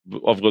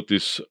I've got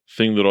this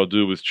thing that I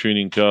do with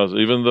tuning cars.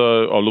 Even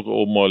though I look at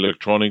all my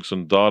electronics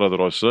and data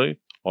that I see,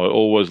 I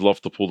always love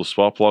to pull the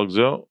spark plugs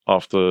out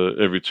after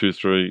every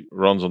 2-3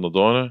 runs on the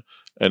dyno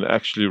and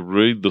actually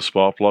read the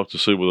spark plug to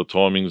see where the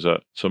timing's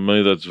at. To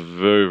me, that's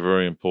very,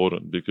 very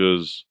important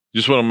because you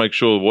just want to make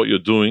sure what you're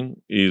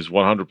doing is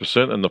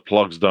 100% and the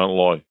plugs don't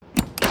lie.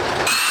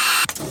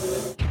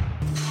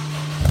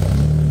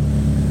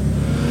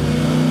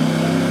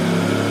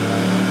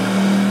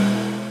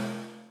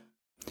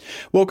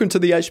 Welcome to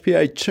the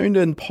HPA Tuned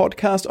In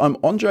podcast. I'm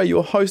Andre,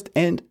 your host,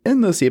 and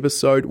in this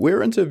episode,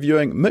 we're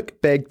interviewing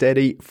Mick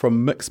Baghdadi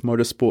from Mick's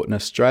Motorsport in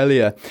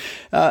Australia.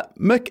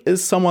 Mick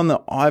is someone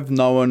that I've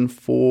known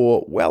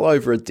for well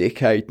over a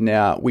decade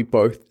now. We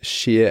both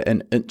share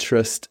an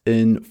interest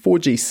in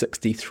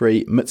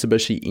 4G63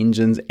 Mitsubishi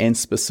engines and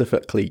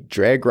specifically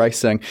drag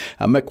racing.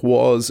 Mick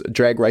was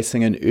drag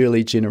racing an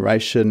early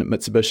generation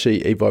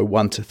Mitsubishi Evo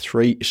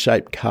 1-3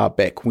 shaped car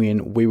back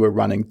when we were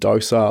running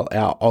Docile,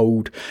 our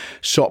old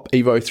shop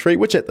Evo 3,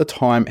 which at the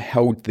time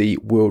held the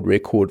world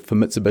record for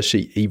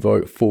Mitsubishi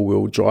Evo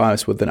four-wheel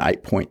drives with an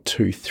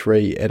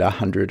 8.23 at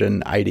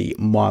 180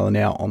 mile an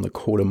hour on the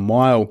quarter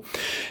mile.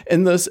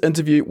 In this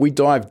interview, we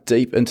dive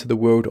deep into the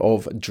world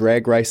of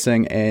drag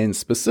racing and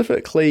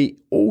specifically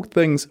all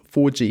things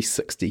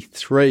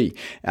 4G63.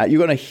 You're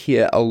going to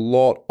hear a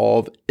lot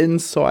of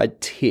inside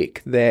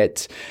tech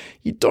that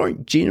you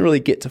don't generally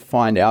get to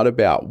find out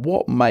about.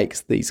 What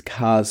makes these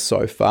cars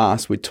so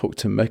fast? We talked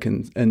to Mick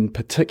in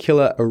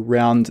particular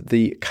around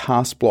the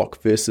cast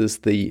block versus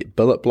the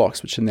billet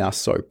blocks, which are now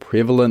so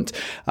prevalent.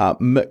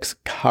 Mick's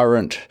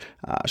current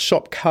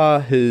shop car,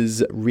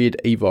 his red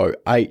Evo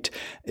 8,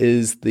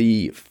 is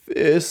the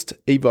first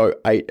Evo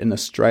 8 in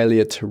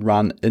Australia to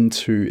run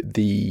into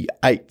the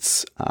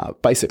 8s,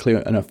 basically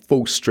in a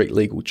full street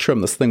legal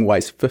trim. This thing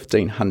weighs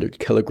 1,500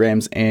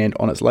 kilograms and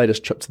on its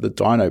latest trip to the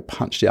dyno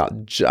punched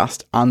out just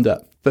under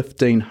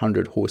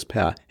 1,500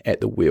 horsepower at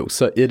the wheel.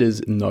 So it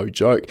is no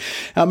joke.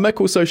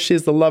 Mick also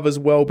shares the love as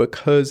well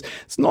because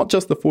it's not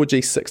just the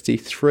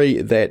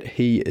 4G63 that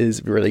he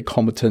is really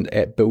competent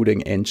at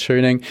building and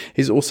tuning.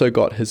 He's also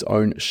got his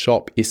own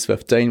shop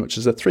S15, which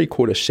is a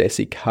 3/4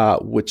 chassis car,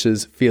 which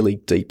is fairly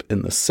deep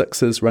in the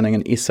sixes, running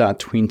an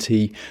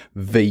SR20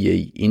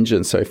 VE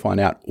engine. So find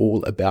out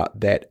all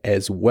about that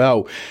as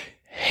well.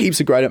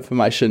 Heaps of great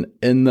information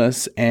in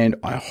this, and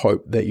I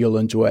hope that you'll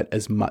enjoy it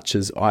as much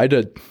as I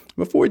did.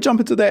 Before we jump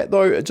into that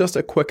though, just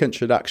a quick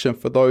introduction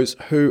for those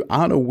who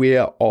aren't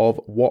aware of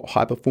what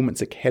High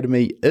Performance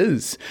Academy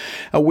is.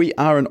 We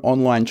are an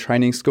online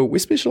training school. We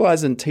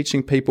specialize in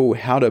teaching people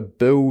how to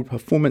build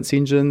performance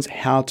engines,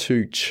 how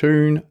to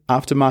tune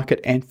aftermarket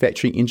and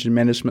factory engine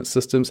management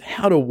systems,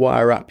 how to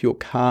wire up your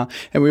car,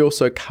 and we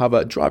also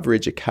cover driver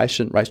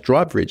education, race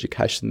driver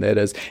education that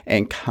is,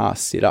 and car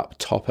setup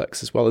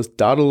topics, as well as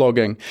data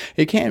logging.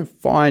 You can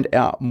find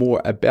out more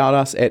about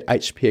us at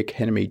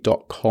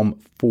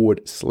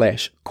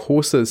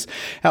hpacademy.com/courses.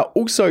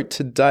 Also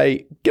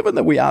today, given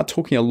that we are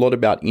talking a lot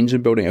about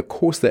engine building, a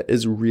course that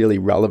is really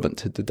relevant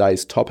to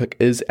today's topic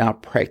is our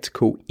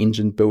practical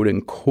engine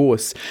building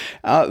course.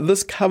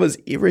 This covers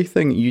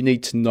everything you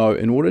need to know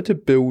in order to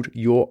build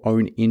your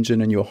own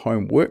engine in your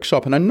home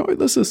workshop. And I know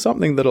this is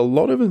something that a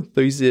lot of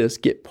enthusiasts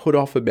get put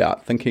off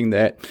about, thinking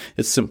that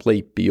it's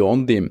simply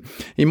beyond them.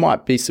 You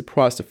might be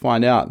surprised to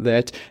find out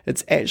that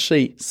it's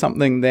actually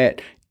something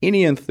that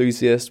any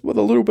enthusiast with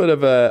a little bit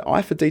of an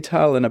eye for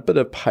detail and a bit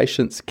of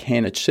patience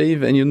can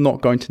achieve, and you're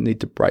not going to need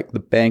to break the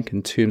bank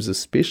in terms of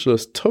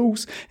specialist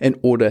tools in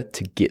order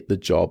to get the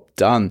job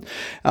done.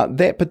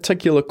 That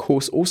particular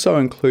course also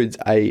includes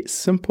a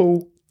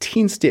simple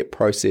 10-step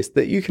process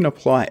that you can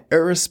apply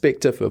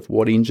irrespective of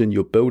what engine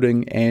you're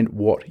building and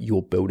what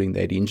you're building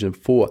that engine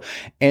for.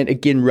 And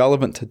again,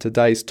 relevant to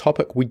today's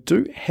topic, we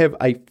do have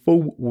a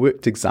full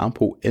worked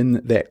example in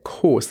that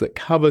course that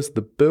covers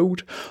the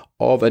build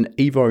of an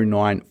Evo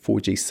 9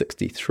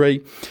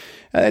 4G63.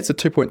 That's a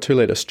 2.2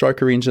 litre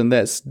stroker engine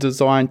that's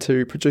designed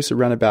to produce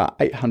around about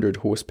 800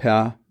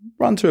 horsepower,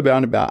 run to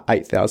about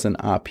 8,000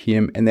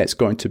 RPM, and that's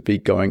going to be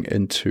going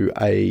into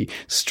a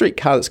street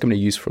car that's going to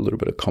be used for a little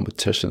bit of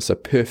competition. So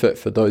perfect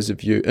for those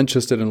of you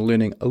interested in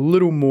learning a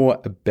little more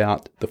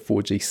about the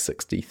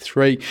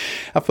 4G63.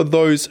 For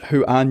those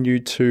who are new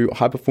to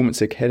High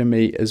Performance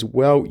Academy as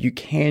well, you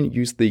can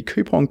use the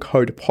coupon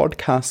code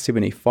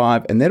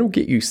podcast75, and that'll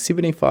get you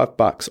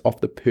 $75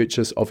 off the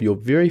purchase of your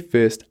very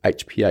first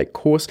HPA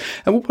course.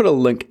 And we'll put a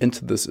link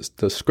into this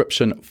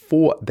description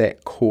for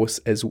that course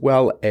as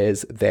well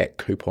as that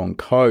coupon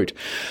code.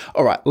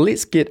 All right,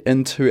 let's get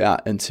into our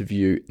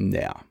interview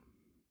now.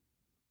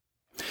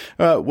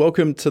 All right,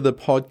 welcome to the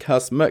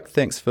podcast, Mick.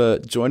 Thanks for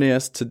joining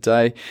us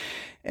today.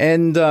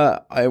 And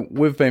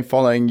we've been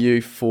following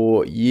you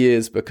for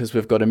years because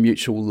we've got a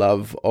mutual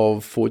love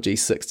of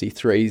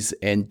 4G63s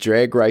and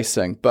drag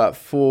racing. But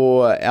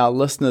for our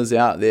listeners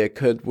out there,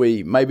 could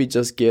we maybe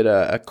just get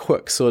a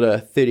quick sort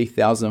of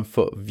 30,000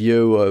 foot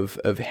view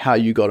of how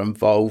you got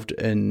involved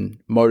in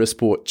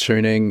motorsport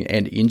tuning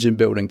and engine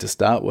building to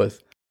start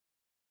with?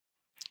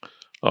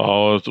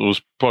 Oh, it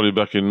was probably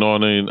back in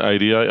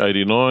 1988,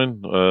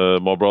 89.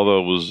 My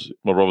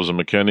brother's a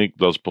mechanic,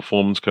 does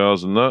performance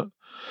cars and that.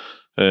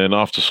 And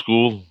after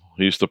school,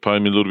 he used to pay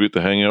me a little bit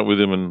to hang out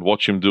with him and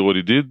watch him do what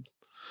he did.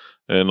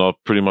 And I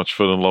pretty much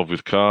fell in love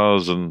with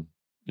cars and,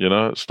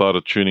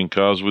 started tuning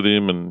cars with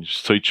him and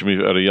just teaching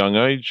me at a young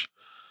age.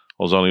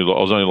 I was only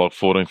like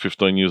 14,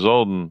 15 years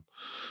old, and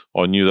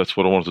I knew that's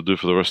what I wanted to do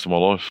for the rest of my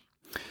life.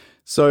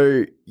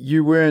 So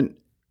you weren't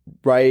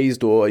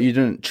raised or you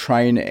didn't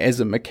train as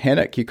a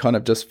mechanic, you kind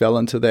of just fell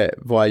into that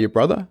via your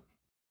brother?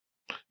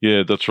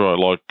 Yeah, that's right.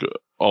 Like,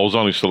 I was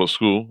only still at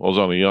school. I was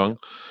only young.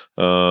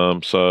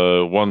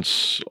 So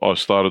once I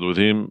started with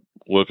him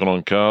working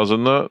on cars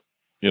and that,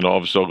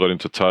 obviously I got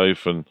into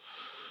TAFE and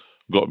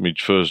got my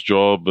first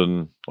job,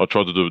 and I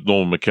tried to do a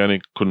normal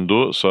mechanic, couldn't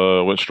do it,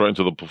 so I went straight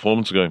into the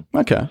performance game.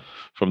 Okay.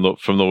 From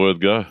the word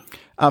go.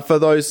 For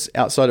those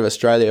outside of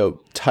Australia,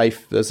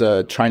 TAFE is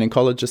a training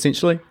college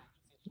essentially?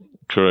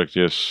 Correct,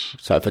 yes.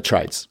 So for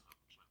trades?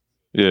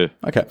 Yeah.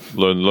 Okay.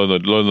 Learn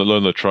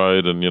the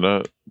trade and,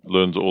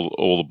 learned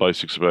all the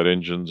basics about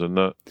engines and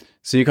that.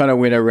 So you kind of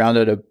went around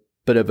it a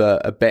bit of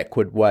a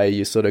backward way.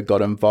 You sort of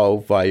got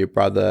involved via your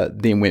brother,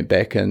 then went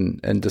back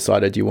and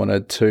decided you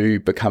wanted to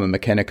become a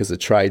mechanic as a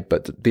trade,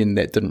 but then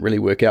that didn't really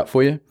work out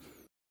for you?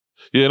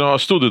 Yeah, no, I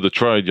still did the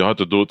trade. You had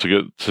to do it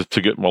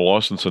to get my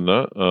license and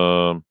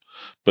that.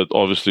 But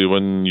obviously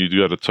when you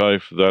go to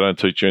TAFE, they don't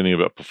teach you anything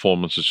about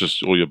performance. It's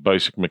just all your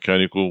basic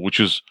mechanical, which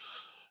is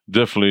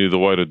definitely the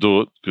way to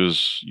do it,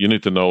 because you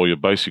need to know all your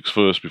basics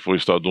first before you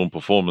start doing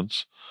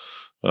performance.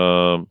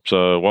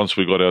 So once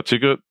we got our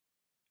ticket,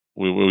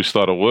 we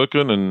started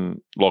working,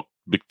 and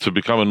to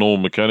become a normal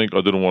mechanic,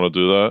 I didn't want to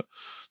do that.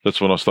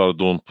 That's when I started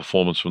doing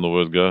performance from the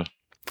word go.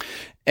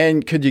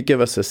 And could you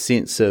give us a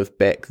sense of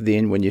back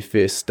then when you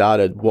first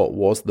started, what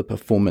was the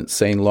performance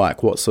scene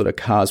like? What sort of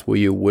cars were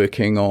you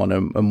working on,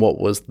 and what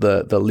was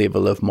the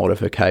level of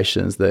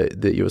modifications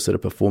that you were sort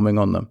of performing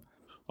on them?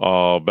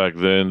 Back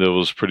then there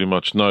was pretty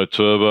much no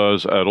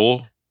turbos at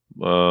all.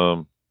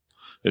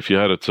 If you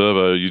had a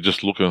turbo, you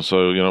just look and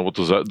say, what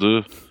does that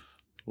do?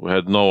 We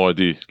had no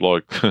idea.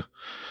 Didn't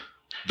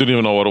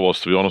even know what it was,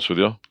 to be honest with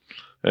you.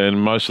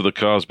 And most of the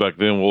cars back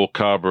then were all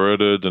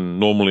carbureted and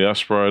normally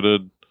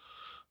aspirated.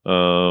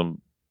 So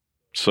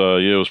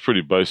yeah, it was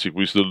pretty basic.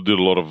 We still did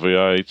a lot of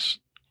V8s,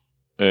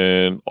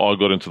 and I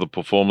got into the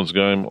performance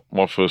game.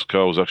 My first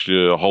car was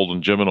actually a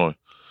Holden Gemini,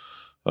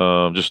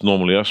 just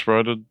normally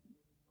aspirated.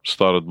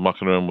 Started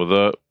mucking around with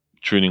that,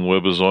 tuning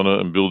Webers on it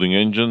and building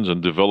engines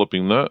and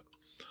developing that.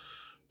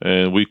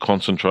 And we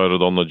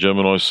concentrated on the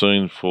Gemini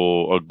scene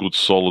for a good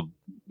solid,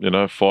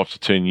 5 to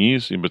 10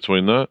 years in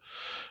between that.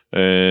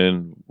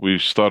 And we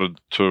started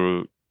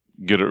to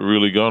get it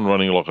really going,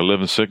 running like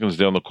 11 seconds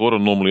down the quarter,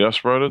 normally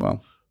aspirated.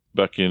 Wow.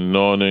 Back in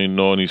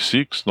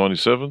 1996,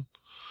 97.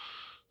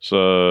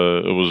 So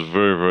it was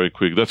very, very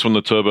quick. That's when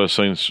the turbo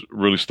scenes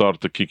really started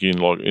to kick in,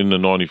 like in the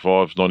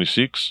 95,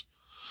 96.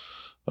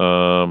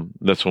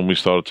 That's when we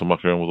started to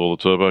muck around with all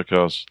the turbo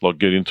cars,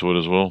 get into it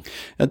as well.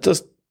 And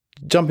just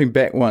jumping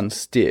back one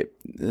step,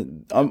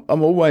 I'm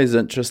always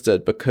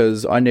interested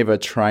because I never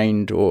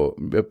trained or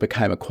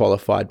became a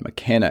qualified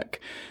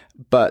mechanic,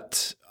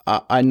 but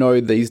I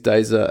know these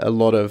days a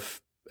lot of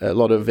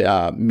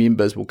our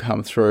members will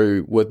come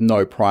through with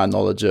no prior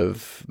knowledge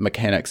of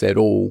mechanics at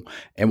all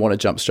and want to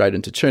jump straight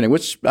into tuning,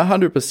 which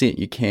 100%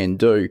 you can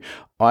do.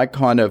 I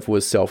kind of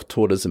was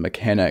self-taught as a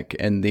mechanic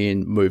and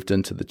then moved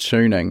into the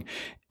tuning.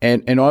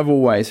 And I've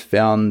always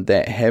found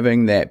that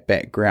having that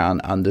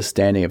background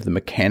understanding of the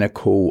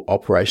mechanical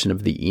operation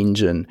of the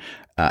engine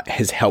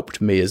has helped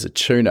me as a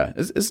tuner.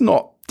 It's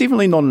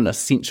definitely not an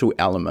essential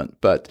element,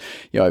 but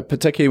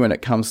particularly when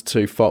it comes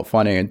to fault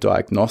finding and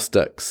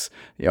diagnostics,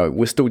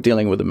 we're still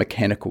dealing with a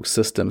mechanical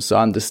system. So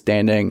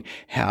understanding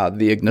how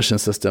the ignition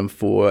system,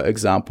 for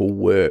example,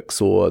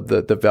 works, or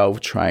the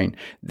valve train,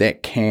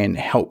 that can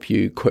help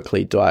you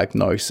quickly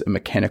diagnose a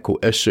mechanical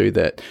issue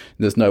that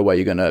there's no way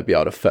you're going to be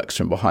able to fix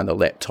from behind the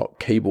laptop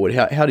keyboard.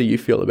 How do you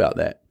feel about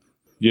that?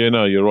 Yeah,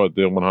 no, you're right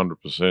there,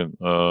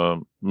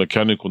 100%.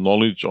 Mechanical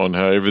knowledge on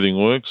how everything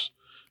works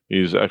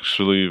is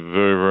actually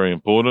very, very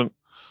important,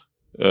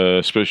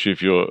 especially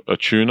if you're a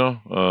tuner.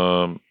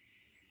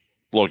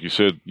 Like you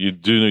said, you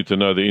do need to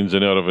know the ins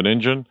and outs of an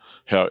engine,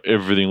 how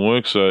everything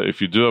works. So if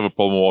you do have a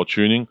problem while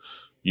tuning,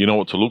 you know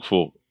what to look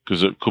for,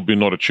 because it could be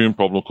not a tune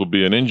problem, it could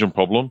be an engine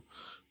problem,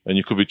 and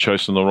you could be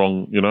chasing the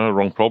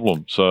wrong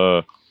problem.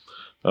 So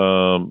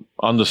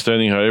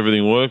understanding how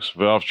everything works,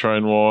 valve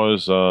train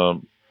wise,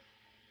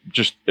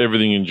 just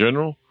everything in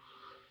general,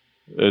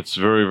 it's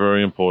very,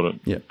 very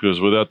important. Yeah.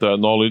 Because without that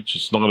knowledge,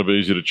 it's not going to be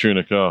easy to tune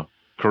a car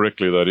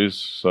correctly, that is.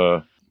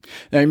 So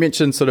now, you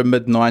mentioned sort of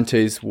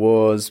mid-90s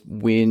was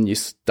when you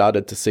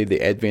started to see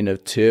the advent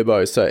of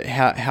turbo. So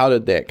how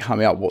did that come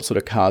out? What sort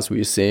of cars were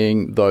you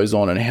seeing those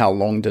on, and how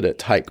long did it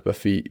take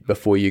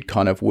before you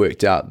kind of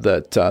worked out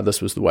that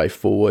this was the way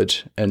forward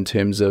in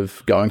terms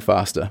of going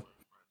faster?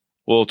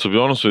 Well, to be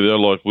honest with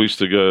you, we used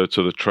to go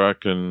to the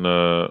track and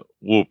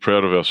we were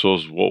proud of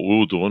ourselves, what we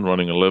were doing,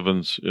 running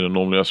 11s in a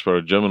normally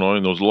aspirated Gemini.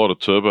 And there was a lot of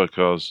turbo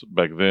cars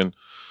back then.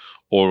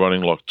 all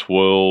running like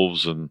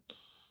 12s, and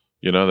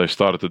they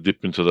started to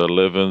dip into the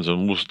 11s,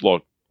 and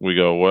we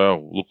go, wow,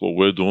 look what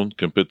we're doing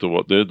compared to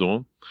what they're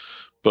doing.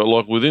 But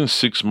like within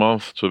 6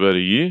 months to about a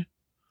year,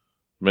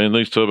 man,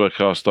 these turbo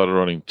cars started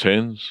running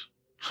 10s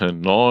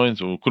and 9s,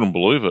 and we couldn't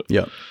believe it.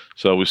 Yeah.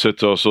 So we said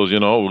to ourselves, we're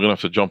going to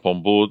have to jump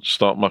on board,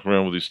 start mucking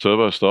around with this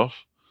turbo stuff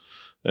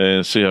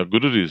and see how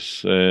good it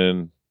is.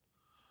 And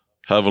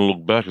having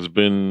looked back, it's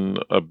been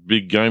a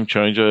big game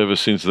changer ever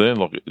since then.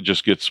 Like, it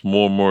just gets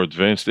more and more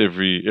advanced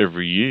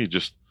every year.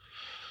 Just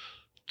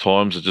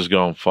times are just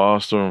going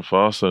faster and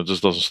faster. It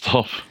just doesn't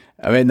stop.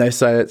 I mean, they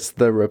say it's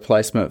the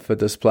replacement for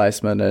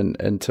displacement,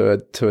 and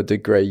to a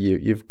degree,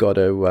 you've got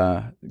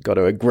to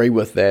agree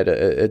with that.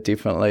 It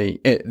definitely.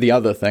 The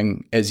other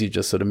thing, as you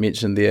just sort of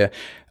mentioned there,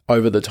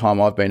 over the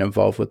time I've been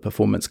involved with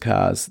performance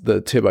cars,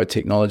 the turbo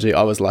technology,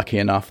 I was lucky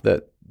enough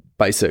that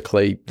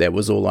basically that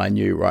was all I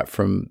knew right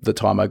from the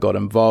time I got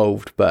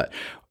involved. But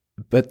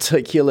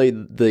particularly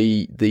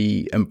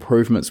the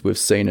improvements we've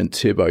seen in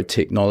turbo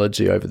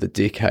technology over the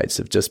decades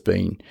have just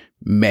been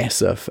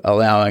massive,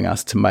 allowing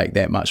us to make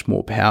that much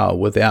more power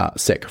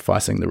without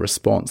sacrificing the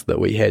response that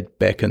we had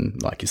back in,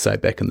 like you say,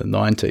 back in the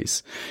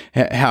 90s.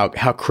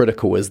 How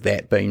critical has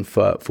that been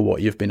for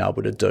what you've been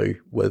able to do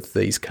with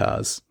these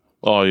cars?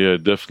 Oh yeah,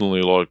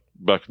 definitely. Like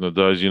back in the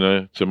days,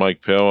 to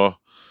make power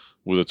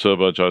with a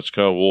turbocharged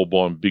car, we're all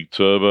buying big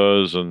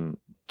turbos and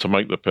to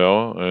make the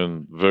power,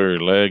 and very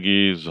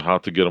laggy. It's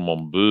hard to get them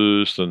on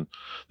boost, and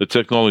the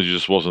technology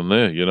just wasn't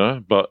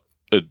there, but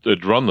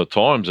it run the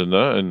times in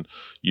that, and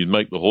you'd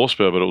make the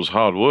horsepower, but it was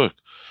hard work.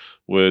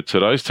 Where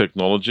today's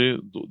technology,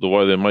 the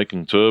way they're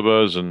making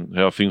turbos and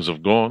how things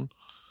have gone,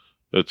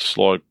 it's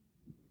like,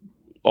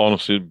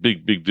 honestly,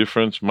 big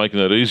difference, making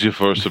it easier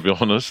for us, to be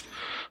honest.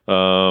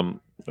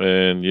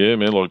 And yeah,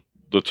 man, like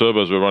the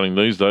turbos we're running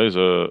these days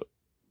are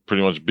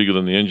pretty much bigger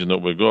than the engine that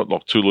we've got,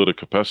 like 2-litre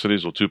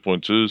capacities or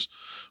 2.2s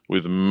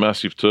with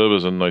massive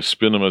turbos, and they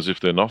spin them as if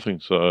they're nothing.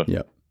 So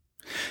yeah,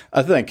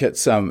 I think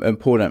it's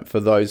important for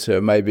those who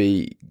are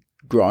maybe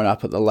grown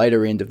up at the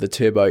later end of the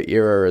turbo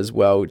era as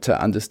well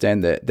to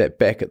understand that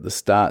back at the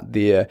start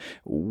there,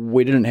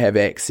 we didn't have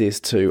access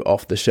to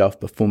off-the-shelf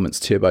performance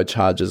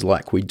turbochargers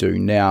like we do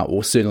now,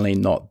 or certainly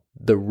not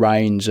the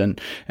range,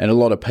 and a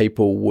lot of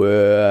people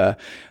were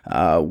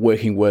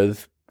working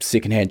with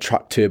secondhand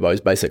truck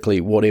turbos, basically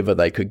whatever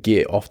they could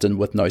get, often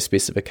with no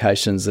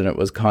specifications, and it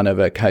was kind of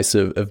a case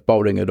of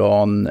bolting it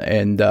on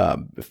and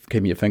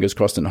keeping your fingers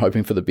crossed and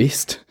hoping for the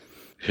best.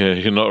 Yeah,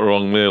 you're not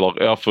wrong there. Like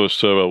our first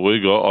turbo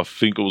we got, I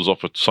think it was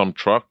off of some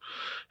truck,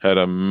 had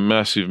a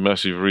massive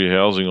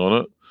rehousing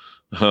on it.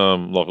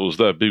 Like it was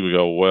that big. We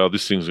go, wow,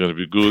 this thing's going to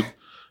be good.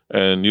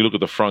 And you look at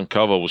the front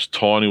cover, it was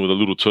tiny with a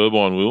little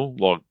turbine wheel,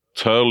 like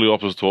totally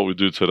opposite to what we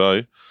do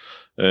today.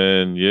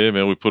 And yeah,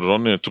 man, we put it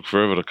on there. It took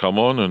forever to come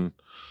on, and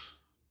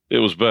it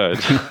was bad.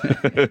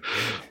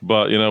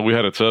 But, we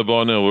had a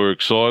turbine now. We were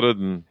excited,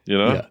 and,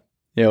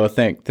 Yeah, well,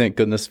 thank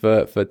goodness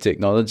for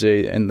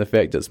technology and the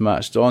fact it's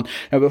marched on.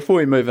 Now, before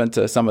we move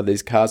into some of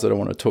these cars that I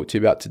want to talk to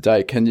you about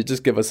today, can you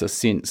just give us a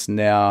sense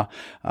now,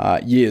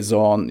 years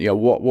on,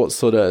 what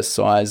sort of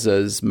size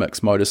is Mix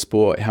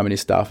Motorsport? How many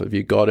staff have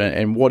you got,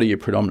 and what are you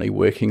predominantly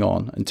working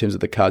on in terms of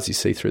the cars you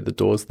see through the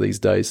doors these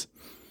days?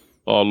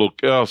 Oh,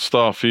 look, our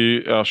staff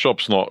here, our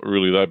shop's not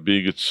really that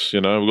big. It's,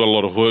 we've got a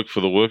lot of work for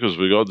the workers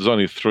we got. There's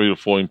only 3 to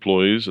 4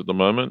 employees at the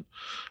moment.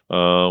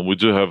 We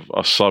do have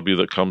a subby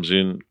that comes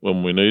in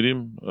when we need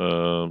him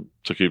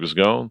to keep us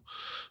going.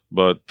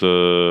 But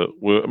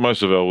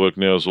most of our work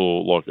now is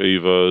all like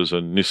Evos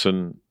and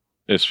Nissan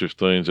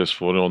S15s,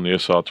 S40 on the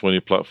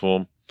SR20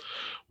 platform.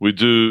 We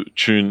do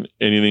tune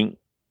anything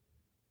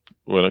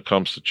when it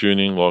comes to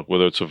tuning, like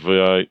whether it's a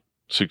V8,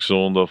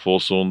 6-cylinder,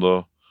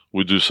 4-cylinder.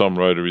 We do some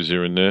rotaries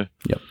here and there.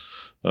 Yep.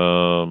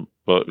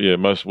 But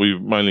yeah, we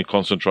mainly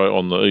concentrate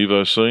on the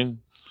Evo scene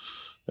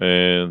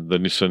and the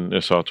Nissan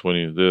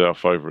SR20. They're our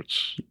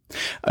favourites.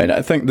 And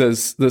I think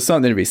there's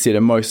something to be said,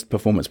 and most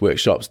performance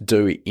workshops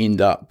do end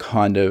up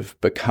kind of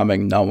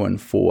becoming known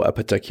for a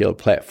particular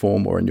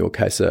platform, or in your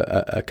case,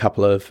 a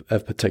couple of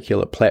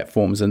particular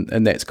platforms,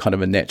 and that's kind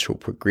of a natural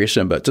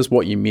progression. But just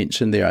what you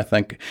mentioned there, I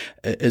think,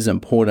 is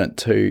important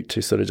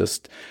to sort of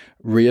just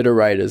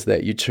reiterate, is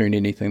that you tune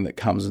anything that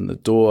comes in the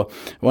door.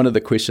 One of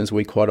the questions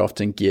we quite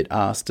often get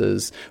asked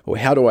is,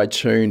 well, how do I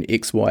tune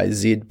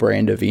XYZ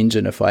brand of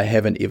engine if I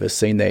haven't ever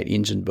seen that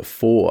engine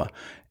before?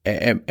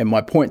 And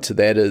my point to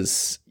that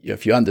is,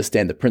 if you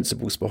understand the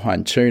principles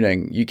behind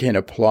tuning, you can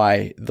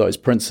apply those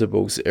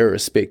principles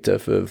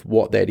irrespective of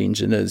what that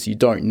engine is. You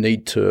don't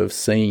need to have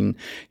seen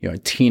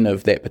 10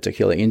 of that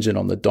particular engine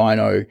on the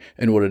dyno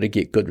in order to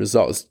get good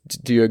results.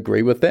 Do you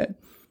agree with that?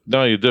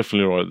 No, you're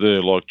definitely right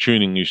there. Like,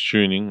 tuning is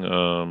tuning.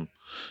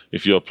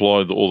 If you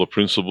apply all the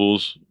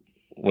principles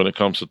when it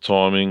comes to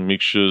timing,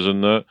 mixtures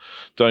and that,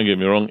 don't get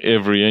me wrong,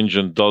 every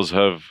engine does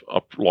have,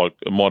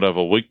 it might have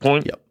a weak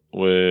point. Yep.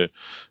 Where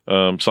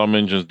some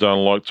engines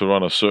don't like to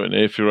run a certain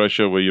air-fuel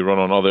ratio where you run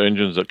on other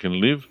engines that can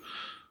live.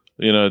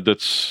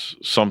 That's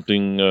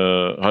something,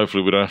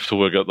 hopefully we don't have to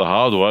work out the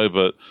hard way,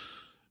 but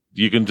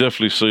you can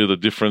definitely see the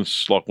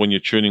difference, like when you're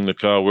tuning the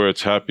car, where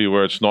it's happy,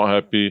 where it's not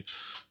happy.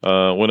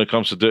 When it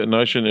comes to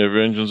detonation,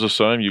 every engine's the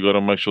same. You got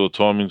to make sure the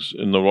timing's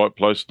in the right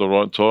place at the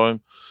right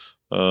time.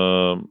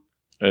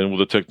 And with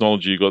the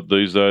technology you got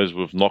these days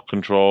with knock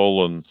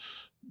control and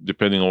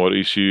depending on what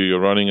ECU you're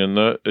running and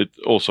that, it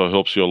also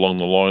helps you along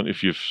the line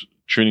if you're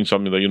tuning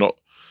something that you're not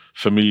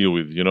familiar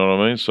with, you know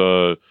what I mean?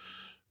 So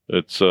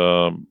it's,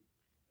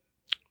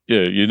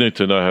 you need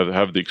to know how to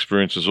have the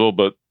experience as well,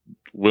 but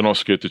we're not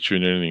scared to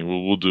tune anything.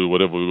 We'll do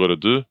whatever we've got to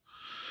do.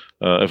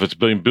 If it's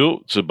been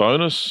built, it's a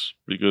bonus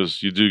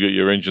because you do get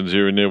your engines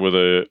here and there where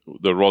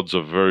the rods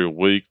are very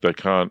weak. They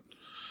can't,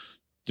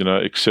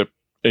 accept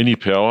any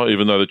power.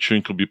 Even though the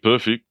tune could be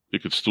perfect,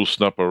 it could still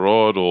snap a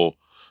rod or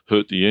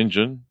hurt the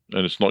engine,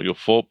 and it's not your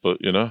fault, but,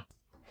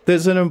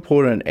 There's an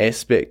important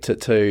aspect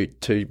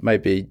to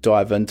maybe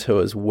dive into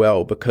as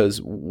well,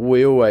 because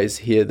we always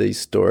hear these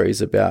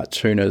stories about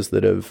tuners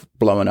that have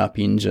blown up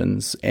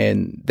engines,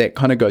 and that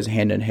kind of goes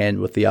hand in hand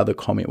with the other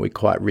comment we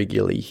quite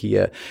regularly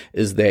hear,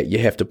 is that you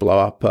have to blow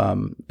up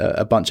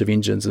a bunch of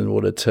engines in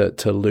order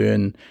to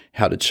learn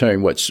how to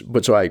tune,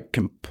 which I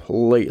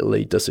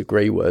completely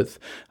disagree with.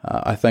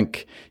 I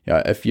think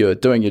if you're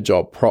doing your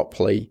job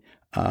properly,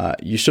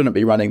 you shouldn't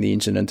be running the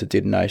engine into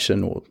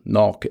detonation or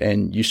knock,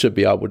 and you should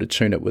be able to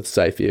tune it with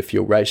safe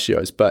air-fuel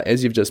ratios. But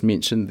as you've just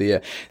mentioned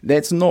there,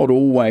 that's not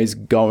always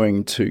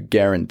going to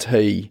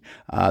guarantee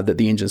that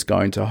the engine's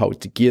going to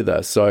hold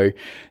together. So,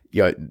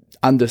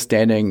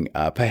 understanding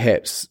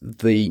perhaps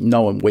the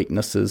known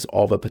weaknesses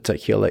of a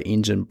particular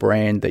engine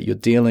brand that you're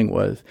dealing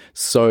with,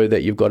 so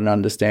that you've got an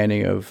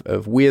understanding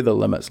of where the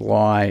limits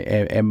lie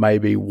and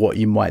maybe what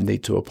you might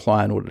need to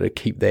apply in order to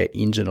keep that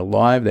engine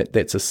alive.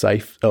 That's a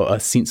safe or a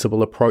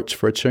sensible approach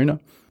for a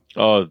tuner.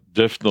 Oh,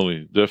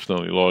 definitely.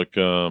 Like,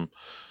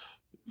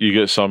 you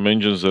get some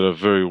engines that are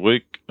very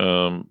weak.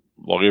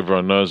 Like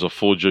everyone knows, a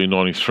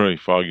 4G93,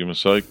 for argument's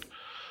sake,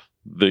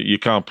 that you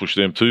can't push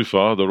them too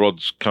far. The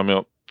rods come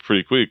out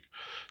pretty quick.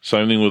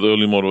 Same thing with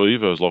early model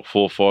Evos, like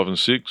 4, 5, and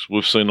 6.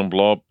 We've seen them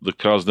blow up. The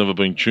car's never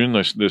been tuned.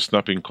 They're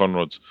snapping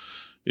conrods.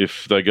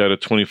 If they go to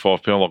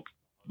 25 pound, like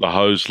the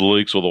hose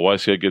leaks or the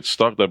wastegate gets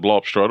stuck, they blow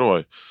up straight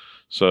away.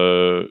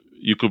 So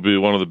you could be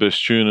one of the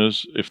best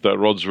tuners. If that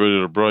rod's ready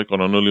to break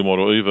on an early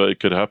model Evo, it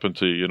could happen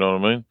to you, you know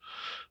what I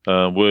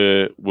mean?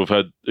 Where we've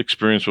had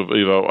experience with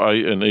Evo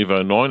 8 and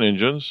Evo 9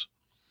 engines,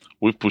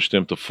 we've pushed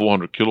them to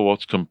 400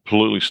 kilowatts,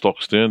 completely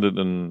stock standard,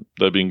 and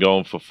they've been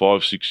going for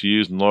 5, 6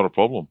 years, not a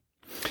problem.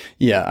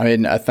 Yeah, I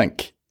mean, I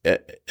think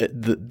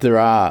there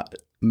are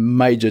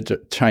major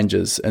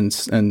changes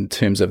in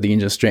terms of the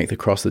engine strength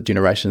across the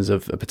generations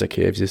of,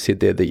 particularly, as you said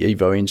there, the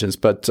Evo engines.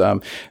 But I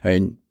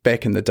mean,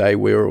 back in the day,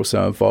 we were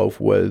also involved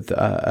with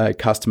a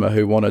customer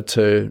who wanted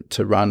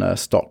to run a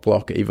stock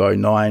block Evo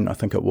 9, I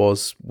think it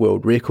was,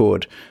 world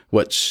record,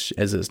 which,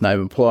 as its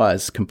name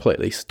implies,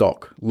 completely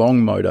stock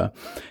long motor.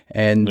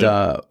 And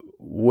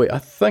I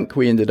think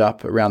we ended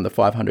up around the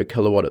 500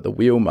 kilowatt at the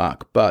wheel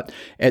mark, but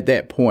at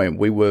that point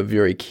we were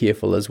very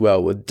careful as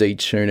well with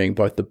detuning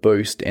both the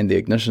boost and the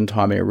ignition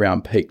timing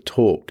around peak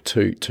torque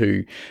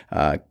to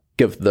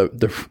give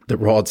the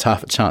rods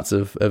half a chance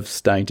of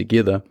staying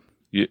together.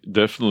 Yeah,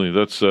 definitely.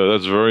 That's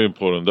very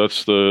important.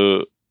 That's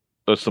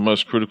the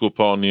most critical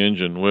part in the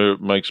engine, where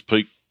it makes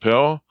peak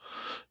power.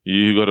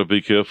 You got to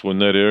be careful in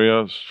that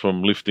area,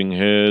 from lifting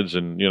heads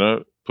and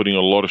putting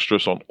a lot of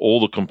stress on all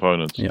the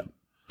components. Yeah.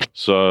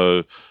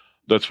 So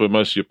that's where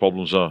most of your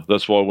problems are.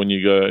 That's why when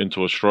you go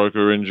into a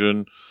stroker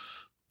engine,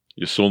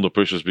 your cylinder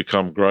pressures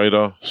become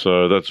greater.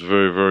 So that's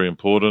very, very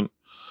important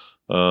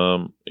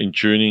in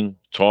tuning,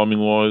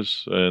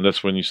 timing-wise, and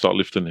that's when you start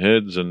lifting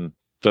heads, and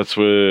that's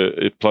where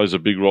it plays a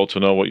big role to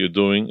know what you're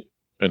doing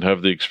and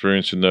have the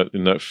experience in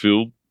that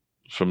field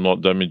from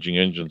not damaging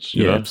engines.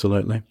 You know?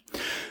 Absolutely.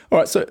 All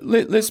right, so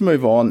let's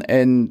move on.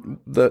 And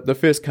the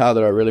first car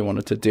that I really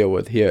wanted to deal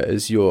with here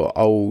is your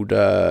old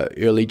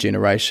early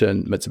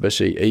generation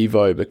Mitsubishi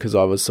Evo, because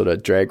I was sort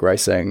of drag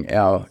racing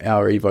our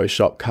Evo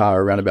shop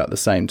car around about the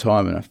same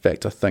time. And in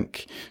fact, I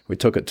think we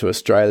took it to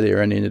Australia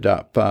and ended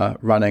up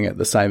running at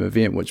the same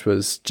event, which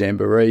was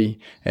Jamboree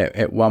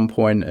at one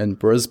point in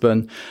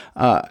Brisbane.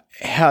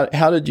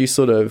 How did you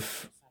sort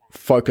of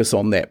focus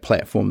on that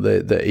platform,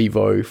 the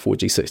Evo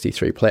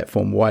 4G63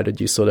 platform? Why did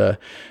you sort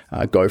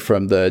of go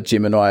from the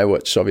Gemini,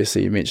 which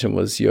obviously you mentioned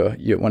was your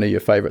one of your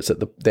favourites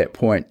at that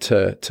point,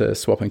 to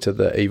swapping to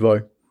the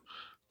Evo?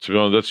 To be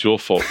honest, that's your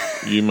fault.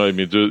 You made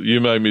me do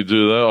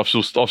that. I've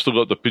still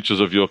got the pictures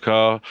of your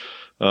car,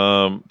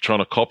 trying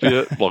to copy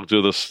it, like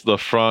do the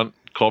front,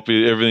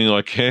 copy everything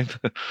I can.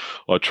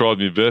 I tried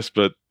my best,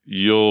 but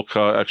your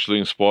car actually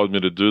inspired me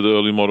to do the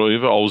early model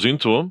Evo. I was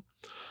into them,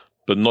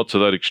 but not to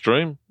that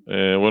extreme.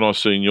 And when I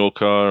seen your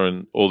car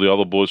and all the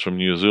other boys from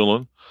New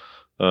Zealand,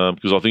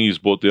 because I think he's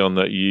brought down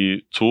that year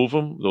 2 of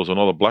them. There was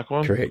another black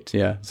one. Correct,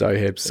 yeah.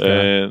 Zohab's car.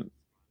 And,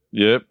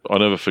 I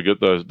never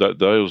forget that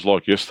day. It was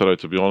like yesterday,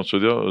 to be honest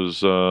with you. It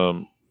was,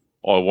 I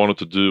wanted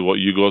to do what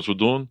you guys were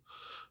doing.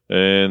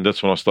 And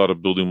that's when I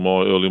started building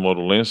my early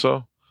model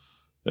Lancer.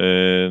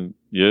 And,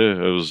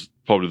 it was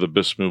probably the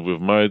best move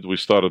we've made. We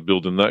started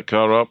building that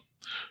car up.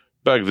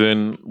 back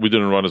then we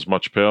didn't run as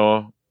much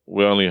power.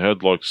 We only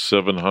had like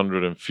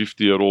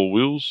 750 at all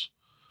wheels,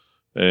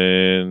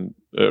 and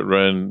it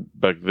ran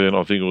back then,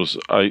 I think it was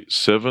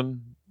 8.7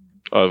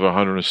 over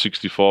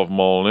 165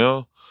 mile an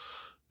hour,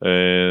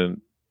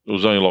 and it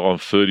was only like on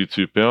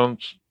 32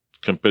 pounds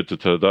compared to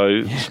today.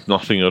 It's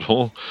nothing at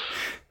all.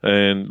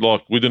 And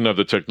like we didn't have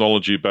the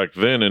technology back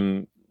then,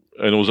 and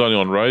it was only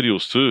on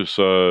radials too.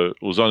 So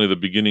it was only the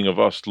beginning of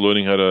us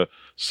learning how to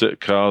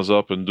set cars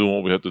up and doing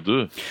what we had to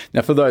do.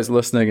 Now, for those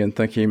listening and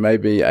thinking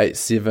maybe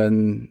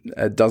 8.7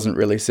 it doesn't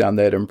really sound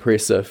that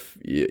impressive,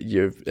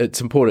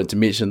 it's important to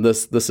mention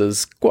this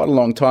is quite a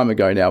long time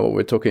ago now.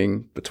 We're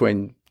talking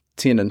between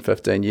 10 and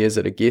 15 years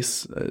at a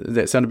guess. Does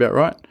that sound about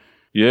right?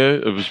 Yeah,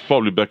 it was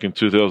probably back in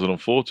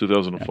 2004,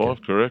 2005,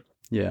 okay. Correct.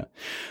 Yeah.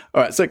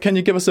 All right. So can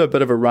you give us a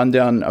bit of a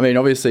rundown? I mean,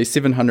 obviously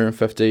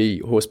 750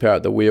 horsepower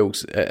at the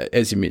wheels,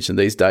 as you mentioned,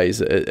 these days,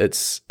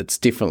 it's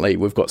definitely,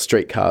 we've got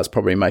street cars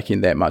probably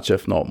making that much,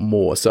 if not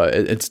more. So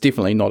it's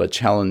definitely not a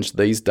challenge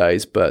these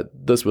days, but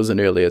this was an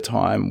earlier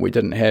time. We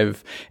didn't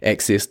have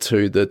access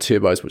to the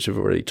turbos, which we've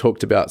already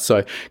talked about.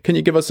 So can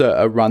you give us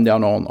a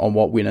rundown on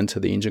what went into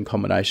the engine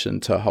combination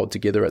to hold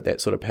together at that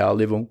sort of power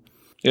level?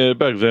 Yeah,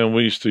 back then I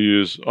only used to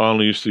use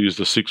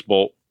the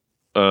 6-bolt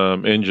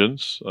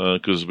engines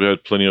because we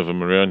had plenty of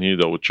them around here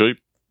that were cheap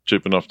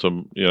enough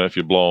to, if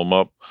you blow them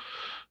up,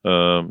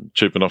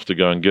 cheap enough to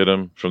go and get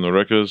them from the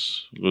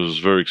wreckers. It was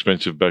very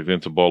expensive back then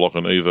to buy like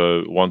an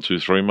Evo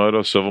 123 motor,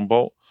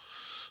 7-bolt,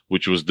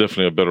 which was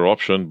definitely a better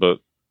option, but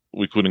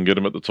we couldn't get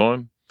them at the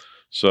time.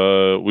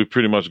 So we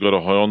pretty much got a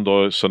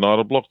Hyundai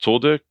Sonata block,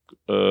 Tour-Deck,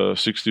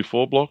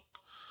 64 block.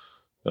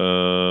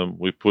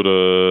 We put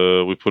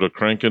a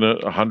crank in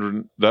it,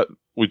 100. That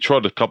we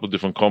tried a couple of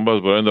different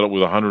combos, but I ended up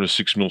with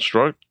 106 mil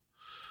stroke,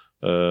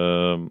 like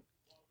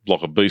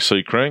a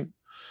BC crank.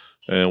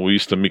 And we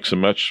used to mix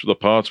and match the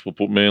parts. We'll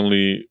put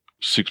Manly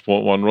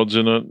 6.1 rods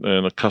in it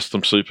and a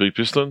custom CP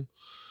piston.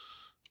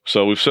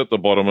 So we've set the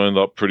bottom end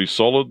up pretty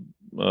solid.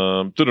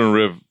 Didn't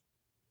rev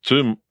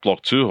too high.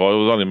 It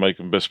was only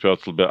making best power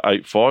till about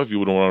 8.5. You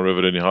wouldn't want to rev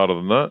it any harder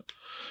than that.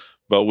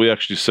 But we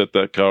actually set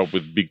that car up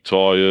with big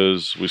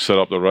tyres. We set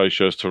up the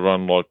ratios to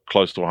run like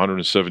close to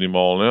 170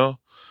 mile an hour.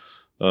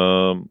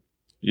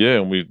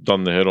 And we've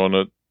done the head on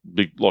it.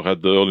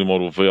 Had the early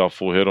model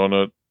VR4 head on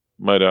it.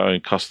 Made our own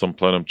custom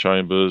plenum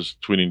chambers,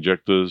 twin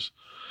injectors,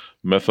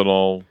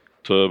 methanol,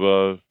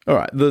 turbo. All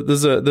right,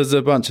 there's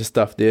a bunch of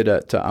stuff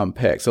there to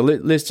unpack. So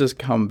let's just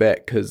come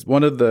back, because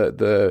one of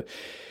the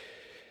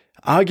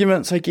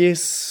arguments, I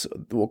guess,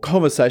 or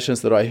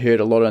conversations that I heard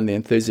a lot on the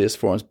enthusiast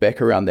forums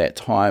back around that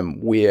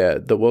time, where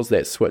there was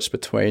that switch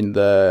between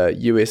the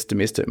US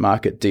domestic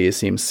market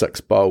DSM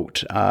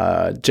 6-bolt,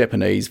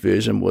 Japanese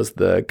version was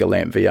the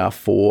Galant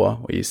VR4,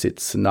 where you said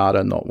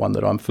Sonata, not one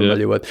that I'm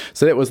familiar with.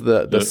 So that was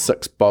the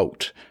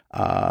 6-bolt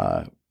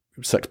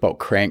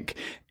crank,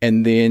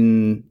 and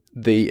then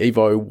the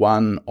Evo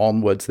 1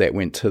 onwards, that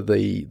went to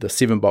the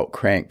 7-bolt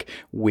crank,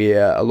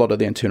 where a lot of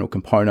the internal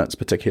components,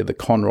 particularly the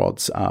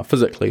conrods,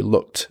 physically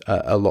looked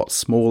a lot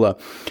smaller.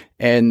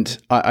 And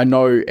I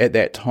know at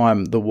that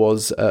time there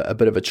was a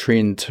bit of a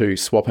trend to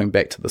swapping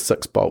back to the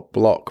 6-bolt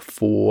block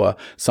for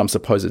some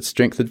supposed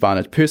strength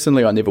advantage.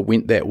 Personally, I never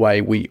went that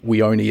way.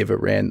 We only ever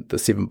ran the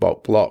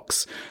 7-bolt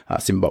blocks,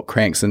 7-bolt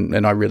cranks,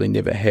 and I really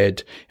never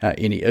had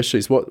any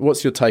issues.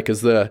 What's your take?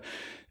 Is there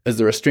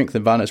a strength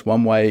advantage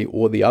one way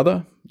or the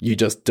other? You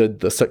just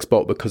did the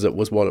 6-bolt because it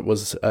was what it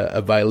was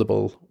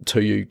available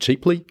to you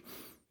cheaply?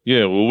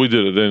 Yeah, well, we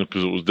did it then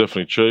because it was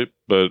definitely cheap,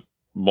 but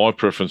my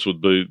preference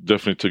would be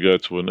definitely to go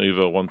to an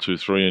Evo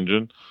 123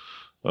 engine.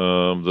 The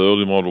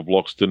early model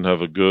blocks didn't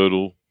have a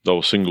girdle. They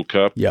were single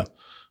cap. Yeah.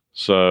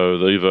 So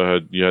the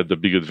Evo had the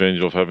big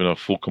advantage of having a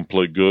full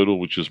complete girdle,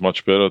 which is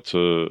much better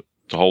to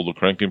hold the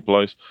crank in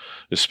place,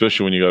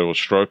 especially when you go to a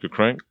stroker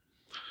crank.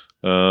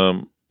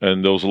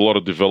 And there was a lot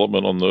of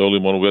development on the early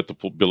model. We had to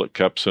put billet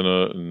caps in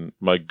it and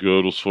make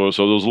girdles for it.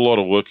 So there was a lot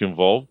of work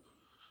involved,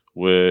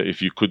 where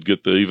if you could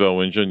get the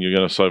Evo engine, you're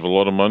going to save a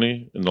lot of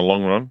money in the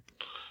long run.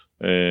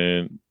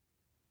 And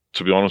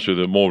to be honest with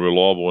you, they're more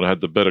reliable, and it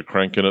had the better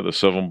crank in it, the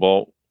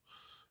 7-bolt,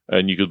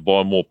 and you could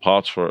buy more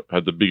parts for it.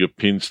 Had the bigger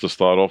pins to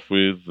start off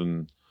with,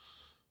 and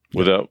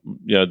without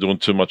doing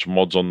too much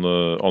mods on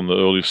the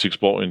early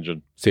 6-bolt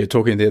engine. So you're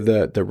talking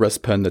there the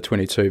wrist pin, the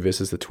 22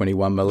 versus the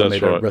 21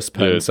 millimeter wrist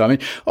pin. Yeah. So I mean,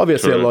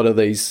 obviously Correct. A lot of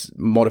these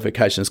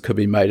modifications could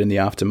be made in the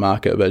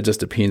aftermarket, but it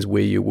just depends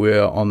where you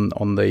were on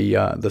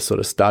the sort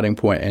of starting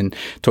point. And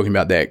talking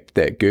about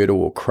that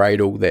girdle or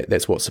cradle,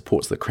 that's what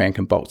supports the crank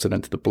and bolts it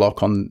into the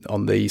block. On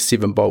the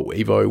 7-bolt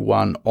Evo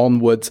 1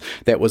 onwards,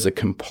 that was a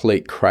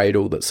complete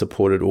cradle that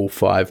supported all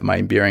 5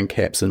 main bearing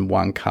caps in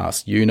one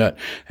cast unit,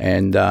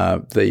 and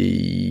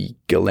the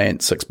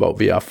Galant 6-bolt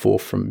VR4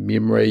 from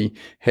memory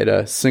had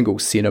a single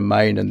center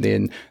main, and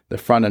then the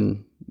front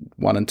and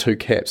 1 and 2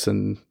 caps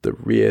and the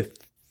rear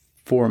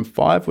 4 and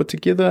 5 were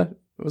together.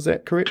 Was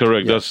that correct?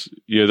 Correct.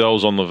 Yeah. That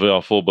was on the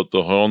VR4, but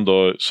the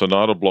Hyundai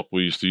Sonata block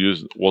we used to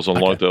use wasn't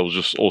like that. It was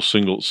just all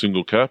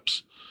single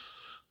caps.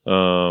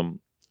 So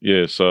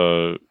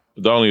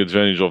the only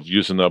advantage of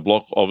using that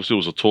block, obviously,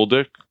 was a tall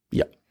deck.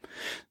 Yep.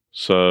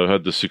 So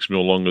had the 6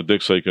 mil longer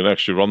deck, so you can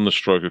actually run the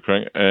stroker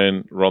crank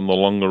and run the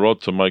longer rod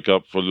to make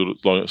up for a little,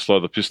 like, slow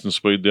the piston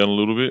speed down a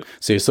little bit.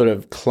 So you're sort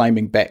of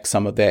claiming back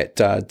some of that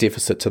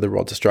deficit to the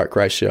rod to stroke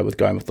ratio with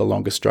going with the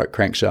longer stroke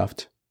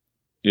crankshaft.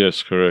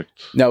 Yes, correct.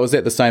 Now, was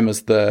that the same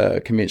as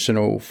the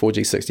conventional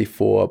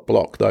 4G64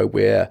 block, though,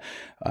 where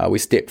we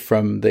stepped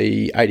from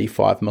the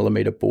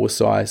 85mm bore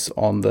size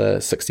on the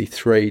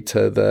 63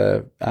 to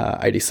the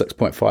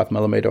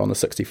 86.5mm on the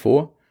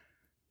 64?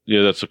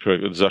 Yeah, that's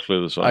correct.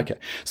 Exactly the same. Okay.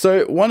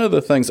 So one of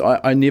the things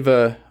I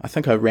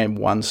think I ran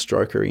one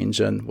stroker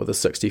engine with a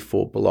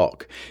 64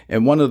 block.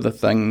 And one of the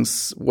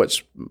things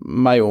which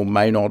may or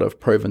may not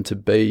have proven to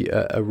be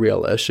a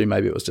real issue,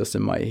 maybe it was just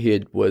in my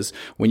head, was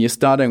when you're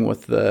starting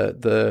with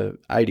the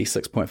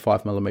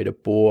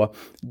 86.5mm bore,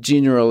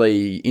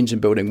 generally engine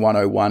building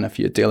 101, if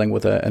you're dealing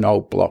with an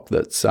old block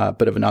that's a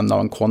bit of an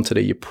unknown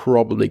quantity, you're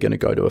probably going to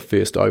go to a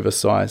first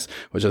oversize,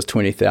 which is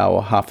 20 thou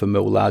or half a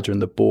mil larger in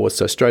the bore.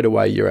 So straight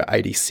away you're at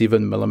 87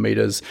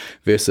 millimeters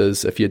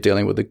versus if you're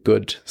dealing with a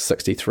good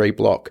 63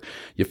 block,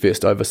 your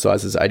first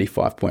oversize is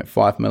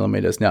 85.5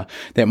 millimeters. Now,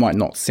 that might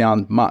not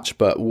sound much,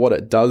 but what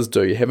it does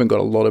do, you haven't got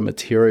a lot of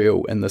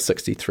material in the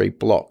 63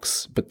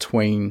 blocks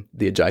between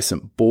the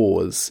adjacent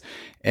bores.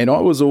 And I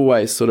was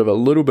always sort of a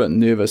little bit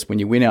nervous when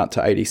you went out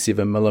to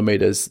 87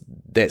 millimeters,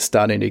 that's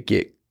starting to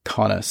get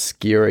kind of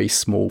scary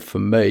small for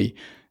me.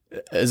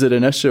 Is it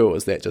an issue or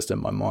is that just in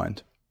my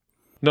mind?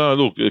 No,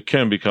 look, it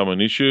can become an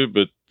issue,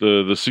 but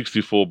the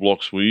 64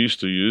 blocks we used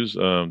to use,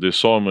 they're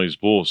Siamese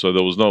bore, so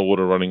there was no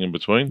water running in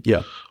between.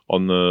 Yeah.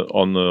 On the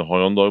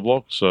Hyundai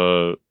block,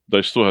 so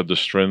they still had the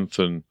strength,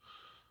 and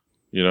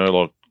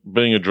like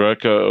being a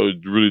drag car,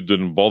 it really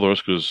didn't bother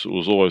us because it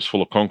was always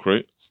full of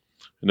concrete.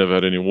 It never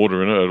had any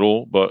water in it at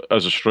all. But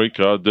as a street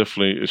car,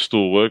 definitely it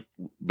still worked.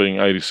 Being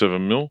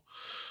 87 mil,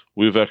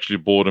 we've actually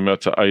bought them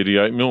out to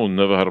 88 mil and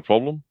never had a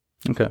problem.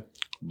 Okay.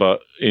 But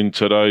in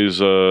today's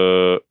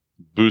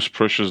boost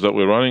pressures that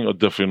we're running are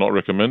definitely not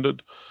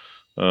recommended.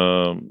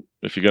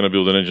 If you're going to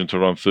build an engine to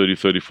run 30,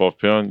 35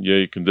 pound, yeah,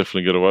 you can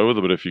definitely get away with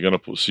it. But if you're going to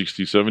put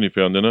 60, 70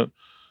 pound in it,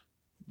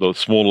 the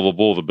smaller the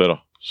bore, the better.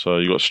 So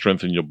you got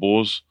strength in your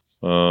bores.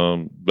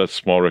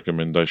 That's my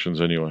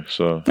recommendations anyway.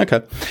 So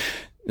okay.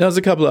 There's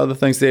a couple of other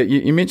things there.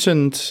 You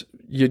mentioned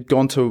you'd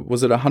gone to,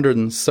 was it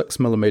 106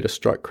 millimeter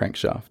stroke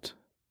crankshaft?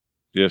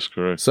 Yes,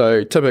 correct.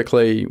 So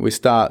typically we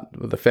start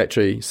with the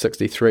factory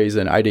 63s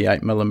and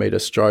 88 millimeter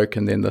stroke,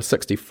 and then the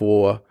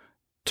 64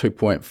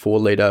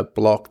 2.4 litre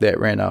block that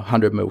ran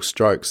 100 mil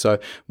stroke. So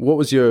what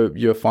was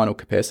your final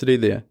capacity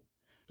there?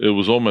 It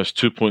was almost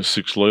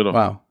 2.6 litre.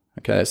 Wow.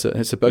 Okay, it's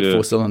a big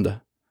four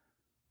cylinder.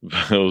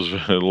 It was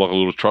like a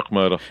little truck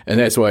motor. And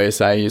that's why you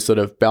say you're sort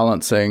of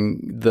balancing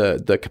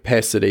the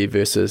capacity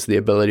versus the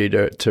ability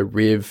to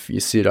rev. You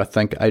said, I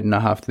think,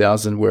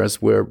 8,500,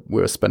 whereas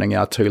we're spinning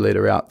our 2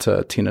 litre out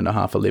to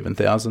 10,500,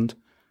 11,000.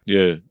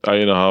 Yeah,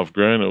 8.5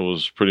 grand. It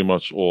was pretty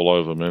much all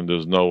over, man.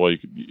 There's no way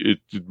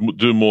it'd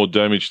do more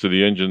damage to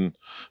the engine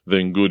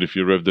than good if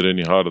you revved it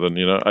any harder than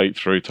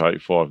 8.3 to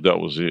 8.5. That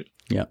was it.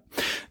 Yeah.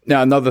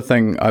 Now, another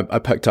thing I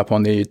picked up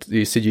on there,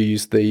 you said you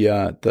used the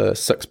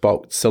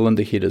 6-bolt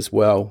cylinder head as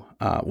well.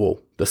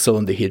 The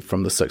cylinder head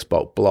from the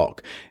 6-bolt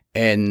block.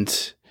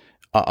 And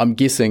I'm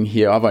guessing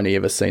here, I've only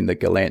ever seen the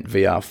Galant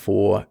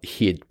VR4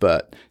 head,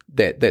 but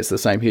that's the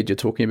same head you're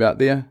talking about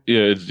there?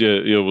 Yeah,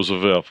 it was a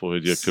VR4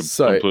 head. Yeah,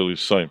 completely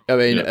same. I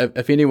mean,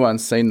 if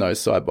anyone's seen those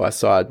side by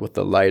side with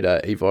the later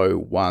Evo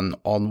 1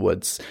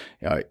 onwards,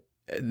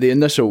 the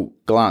initial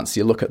glance,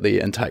 you look at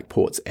the intake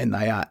ports and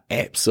they are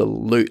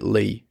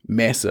absolutely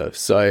massive.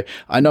 So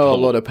I know a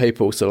lot of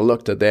people sort of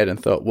looked at that and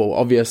thought, well,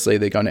 obviously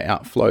they're going to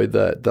outflow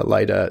the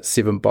later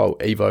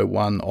 7-bolt Evo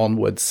 1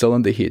 onwards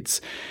cylinder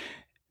heads.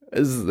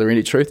 Is there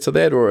any truth to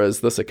that, or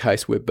is this a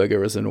case where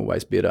bigger isn't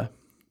always better?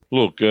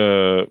 Look,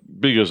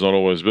 bigger is not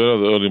always better.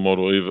 The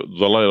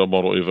later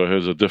model Evo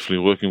heads are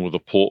definitely working with the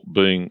port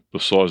being the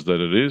size that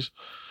it is.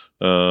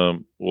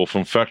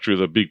 From factory,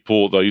 the big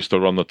port, they used to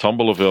run the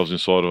tumbler valves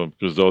inside of them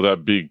because they were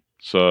that big.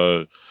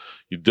 So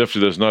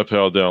there's no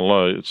power down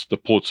low. The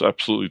port's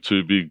absolutely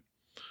too big.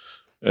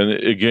 And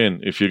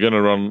again, if you're going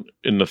to run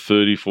in the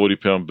 30, 40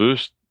 pound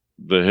boost,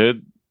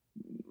 the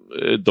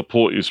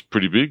port is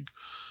pretty big.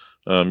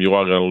 You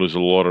are going to lose a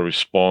lot of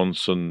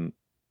response, and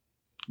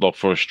like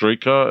for a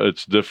street car,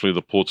 it's definitely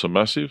the ports are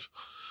massive.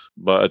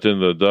 But at the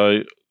end of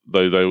the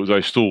day,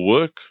 they still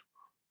work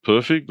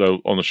perfect.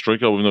 On the street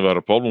car, we've never had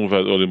a problem. We've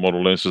had early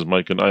model Lancers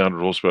making 800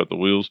 horsepower at the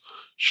wheels,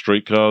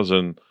 street cars,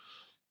 and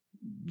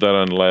they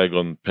don't lag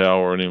on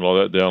power or anything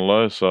like that down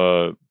low.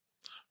 So,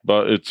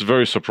 but it's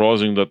very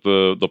surprising that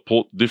the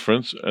port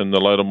difference and the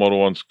later model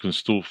ones can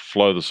still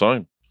flow the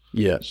same.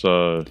 Yeah.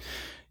 So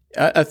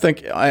I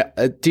think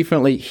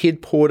definitely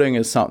head porting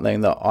is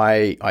something that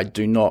I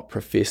do not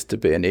profess to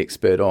be an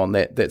expert on.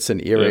 That's an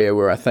area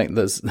where I think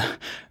there's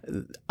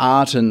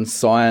art and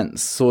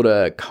science sort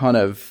of kind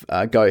of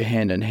go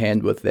hand in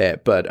hand with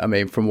that. But I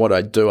mean, from what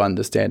I do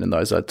understand and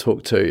those I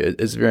talk to,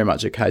 it's very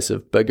much a case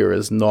of bigger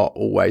is not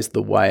always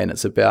the way, and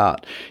it's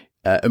about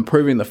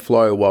improving the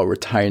flow while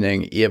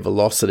retaining air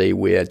velocity,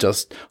 where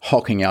just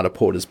hocking out a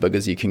port as big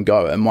as you can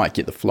go, it might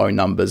get the flow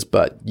numbers,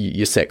 but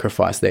you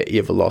sacrifice that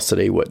air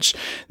velocity, which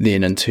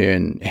then in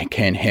turn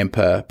can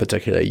hamper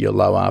particularly your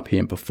low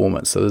RPM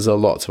performance. So there's a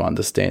lot to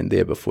understand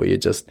there before you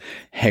just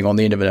hang on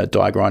the end of a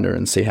die grinder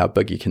and see how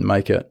big you can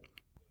make it.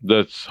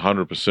 That's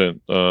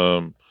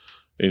 100%.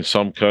 In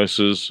some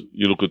cases,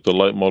 you look at the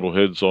late model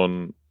heads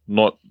on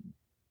not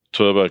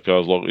turbo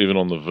cars, like even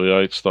on the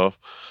V8 stuff,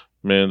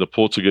 man, the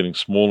ports are getting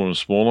smaller and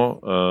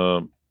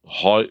smaller.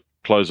 Height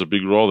plays a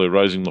big role. They're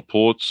raising the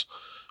ports.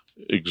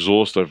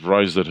 Exhaust, they've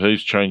raised it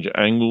heaps, changed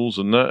angles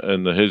and that,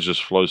 and the heads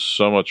just flow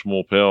so much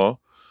more power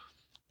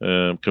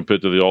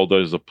compared to the old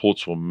days. The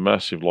ports were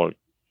massive. Like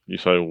you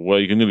say, well,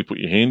 you can nearly put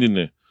your hand in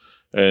there.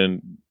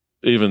 And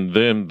even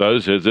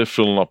those heads, they're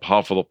filling up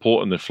half of the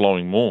port and they're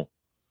flowing more.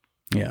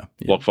 Yeah.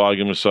 Like for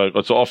argument's sake,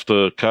 it's off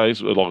the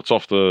case, like it's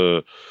off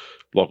the,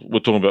 like we're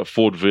talking about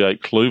Ford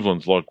V8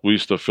 Clevelands. Like we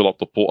used to fill up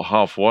the port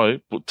halfway,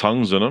 put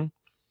tongues in them,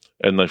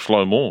 and they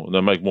flow more and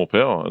they make more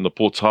power, and the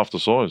port's half the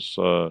size.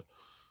 So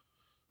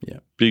yeah,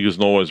 big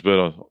isn't always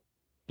better.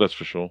 That's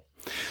for sure.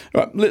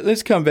 Right,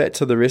 let's come back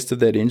to the rest of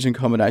that engine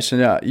combination.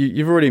 Now,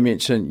 you've already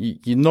mentioned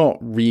you're not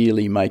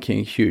really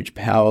making huge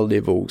power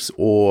levels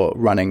or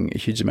running a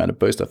huge amount of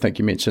boost. I think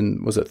you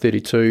mentioned, was it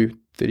 32,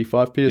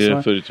 35 PSI?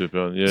 Yeah, 32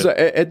 pounds, yeah. So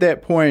at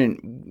that point,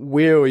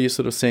 where are you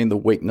sort of seeing the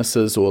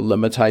weaknesses or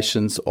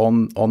limitations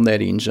on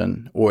that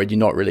engine, or had you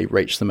not really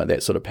reached them at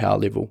that sort of power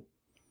level?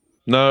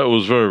 No, it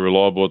was very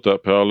reliable at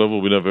that power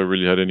level. We never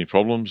really had any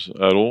problems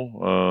at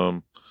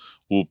all.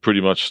 We were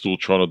pretty much still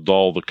trying to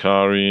dial the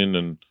car in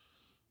and,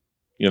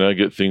 you know,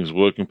 get things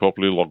working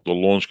properly, like the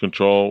launch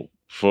control.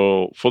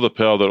 For the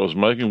power that it was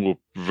making, we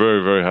were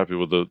very, very happy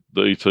with the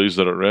ETs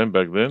that it ran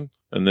back then.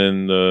 And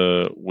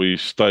then we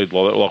stayed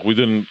like that. Like we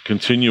didn't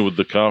continue with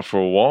the car for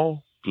a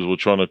while because we were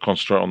trying to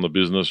concentrate on the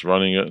business,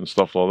 running it and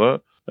stuff like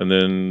that. And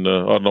then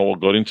I don't know what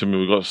got into me.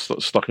 We got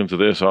stuck into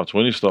the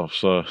SR20 stuff.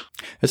 So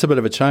it's a bit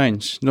of a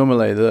change.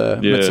 Normally the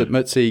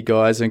Mitsubishi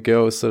guys and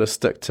girls sort of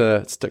stick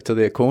to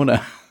their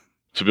corner.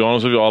 To be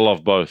honest with you, I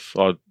love both.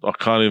 I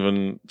can't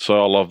even say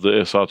I love the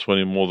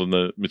SR20 more than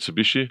the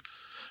Mitsubishi.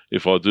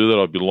 If I do that,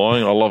 I'd be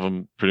lying. I love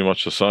them pretty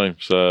much the same.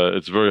 So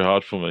it's very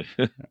hard for me.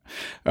 All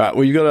right.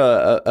 Well, you've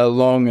got a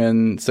long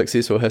and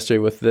successful history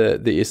with the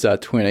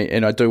SR20,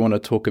 and I do want to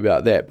talk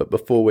about that. But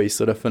before we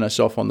sort of finish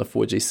off on the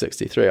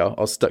 4G63,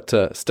 I'll stick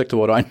to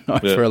what I know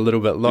for a little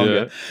bit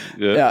longer.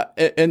 Yeah.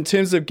 In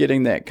terms of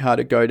getting that car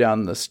to go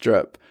down the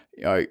strip,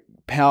 you know,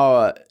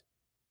 power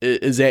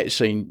is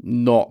actually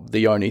not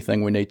the only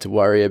thing we need to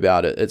worry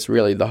about. It's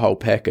really the whole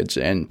package,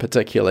 and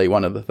particularly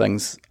one of the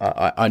things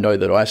I know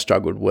that I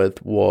struggled with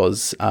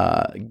was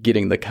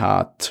getting the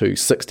car to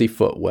 60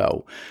 foot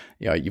well.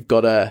 You know, you've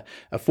got a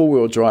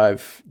four-wheel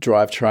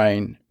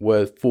drivetrain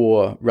with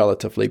four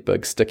relatively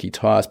big sticky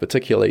tyres,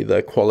 particularly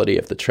the quality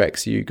of the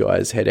tracks you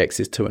guys had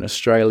access to in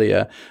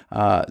Australia.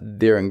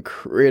 They're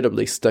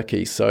incredibly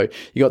sticky. So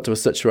you got to a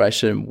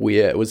situation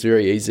where it was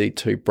very easy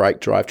to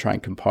break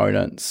drivetrain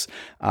components.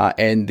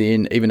 And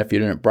then even if you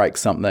didn't break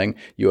something,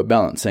 you were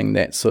balancing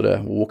that sort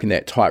of walking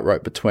that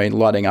tightrope between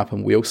lighting up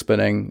and wheel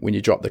spinning when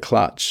you drop the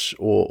clutch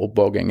or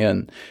bogging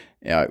in.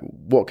 You know,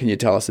 what can you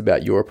tell us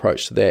about your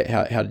approach to that?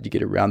 How did you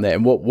get around that?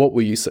 And what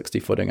were you 60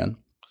 footing in?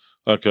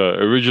 Okay,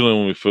 originally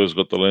when we first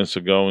got the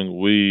Lancer going,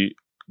 we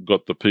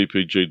got the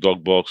PPG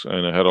dog box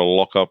and it had a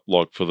lock-up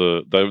like for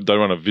they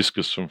run a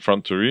viscous from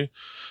front to rear.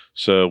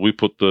 So we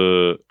put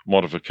the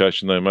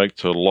modification they make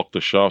to lock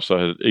the shaft so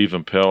it had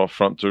even power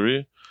front to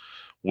rear.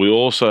 We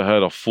also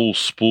had a full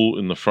spool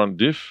in the front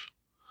diff,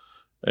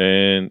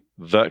 and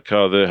that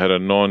car there had a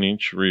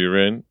 9-inch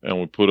rear end, and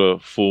we put a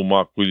full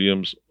Mark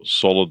Williams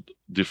solid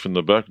diff in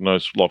the back, no,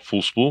 like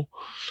full spool.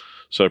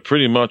 So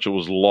pretty much it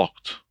was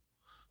locked.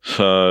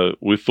 So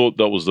we thought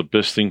that was the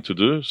best thing to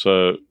do.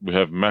 So we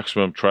have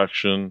maximum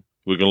traction.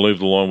 We can leave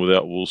the line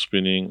without wheel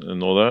spinning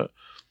and all that.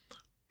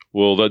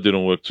 Well, that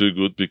didn't work too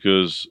good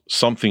because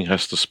something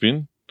has to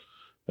spin.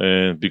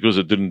 And because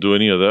it didn't do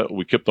any of that,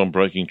 we kept on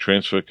breaking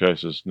transfer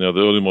cases. Now,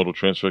 the early model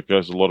transfer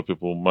cases, a lot of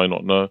people may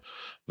not know,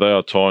 they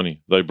are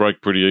tiny. They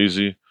break pretty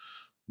easy.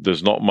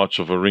 There's not much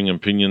of a ring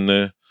and pinion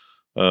there.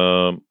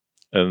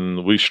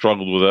 And we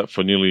struggled with that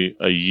for nearly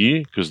a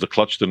year because the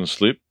clutch didn't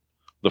slip.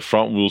 The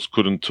front wheels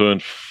couldn't turn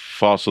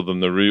faster than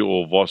the rear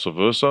or vice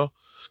versa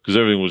because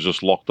everything was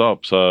just locked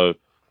up. So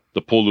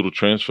the poor little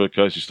transfer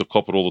case used to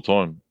cop it all the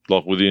time.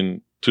 Like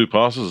within 2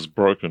 passes, it's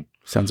broken.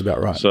 Sounds about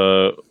right.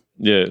 So,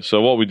 yeah.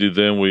 So what we did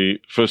then,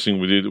 first thing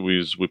we did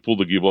was we pulled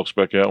the gearbox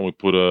back out and we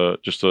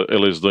put just a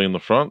LSD in the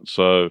front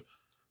so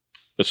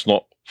it's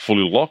not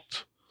fully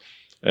locked.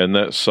 And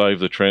that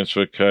saved the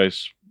transfer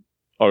case.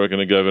 I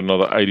reckon it gave it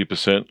another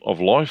 80% of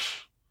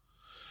life.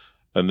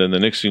 And then the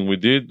next thing we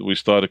did, we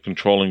started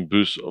controlling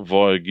boost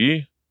via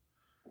gear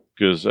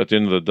because at the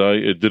end of the day,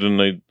 it didn't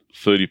need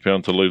 30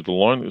 pound to leave the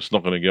line. It's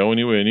not going to go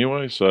anywhere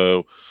anyway.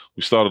 So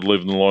we started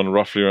leaving the line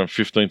roughly around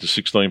 15 to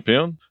 16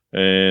 pound.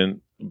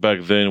 And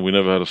back then, we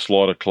never had a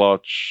slider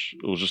clutch.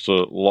 It was just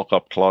a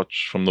lock-up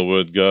clutch from the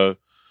word go.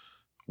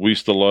 we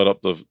used to load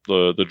up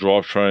the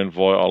drivetrain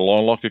via a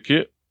line locker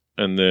kit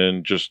and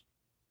then just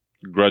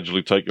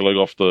gradually take your leg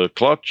off the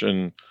clutch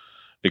and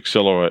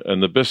accelerate.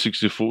 And the best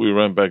 60-foot we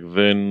ran back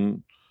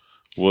then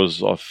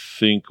was, I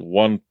think,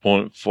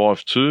 1.52,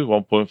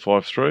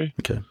 1.53.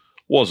 Okay.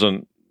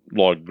 Wasn't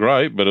like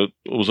great, but it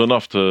was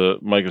enough to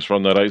make us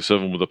run that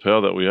 8.7 with the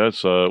power that we had,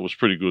 so it was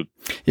pretty good.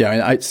 Yeah, I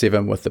mean,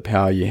 8.7 with the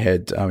power you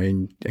had, I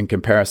mean, in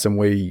comparison,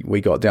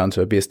 we got down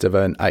to a best of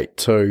an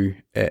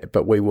 8.2,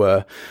 but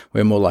we're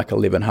more like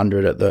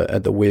 1100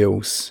 at the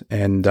wheels,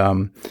 and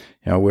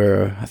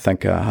we're, I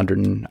think,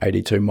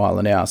 182 mile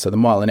an hour, so the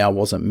mile an hour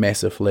wasn't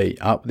massively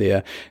up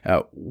there.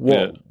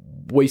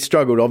 We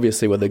struggled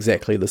obviously with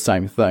exactly the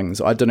same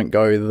things. I didn't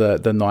go the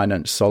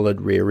 9-inch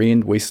solid rear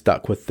end. We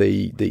stuck with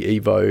the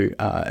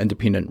Evo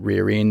independent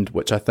rear end,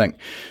 which I think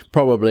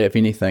probably, if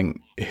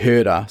anything,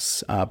 hurt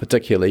us.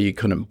 Particularly, you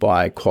couldn't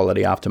buy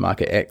quality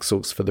aftermarket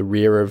axles for the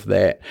rear of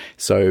that,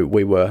 so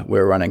we were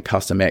running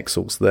custom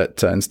axles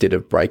that instead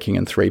of braking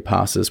in 3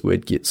 passes,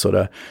 we'd get sort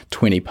of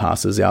 20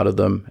 passes out of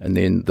them. And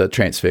then the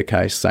transfer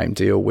case, same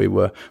deal. We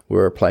were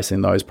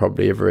replacing those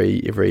probably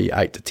every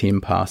 8 to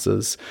 10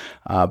 passes.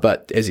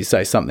 But as you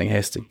say, something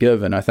has to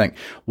give, and I think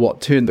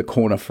what turned the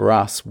corner for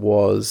us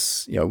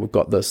was, we've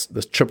got this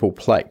triple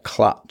plate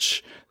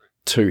clutch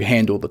to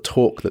handle the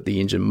torque that the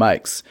engine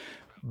makes.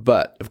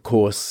 But of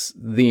course,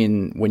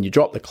 then when you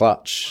drop the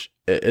clutch,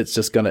 it's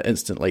just going to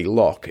instantly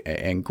lock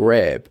and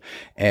grab.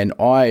 And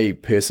I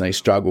personally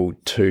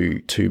struggled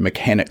to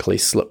mechanically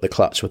slip the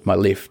clutch with my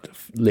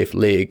left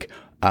leg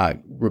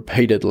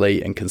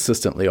repeatedly and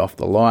consistently off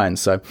the line.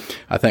 So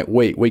I think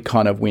we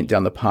kind of went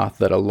down the path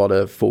that a lot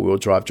of four-wheel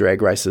drive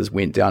drag racers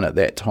went down at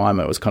that time.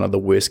 It was kind of the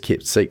worst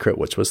kept secret,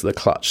 which was the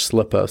clutch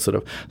slipper, sort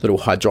of little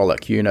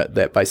hydraulic unit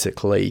that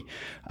basically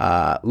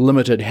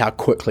limited how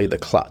quickly the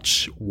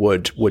clutch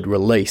would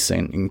release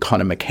and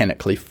kind of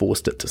mechanically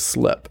forced it to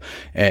slip.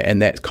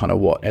 And that's kind of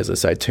what, as I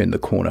say, turned the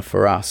corner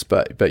for us.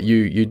 But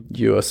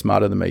you are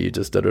smarter than me. You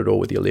just did it all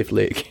with your left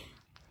leg.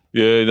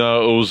 Yeah,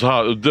 no, it was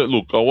hard.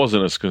 Look, I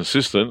wasn't as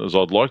consistent as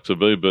I'd like to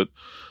be, but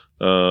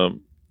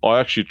I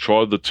actually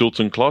tried the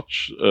Tilton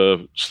clutch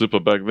slipper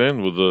back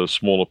then with a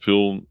smaller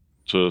pill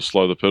to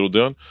slow the pedal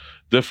down.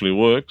 Definitely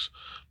works,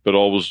 but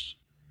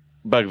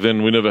back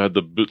then we never had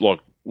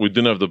we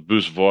didn't have the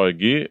boost via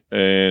gear,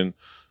 and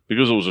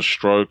because it was a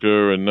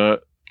stroker and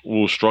that,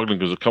 we were struggling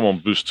because it come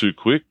on boost too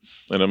quick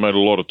and it made a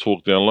lot of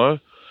torque down low.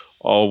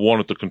 I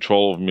wanted the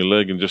control of my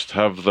leg and just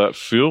have that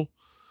feel.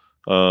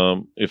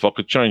 If I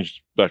could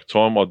change back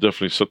time, I'd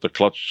definitely set the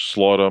clutch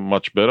slider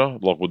much better,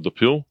 like with the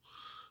pill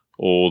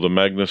or the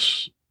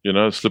Magnus,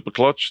 slipper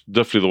clutch.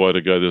 Definitely the way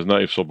to go. There's no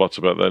ifs or buts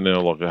about that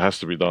now. Like, it has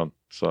to be done.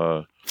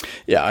 So,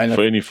 yeah,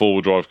 for any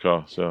four-wheel drive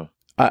car. So,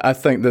 I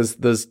think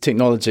there's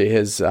technology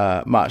has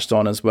marched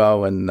on as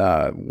well, and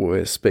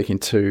we're speaking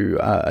to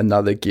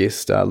another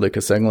guest,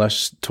 Lucas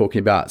English, talking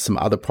about some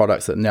other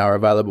products that now are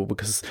available,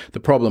 because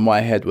the problem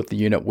I had with the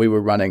unit we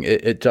were running,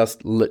 it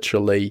just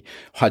literally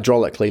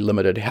hydraulically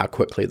limited how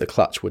quickly the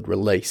clutch would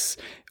release,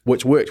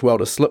 which worked well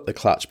to slip the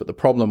clutch, but the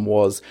problem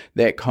was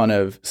that kind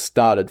of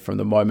started from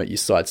the moment you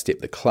sidestep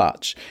the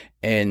clutch,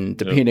 and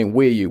depending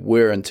where you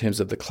were in terms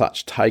of the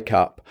clutch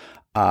take-up,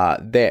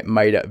 that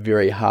made it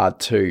very hard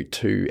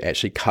to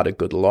actually cut a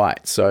good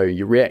light. So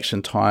your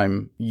reaction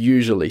time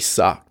usually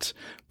sucked,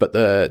 but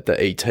the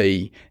ET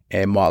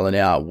and mile an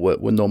hour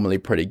were normally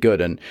pretty good.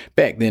 And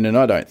back then, and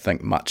I don't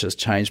think much has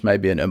changed,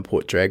 maybe in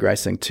import drag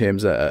racing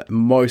terms,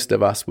 most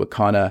of us were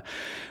kind of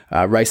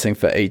racing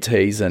for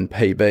ETs and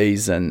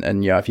PBs,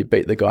 and if you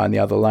beat the guy in the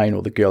other lane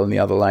or the girl in the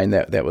other lane,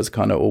 that was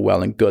kind of all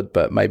well and good,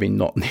 but maybe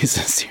not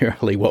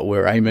necessarily what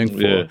we're aiming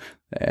for. Yeah.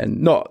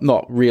 And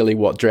not really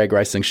what drag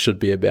racing should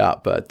be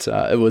about, but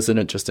it was an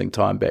interesting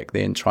time back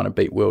then trying to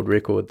beat world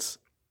records.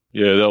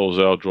 Yeah, that was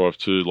our drive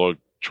too, like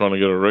trying to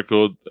get a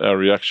record. Our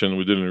reaction,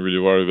 we didn't really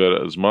worry about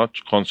it as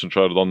much,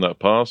 concentrated on that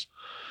pass.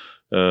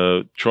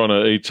 Trying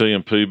to ET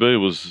and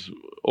PB was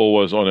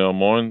always on our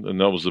mind,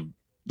 and that was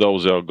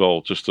our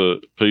goal, just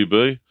a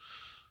PB.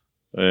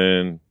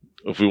 And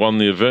if we won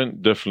the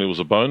event, definitely was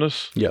a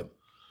bonus. Yep.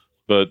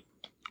 But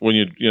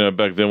when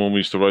back then when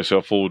we used to race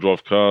our four-wheel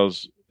drive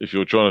cars, if you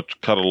were trying to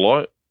cut a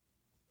light,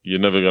 you're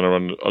never going to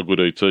run a good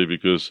ET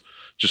because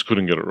just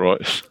couldn't get it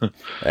right.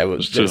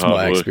 That's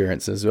my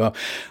experience as well.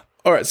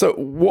 All right, so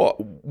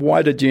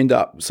why did you end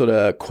up sort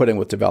of quitting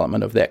with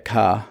development of that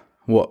car?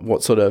 What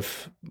was the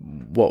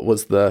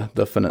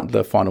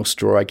final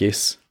straw, I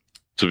guess?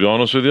 To be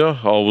honest with you,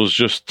 I was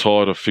just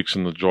tired of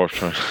fixing the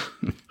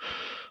drivetrain.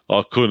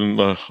 I couldn't.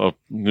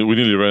 We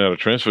nearly ran out of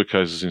transfer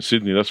cases in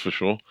Sydney, that's for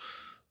sure.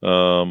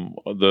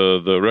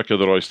 The wrecker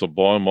that I used to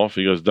buy him off,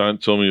 he goes,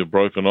 "Don't tell me you've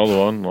broken another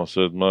one." And I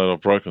said, "Mate,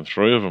 I've broken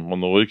 3 of them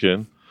on the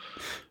weekend."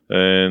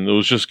 And it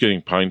was just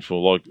getting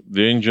painful. Like,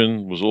 the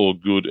engine was all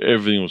good.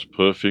 Everything was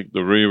perfect.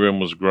 The rear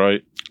end was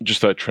great. Just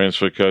that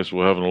transfer case,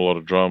 we're having a lot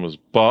of dramas.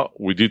 But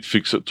we did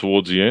fix it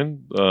towards the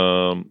end.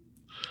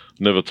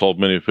 Never told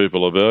many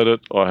people about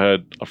it. I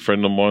had a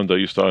friend of mine that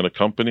used to own a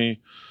company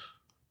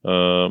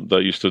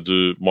that used to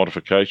do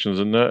modifications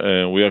in that,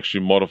 and we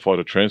actually modified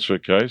a transfer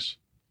case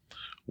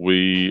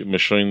We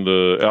machined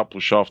the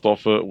output shaft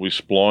off it. We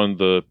splined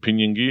the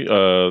pinion gear,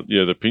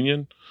 the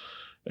pinion,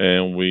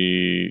 and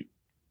we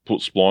put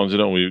splines in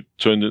it. And we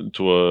turned it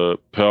into a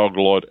Power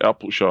Glide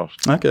output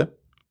shaft. Okay.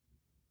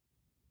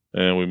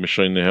 And we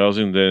machined the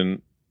housing.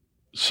 Then,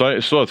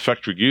 it still had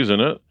factory gears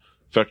in it,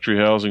 factory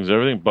housings,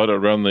 everything, but it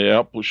ran the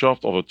output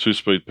shaft of a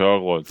 2-speed Power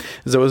Glide.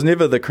 So it was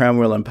never the crown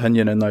wheel and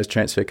pinion in those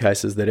transfer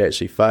cases that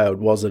actually failed,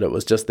 was it? It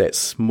was just that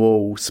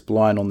small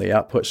spline on the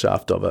output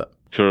shaft of it.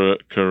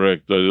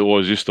 Correct. They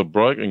always used to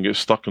break and get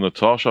stuck in the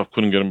tail shaft.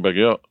 Couldn't get them back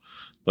out.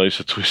 They used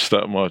to twist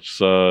that much.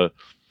 So as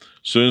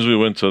soon as we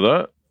went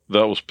to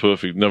that was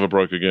perfect. Never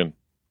broke again.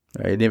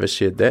 You never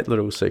shared that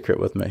little secret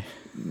with me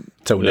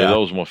till now. Yeah, that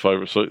was my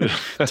favourite. So,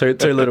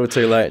 too little,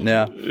 too late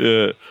now.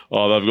 Yeah.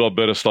 Oh, they've got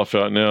better stuff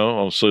out now.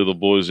 I'll see the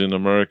boys in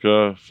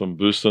America from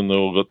Booston. They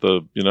all got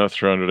the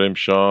 300M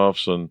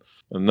shafts, and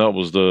that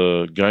was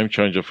the game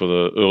changer for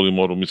the early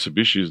model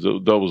Mitsubishis.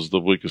 That was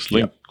the weakest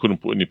link. Yep.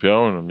 Couldn't put any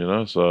power in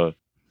them, so.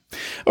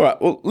 All right,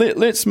 well,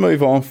 let's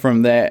move on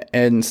from that,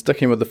 and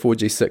sticking with the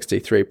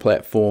 4G63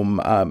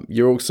 platform,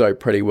 you're also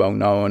pretty well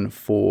known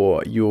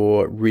for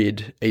your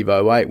Red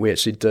Evo 8. We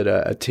actually did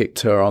a tech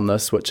tour on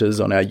this, which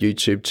is on our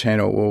YouTube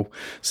channel. We'll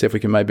see if we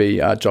can maybe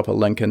drop a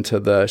link into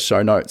the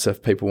show notes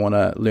if people want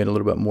to learn a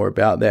little bit more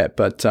about that.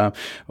 But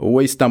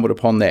we stumbled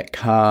upon that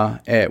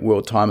car at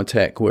World Time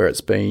Attack, where it's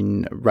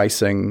been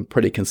racing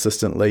pretty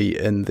consistently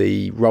in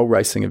the roll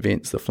racing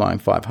events, the Flying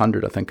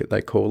 500, I think that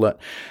they call it.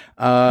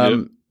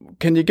 Yep.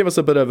 Can you give us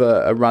a bit of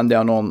a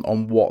rundown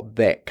on what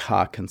that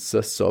car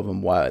consists of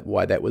and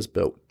why that was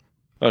built?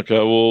 Okay,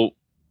 well,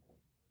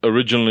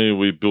 originally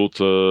we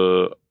built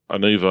an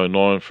Evo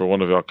 9 for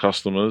one of our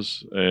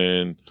customers,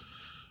 and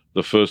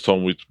the first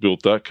time we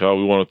built that car,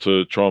 we wanted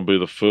to try and be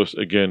the first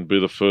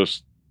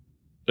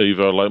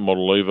Evo, late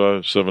model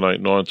Evo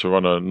 789 to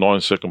run a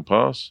 9-second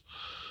pass.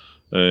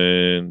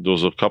 And there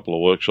was a couple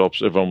of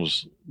workshops. Everyone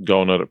was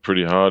going at it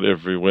pretty hard.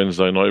 Every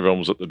Wednesday night, everyone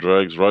was at the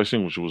drags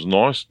racing, which was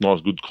nice,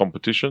 good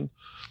competition.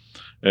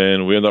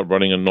 And we ended up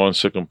running a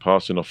 9-second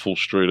pass in a full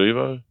street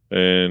Evo.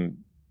 And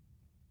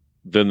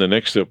then the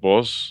next step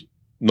was,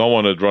 no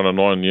one had run a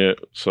 9 yet,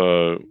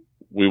 so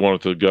we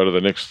wanted to go to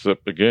the next step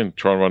again,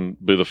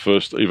 be the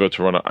first Evo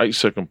to run an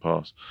 8-second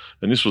pass.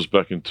 And this was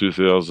back in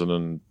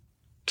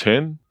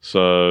 2010.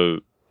 So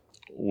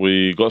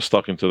we got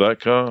stuck into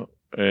that car.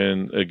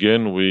 And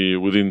again,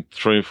 within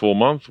 3 or 4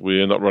 months,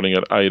 we end up running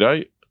at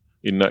 8.8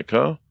 in that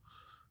car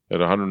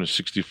at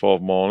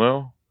 165 mile an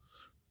hour.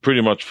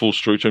 Pretty much full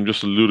street trim,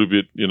 just a little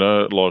bit,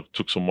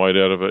 took some weight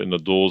out of it in the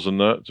doors and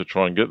that to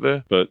try and get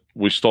there. But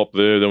we stopped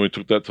there. Then we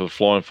took that to the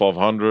Flying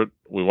 500.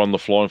 We won the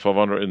Flying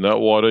 500 in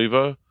that wide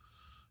Evo. And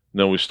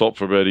then we stopped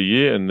for about a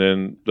year, and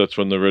then that's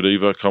when the Red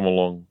Evo come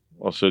along.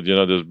 I said,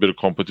 there's a bit of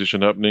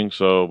competition happening,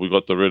 so we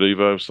got the Red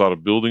Evo,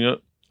 started building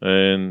it.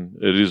 And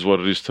it is what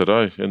it is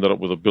today. Ended up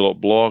with a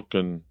billet block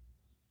and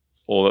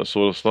all that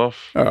sort of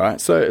stuff. All right,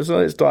 so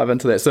let's dive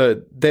into that.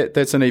 So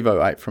that's an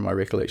Evo 8 from my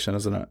recollection,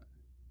 isn't it?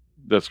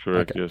 That's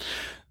correct, okay. Yes.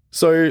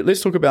 So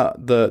let's talk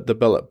about the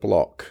billet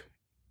block.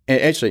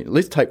 And actually,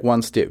 let's take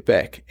one step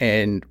back.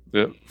 And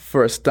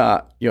for a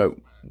start,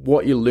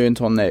 what you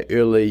learnt on that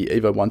early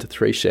Evo 1 to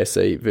 3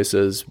 chassis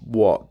versus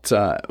what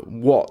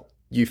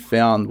you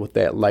found with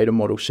that later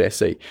model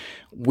chassis.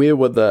 Where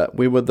were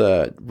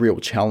the real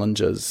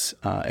challenges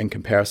in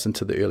comparison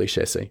to the early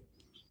chassis?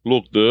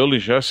 Look, the early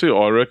chassis,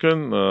 I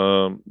reckon,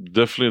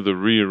 definitely the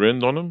rear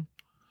end on them.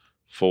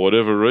 For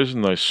whatever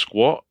reason, they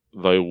squat,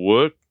 they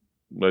work,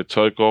 they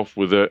take off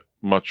without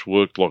much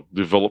work, like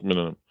development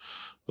in them.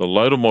 The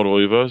later model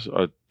Evos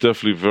are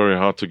definitely very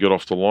hard to get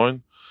off the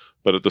line,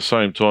 but at the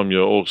same time,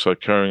 you're also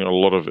carrying a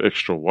lot of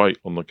extra weight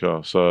on the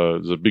car. So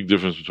there's a big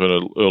difference between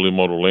an early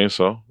model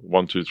Lancer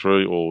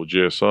 123 or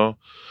GSR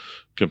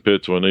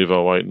compared to an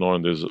Evo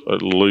 8.9. There's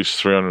at least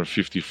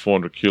 350,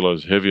 400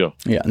 kilos heavier.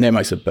 Yeah, and that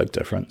makes a big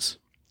difference.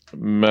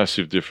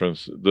 Massive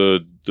difference.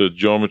 The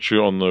geometry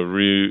on the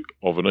rear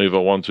of an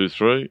Evo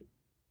 123,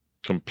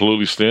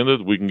 completely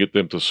standard. We can get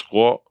them to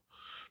squat,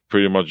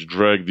 pretty much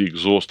drag the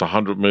exhaust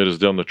 100 meters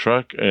down the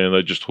track, and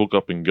they just hook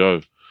up and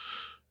go.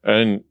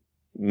 And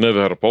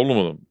never had a problem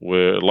with them.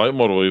 Where late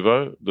model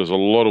Evo, there's a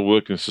lot of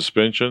work in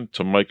suspension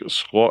to make it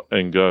squat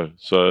and go.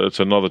 So it's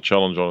another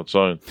challenge on its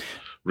own.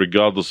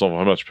 Regardless of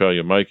how much power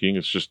you're making,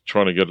 it's just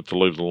trying to get it to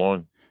leave the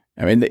line.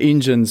 I mean, the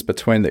engines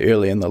between the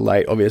early and the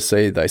late,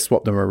 obviously, they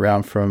swapped them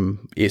around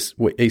from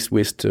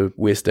east-west to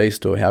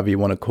west-east, or however you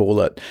want to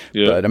call it.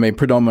 Yeah. But, I mean,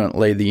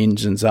 predominantly the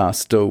engines are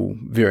still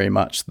very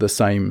much the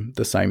same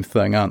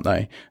thing, aren't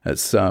they?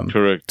 It's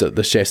correct.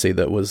 The chassis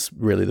that was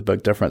really the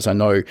big difference. I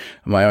know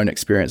my own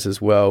experience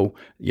as well,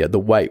 the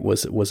weight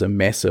was a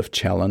massive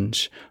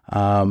challenge.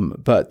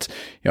 But,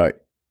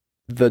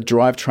 the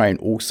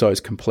drivetrain also is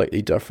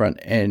completely different.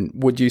 And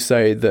would you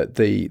say that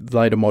the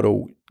later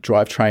model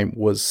drivetrain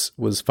was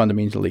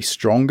fundamentally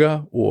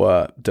stronger,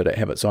 or did it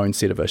have its own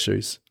set of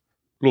issues?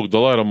 Look, the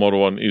later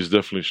model one is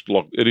definitely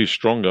it is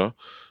stronger,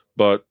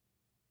 but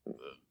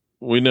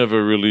we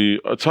never really,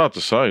 it's hard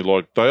to say.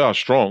 Like, they are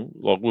strong.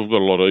 Like, we've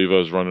got a lot of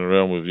Evos running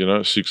around with,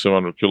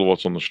 600-700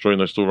 kilowatts on the street, and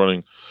they're still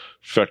running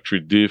factory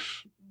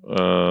diff,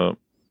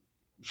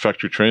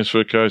 factory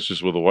transfer case,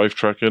 just with a wave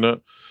track in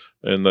it.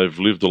 And they've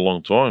lived a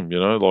long time,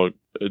 like,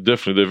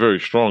 definitely they're very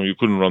strong. You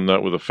couldn't run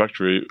that with a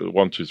factory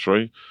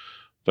 123.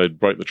 They'd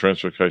break the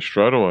transfer case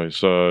straight away.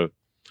 So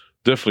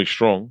definitely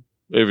strong.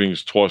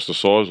 Everything's twice the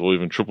size or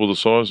even triple the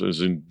size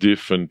as in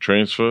diff and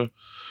transfer.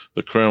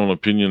 The Crown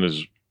and Pinion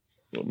is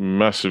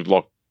massive,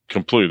 like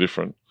completely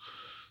different.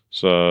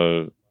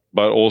 So,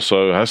 but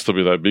also it has to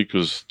be that big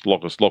because,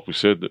 like we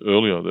said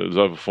earlier, there's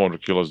over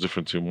 400 kilos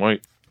difference in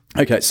weight.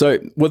 Okay, so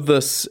with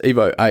this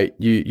Evo 8,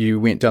 you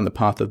went down the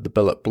path of the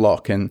billet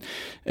block, and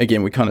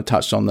again, we kind of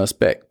touched on this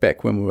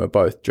back when we were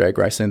both drag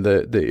racing.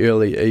 The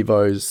early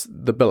Evos,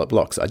 the billet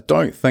blocks, I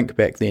don't think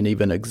back then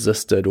even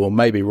existed, or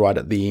maybe right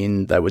at the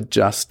end they were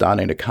just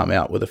starting to come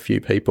out with a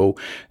few people,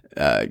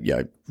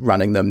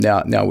 running them.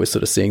 Now we're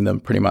sort of seeing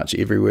them pretty much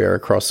everywhere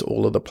across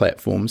all of the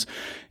platforms.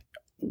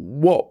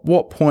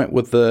 What point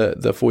with the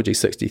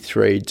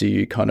 4G63 do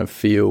you kind of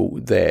feel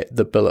that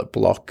the billet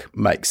block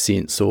makes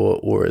sense,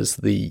 or is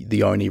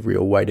the only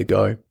real way to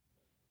go?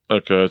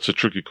 Okay, it's a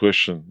tricky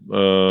question.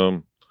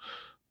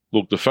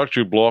 Look, the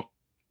factory block,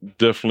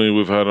 definitely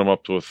we've had them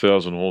up to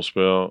 1,000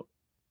 horsepower.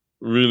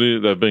 Really,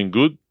 they've been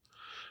good,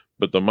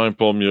 but the main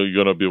problem you're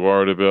going to be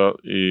worried about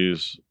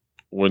is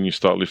when you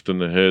start lifting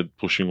the head,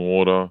 pushing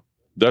water.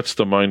 That's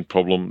the main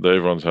problem that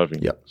everyone's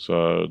having. Yep.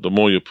 So the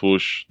more you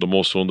push, the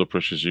more cylinder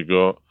pressures you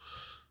got.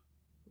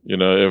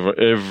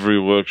 Every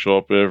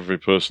workshop, every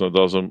person that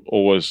does them,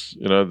 always,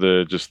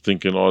 they're just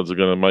thinking, is it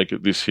going to make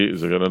it this hit?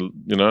 Is it going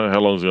to, how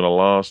long is it going to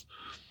last?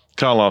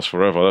 Can't last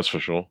forever, that's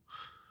for sure.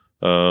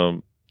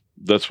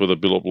 That's where the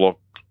billet block,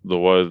 the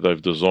way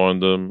they've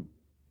designed them,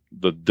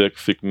 the deck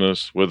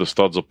thickness, where the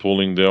studs are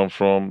pulling down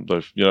from,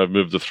 they've,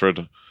 moved the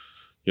thread,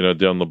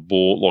 down the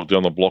ball, like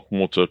down the block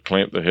more to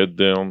clamp the head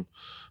down.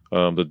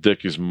 The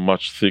deck is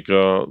much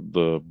thicker.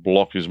 The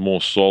block is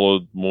more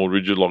solid, more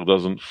rigid, like it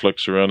doesn't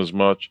flex around as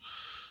much.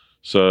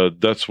 So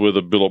that's where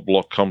the billet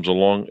block comes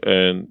along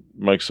and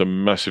makes a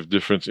massive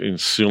difference in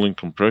sealing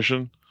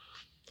compression.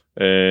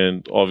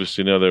 And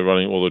obviously now they're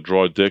running all the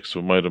dry decks.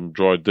 We made them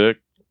dry deck.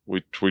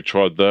 We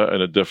tried that,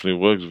 and it definitely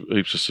works.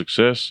 Heaps of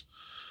success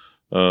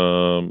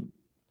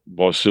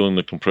by sealing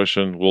the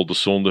compression, weld the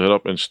cylinder head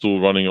up, and still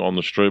running it on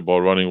the street by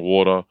running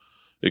water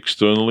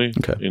externally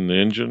in the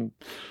engine.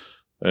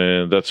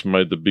 And that's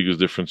made the biggest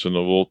difference in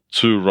the world,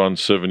 to run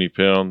 70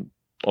 pound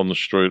on the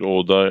street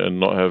all day and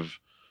not have,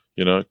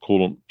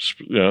 coolant,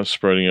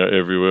 spreading out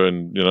everywhere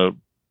and,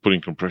 putting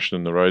compression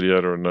in the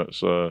radiator and that.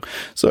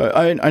 So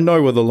I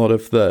know with a lot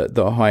of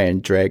the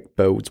high-end drag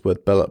builds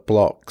with billet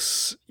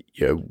blocks,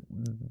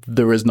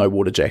 there is no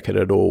water jacket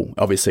at all.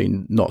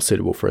 Obviously not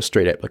suitable for a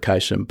street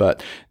application,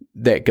 but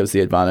that gives the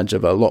advantage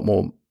of a lot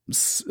more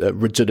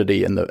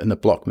rigidity in the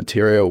block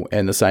material,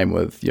 and the same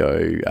with,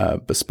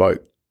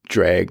 bespoke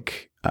drag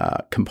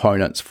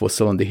components for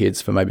cylinder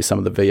heads for maybe some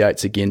of the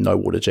V8s. Again, no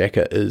water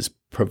jacket is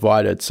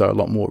provided, so a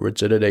lot more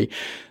rigidity.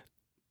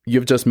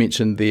 You've just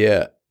mentioned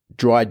their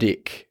dry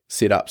deck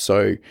setup,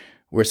 so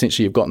where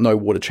essentially you've got no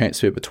water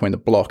transfer between the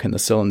block and the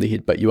cylinder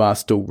head, but you are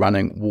still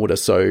running water,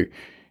 so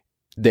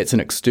that's an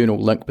external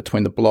link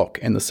between the block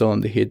and the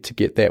cylinder head to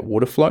get that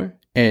water flow.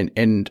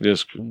 And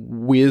yes.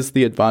 Where's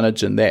the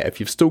advantage in that? If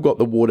you've still got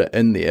the water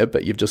in there,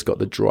 but you've just got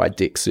the dry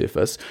deck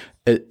surface,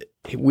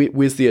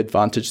 where's the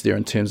advantage there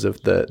in terms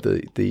of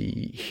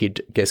the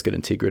head gasket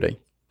integrity?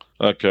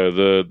 Okay,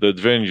 the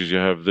advantages you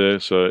have there,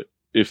 so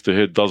if the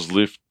head does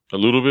lift a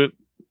little bit,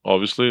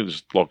 obviously,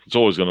 it's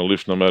always going to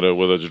lift no matter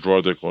whether it's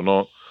dry deck or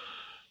not.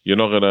 You're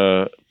not going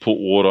to put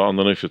water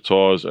underneath your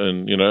tyres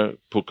and,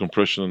 put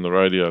compression in the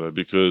radiator,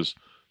 because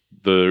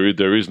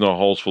there is no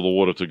holes for the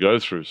water to go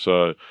through.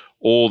 So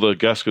all the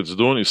gasket's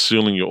doing is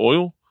sealing your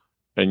oil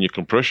and your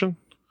compression.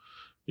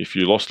 If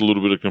you lost a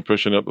little bit of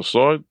compression out the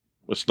side,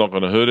 it's not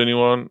going to hurt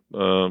anyone.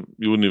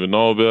 You wouldn't even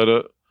know about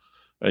it,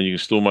 and you can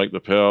still make the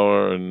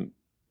power, and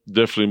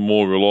definitely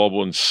more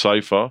reliable and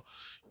safer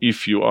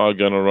if you are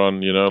going to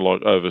run,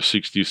 like over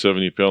 60,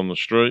 70 pound on the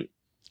street,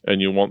 and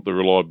you want the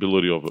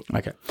reliability of it.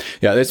 Okay.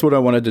 Yeah, that's what I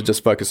wanted to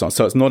just focus on.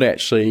 So it's not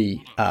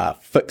actually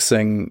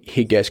fixing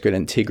head gasket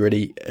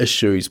integrity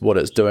issues. What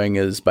it's doing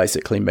is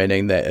basically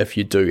meaning that if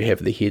you do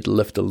have the head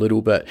lift a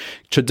little bit,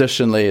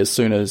 traditionally as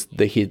soon as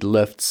the head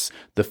lifts,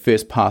 the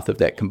first path of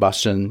that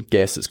combustion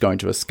gas is going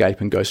to escape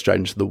and go straight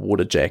into the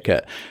water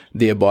jacket,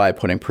 thereby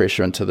putting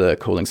pressure into the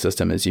cooling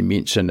system, as you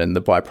mentioned, and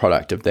the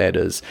byproduct of that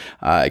is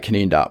it can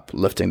end up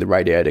lifting the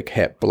radiator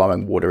cap,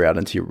 blowing water out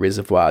into your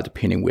reservoir.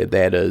 Depending where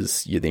that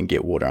is, you then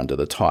get water under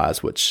the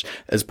tyres, which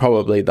is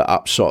probably the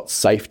upshot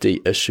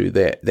safety issue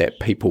that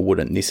people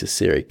wouldn't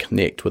necessarily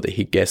connect with a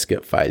head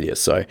gasket failure.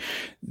 So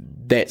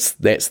that's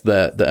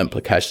the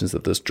implications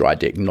of this dry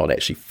deck not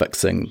actually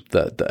fixing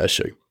the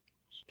issue.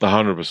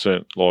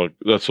 100%. Like,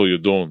 that's all you're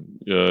doing.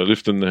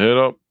 Lifting the head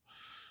up.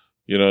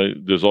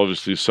 There's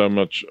obviously so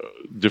much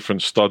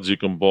different studs you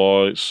can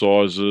buy,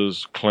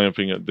 sizes,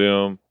 clamping it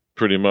down.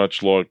 Pretty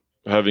much like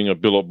having a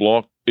billet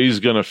block, is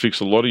going to fix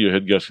a lot of your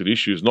head gasket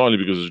issues, not only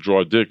because it's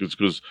dry deck, it's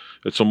because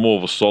it's a more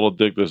of a solid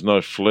deck. There's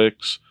no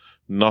flex,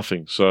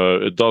 nothing. So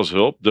it does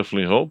help,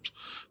 definitely helps.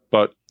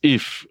 But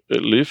if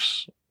it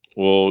lifts,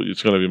 well,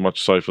 it's going to be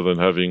much safer than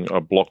having a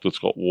block that's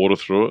got water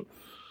through it.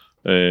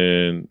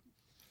 And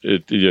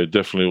it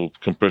definitely will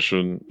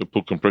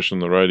put compression in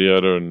the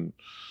radiator. And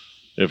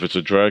if it's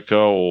a drag car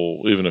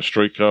or even a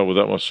street car with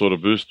that much sort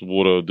of boost,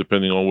 water,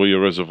 depending on where your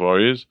reservoir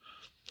is,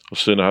 I've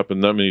seen it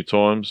happen that many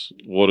times,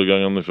 water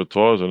going underneath the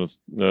tyres, and it's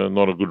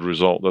not a good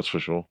result, that's for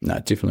sure. No,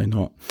 definitely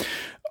not.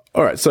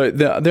 All right, so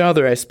the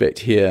other aspect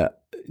here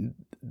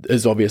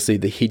is obviously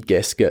the head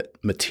gasket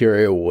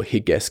material or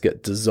head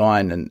gasket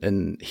design,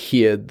 and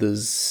here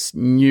there's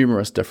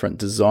numerous different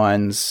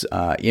designs,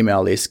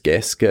 MLS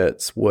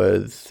gaskets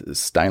with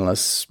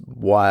stainless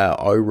wire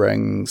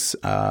O-rings,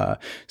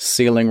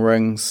 sealing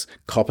rings,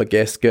 copper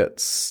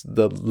gaskets,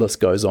 the list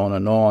goes on.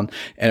 And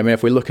I mean,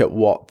 if we look at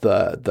what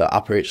the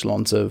upper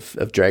echelons of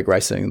drag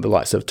racing, the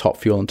likes of Top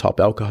Fuel and Top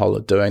Alcohol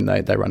are doing,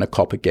 they run a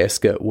copper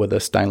gasket with a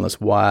stainless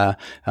wire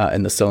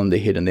in the cylinder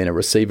head and then a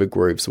receiver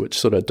groove, which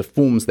sort of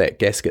deforms that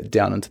gasket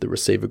down into the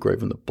receiver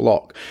groove in the block.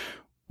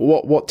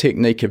 What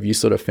technique have you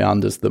sort of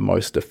found is the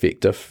most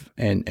effective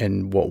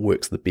and what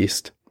works the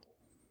best?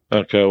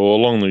 Okay, well,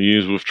 along the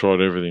years, we've tried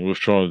everything. We've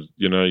tried,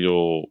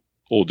 your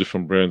all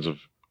different brands of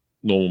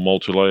normal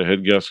multi-layer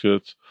head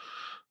gaskets.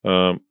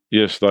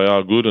 Yes, they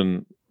are good,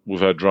 and we've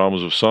had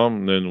dramas with some,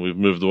 and then we've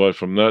moved away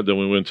from that. Then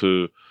we went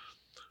to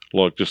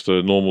like just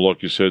a normal,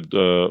 like you said,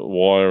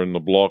 wire in the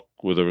block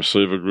with a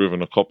receiver groove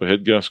and a copper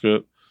head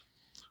gasket.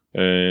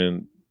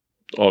 And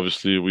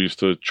obviously, we used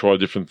to try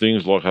different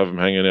things, like have them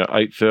hanging out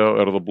 8 thou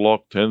out of the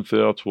block, 10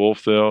 thou,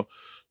 12 thou,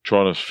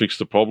 trying to fix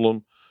the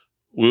problem.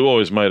 We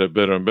always made it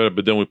better and better,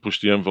 but then we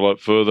pushed the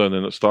envelope further, and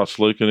then it starts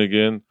leaking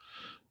again.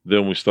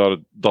 Then we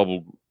started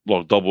double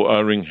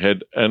O-ring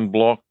head and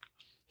block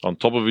on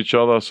top of each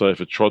other. So if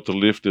it tried to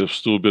lift, there's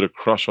still a bit of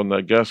crush on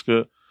that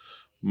gasket.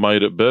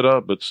 Made it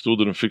better, but still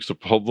didn't fix the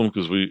problem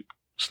because we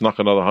snuck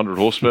another 100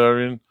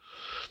 horsepower in.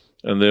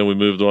 And then we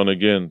moved on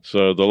again.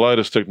 So the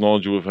latest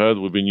technology we've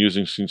been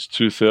using since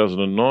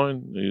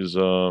 2009 is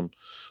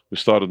we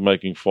started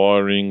making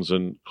fire rings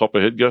and copper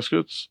head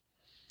gaskets,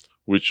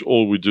 which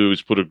all we do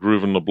is put a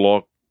groove in the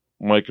block,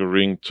 make a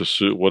ring to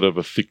suit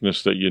whatever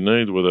thickness that you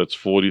need, whether it's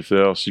 40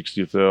 thou,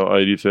 60 thou,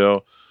 80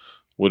 thou,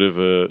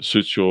 whatever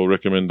suits your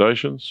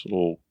recommendations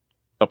or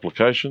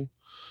application.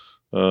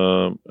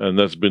 And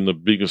that's been the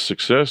biggest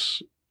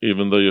success,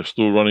 even though you're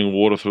still running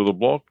water through the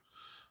block.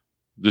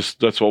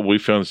 That's what we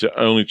found is the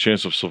only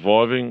chance of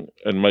surviving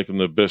and making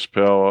the best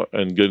power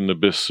and getting the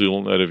best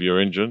sealant out of your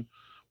engine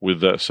with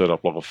that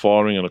setup, like a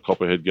fire ring and a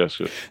copper head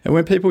gasket. And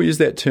when people use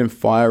that term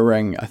fire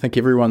ring, I think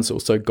everyone's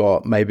also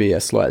got maybe a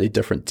slightly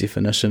different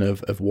definition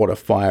of what a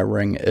fire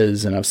ring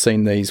is. And I've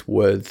seen these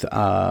with,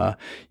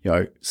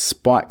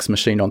 spikes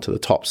machined onto the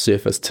top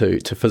surface to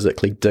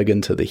physically dig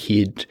into the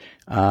head.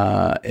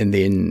 And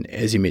then,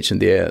 as you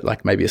mentioned there,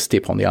 like maybe a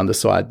step on the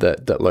underside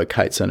that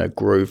locates in a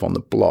groove on the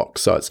block.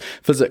 So it's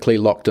physically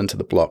locked into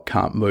the block,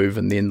 can't move,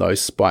 and then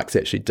those spikes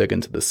actually dig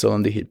into the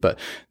cylinder head. But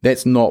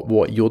that's not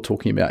what you're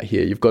talking about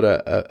here. You've got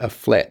a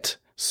flat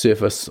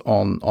surface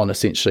on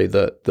essentially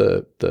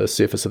the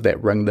surface of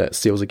that ring that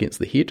seals against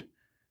the head.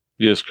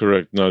 Yes,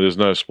 correct. No, there's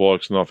no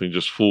spikes, nothing,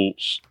 just full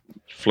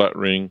flat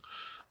ring.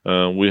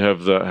 We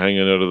have that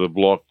hanging out of the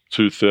block,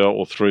 2 thou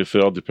or 3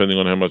 thou, depending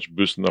on how much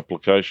boost and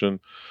application,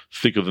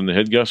 thicker than the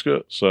head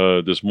gasket,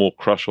 so there's more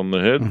crush on the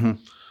head.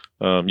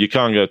 Mm-hmm. You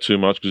can't go too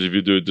much because if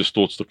you do, it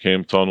distorts the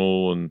cam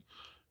tunnel and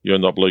you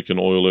end up leaking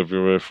oil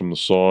everywhere from the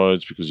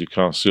sides because you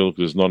can't seal it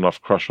because there's not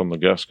enough crush on the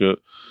gasket.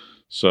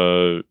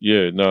 So,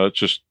 it's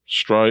just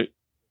straight.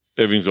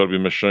 Everything's got to be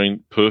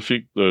machined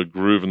perfect. The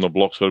groove in the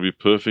block's got to be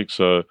perfect,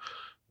 so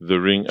the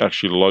ring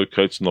actually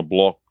locates in the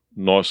block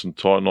nice and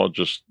tight, not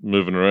just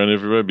moving around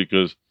everywhere,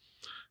 because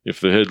if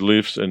the head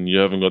lifts and you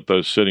haven't got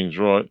those settings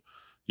right,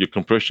 your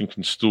compression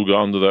can still go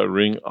under that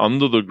ring,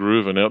 under the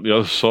groove and out the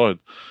other side.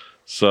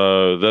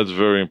 So that's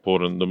very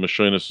important. The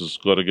machinist has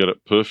got to get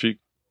it perfect.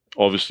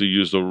 Obviously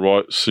use the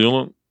right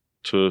sealant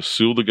to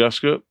seal the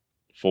gasket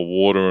for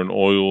water and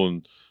oil,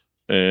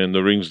 and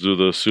the rings do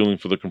the sealing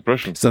for the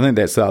compression. So I think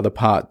that's the other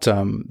part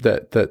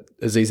that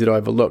is easy to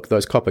overlook.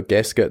 Those copper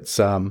gaskets,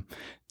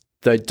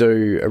 they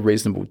do a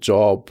reasonable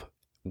job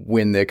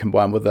when they're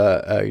combined with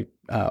a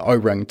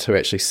O-ring to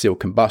actually seal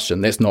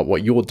combustion. That's not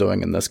what you're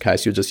doing in this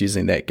case. You're just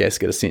using that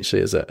gasket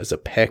essentially as a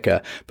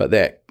packer, but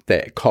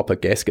that copper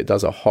gasket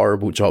does a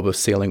horrible job of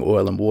sealing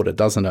oil and water,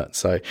 doesn't it?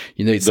 So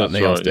you need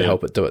something else to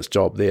help it do its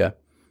job there,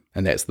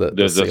 and that's the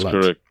that's sealant.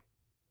 Correct.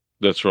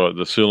 That's right.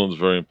 The sealant is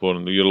very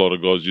important. You get a lot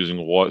of guys using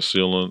white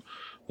sealant,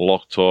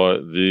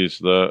 Loctite, this,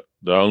 that.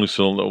 The only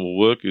sealant that will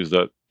work is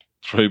that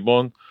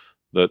 3-bond,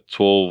 that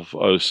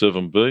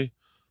 1207B.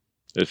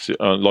 It's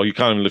like you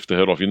can't even lift the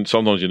head off.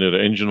 Sometimes you need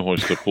an engine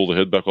hoist to pull the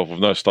head back off with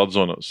no studs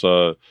on it.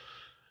 So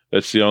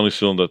it's the only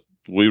sealant that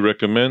we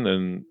recommend,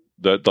 and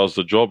that does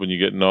the job, and you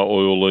get no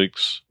oil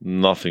leaks,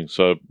 nothing.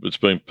 So it's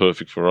been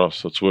perfect for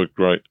us. It's worked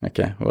great.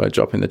 Okay, well,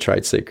 dropping the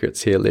trade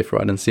secrets here, left,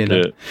 right, and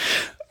centre.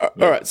 Yeah.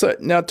 All right, so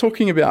now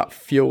talking about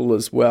fuel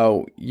as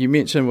well, you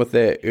mentioned with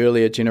that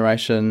earlier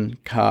generation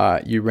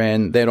car, you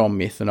ran that on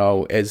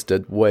methanol, as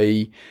did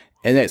we,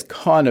 and that's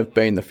kind of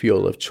been the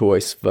fuel of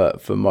choice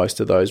for most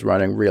of those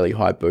running really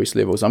high boost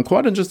levels. I'm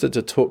quite interested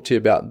to talk to you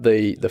about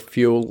the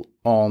fuel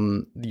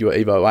on your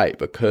Evo 8,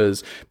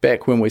 because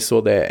back when we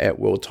saw that at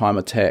World Time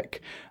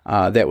Attack,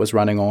 that was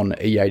running on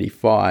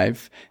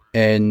E85,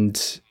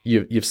 and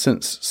you've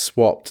since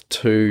swapped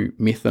to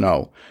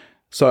methanol.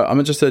 So I'm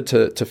interested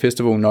to first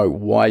of all know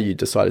why you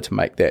decided to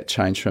make that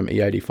change from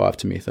E85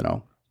 to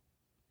methanol.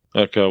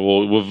 Okay,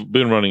 well, we've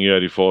been running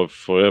E85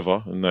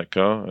 forever in that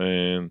car,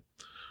 and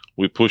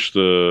we pushed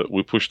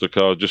the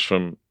car just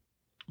from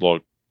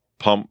like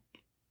pump,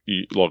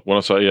 like when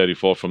I say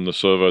E85, from the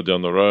servo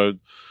down the road,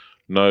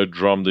 no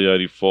drummed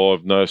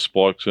E85, no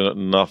spikes in it,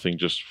 nothing,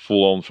 just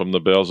full on from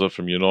the Bowser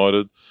from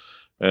United.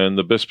 And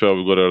the best power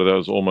we got out of that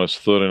was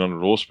almost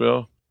 1,300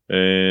 horsepower.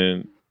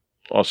 And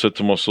I said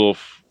to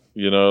myself,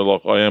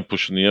 like, I am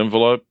pushing the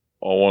envelope.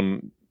 I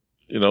want,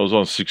 it was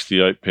on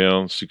 68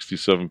 pounds,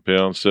 67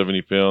 pounds,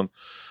 70 pounds.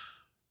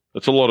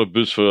 It's a lot of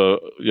boost for,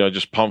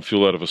 just pump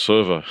fuel out of a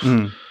servo.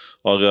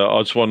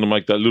 I just wanted to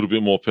make that little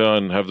bit more power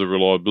and have the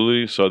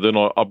reliability. So then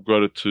I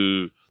upgraded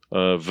to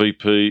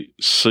VP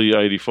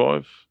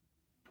C85.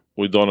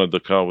 We dynoed the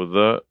car with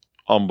that.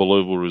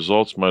 Unbelievable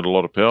results, made a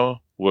lot of power,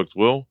 worked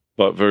well,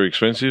 but very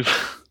expensive.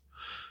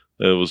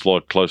 It was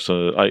like close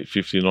to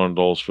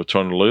 $859 for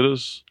 200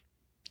 litres.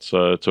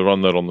 So to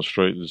run that on the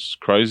street is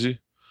crazy.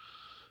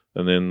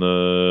 And then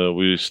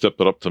we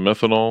stepped it up to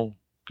methanol,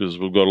 because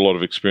we've got a lot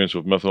of experience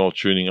with methanol,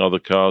 tuning other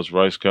cars,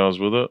 race cars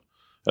with it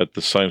at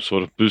the same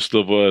sort of boost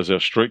level as our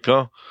street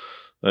car.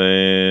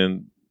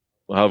 And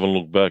I haven't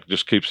looked back.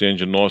 Just keeps the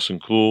engine nice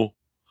and cool,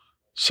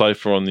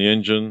 safer on the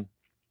engine.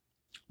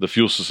 The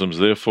fuel system's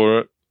there for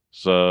it.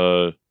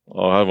 So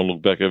I haven't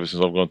looked back ever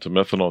since I've gone to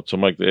methanol to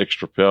make the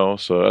extra power.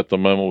 So at the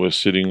moment we're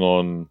sitting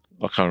on,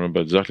 I can't remember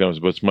exactly how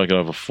much, but it's making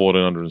over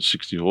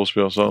 1,460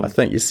 horsepower or something. I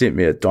think you sent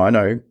me a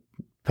dyno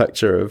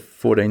picture of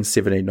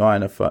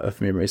 1479,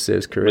 if memory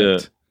serves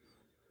correct.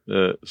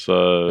 Yeah,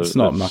 so it's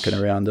not mucking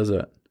around, is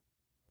it?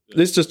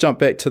 Let's just jump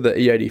back to the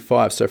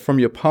E85. So from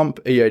your pump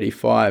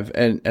E85,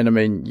 and I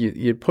mean,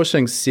 you're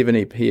pushing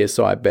 70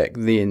 PSI back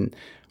then,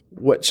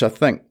 which I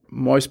think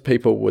most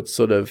people would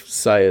sort of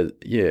say,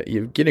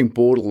 you're getting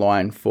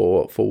borderline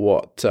for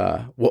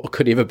what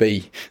could ever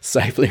be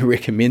safely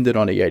recommended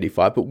on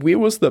E85. But where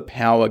was the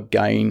power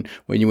gain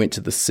when you went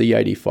to the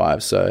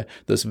C85? So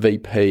this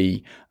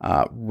VP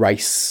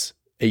race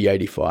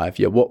E85.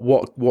 Yeah,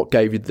 what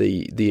gave you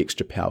the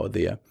extra power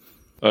there?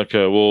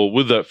 Okay, well,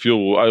 with that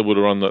fuel, we were able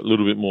to run that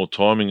little bit more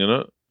timing in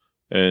it.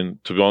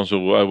 And to be honest, we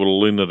were able to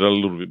lean it out a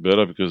little bit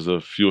better because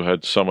the fuel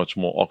had so much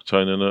more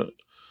octane in it.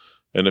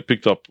 And it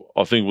picked up,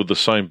 I think, with the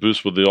same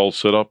boost with the old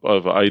setup,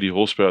 over 80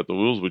 horsepower at the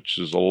wheels, which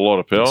is a lot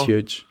of power. It's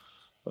huge.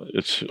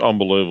 It's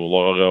unbelievable.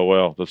 Like, I go,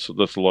 wow, that's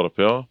a lot of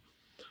power.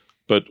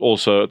 But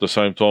also, at the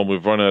same time,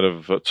 we've run out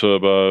of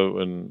turbo,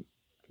 and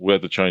we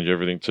had to change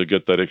everything to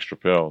get that extra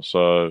power.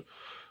 So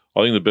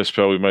I think the best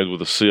power we made with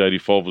the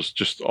C85 was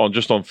just on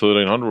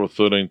 1,300 or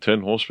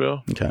 1,310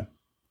 horsepower. Okay.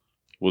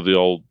 With the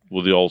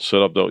old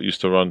setup that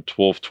used to run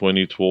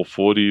 1220,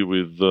 1240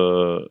 with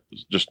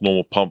just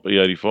normal pump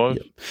E85.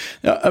 Yep.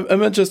 Now,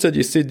 I'm interested.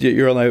 You said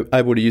you're only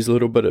able to use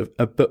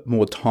a bit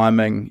more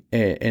timing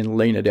and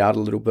lean it out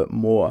a little bit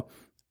more.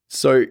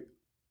 So,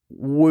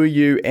 were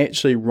you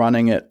actually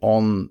running it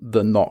on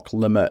the knock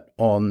limit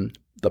on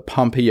the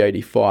pump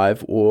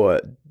E85,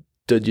 or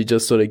did you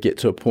just sort of get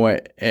to a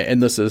point?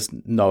 And this is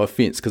no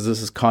offense, because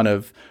this is kind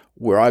of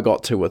where I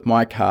got to with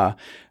my car.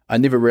 I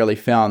never really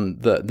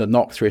found the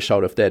knock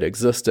threshold, if that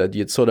existed.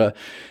 You'd sort of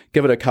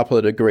give it a couple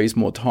of degrees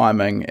more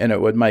timing and it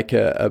would make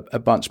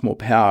a bunch more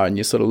power, and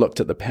you sort of looked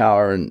at the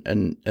power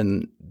and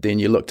then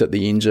you looked at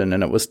the engine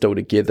and it was still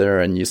together,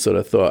 and you sort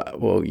of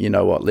thought, well, you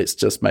know what, let's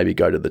just maybe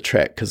go to the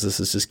track because this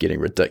is just getting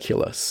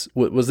ridiculous.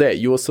 Was that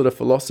your sort of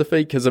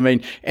philosophy? Because, I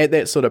mean, at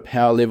that sort of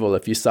power level,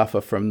 if you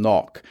suffer from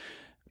knock,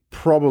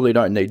 probably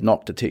don't need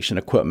knock detection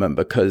equipment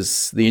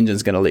because the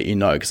engine's going to let you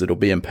know because it'll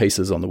be in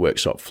pieces on the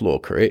workshop floor,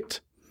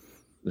 correct?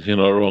 You're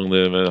not wrong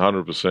there, man.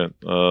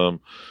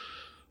 100%.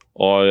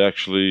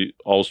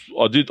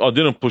 I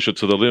didn't push it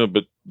to the limit,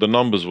 but the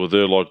numbers were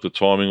there, like the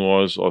timing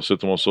wise. I said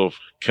to myself,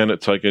 can it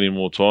take any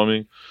more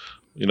timing?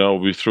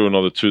 We threw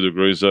another 2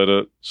 degrees at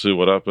it, see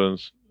what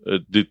happens.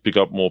 It did pick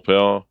up more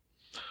power.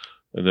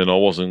 And then I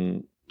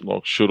wasn't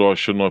like,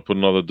 shouldn't I put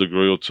another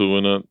degree or 2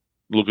 in it?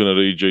 Looking at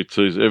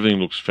EGTs,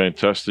 everything looks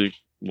fantastic.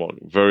 Like,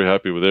 very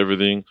happy with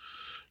everything.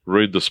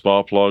 Read the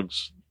spark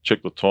plugs.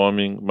 Check the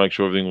timing, make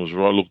sure everything was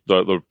right. Look,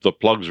 the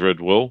plugs read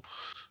well,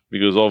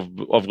 because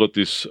I've got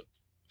this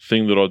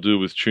thing that I do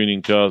with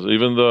tuning cars.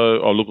 Even though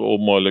I look at all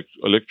my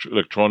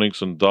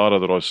electronics and data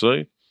that I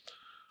see,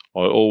 I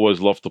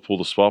always love to pull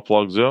the spark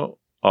plugs out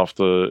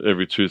after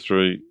every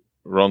 2-3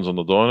 runs on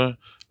the dyno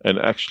and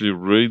actually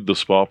read the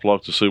spark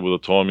plug to see where the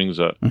timing's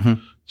at. Mm-hmm.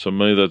 To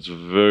me, that's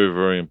very,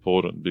 very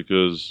important,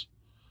 because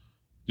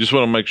you just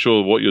want to make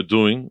sure what you're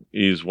doing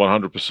is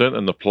 100%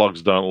 and the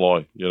plugs don't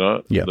lie.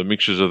 The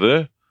mixtures are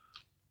there.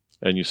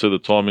 and you see the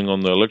timing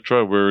on the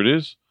electrode where it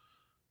is,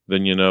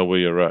 then you know where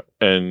you're at.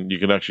 And you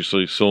can actually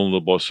see cylinder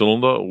by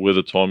cylinder where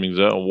the timing's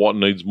at and what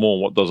needs more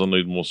and what doesn't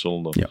need more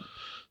cylinder. Yeah.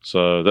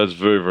 So that's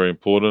very, very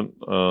important.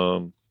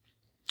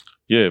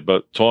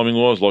 But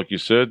timing-wise, like you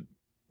said,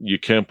 you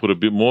can put a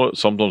bit more.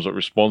 Sometimes it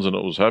responds and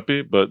it was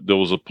happy, but there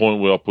was a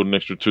point where I put an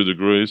extra 2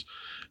 degrees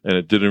and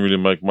it didn't really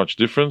make much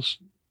difference.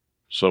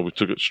 So we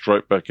took it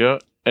straight back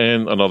out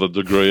and another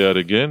degree out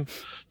again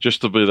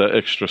just to be that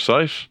extra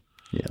safe.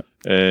 Yeah.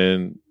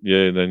 And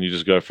then you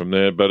just go from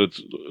there. But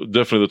it's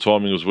definitely the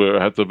timing was where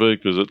it had to be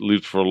because it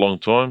lived for a long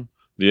time.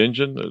 The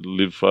engine, it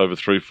lived for over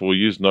 3-4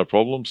 years, no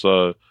problem.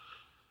 So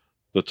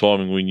the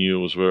timing we knew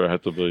was where it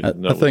had to be.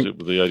 And that was it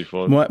with the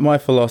 85. My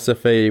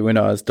philosophy when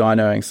I was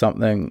dynoing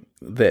something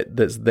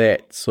that's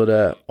that sort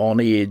of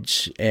on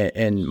edge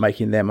and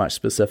making that much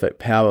specific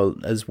power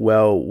as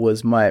well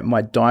was my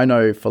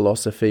dyno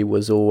philosophy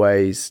was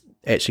always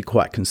actually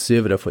quite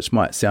conservative, which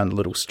might sound a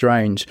little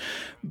strange,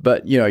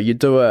 but you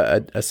do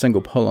a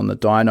single pull on the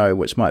dyno,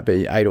 which might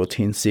be 8 or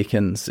 10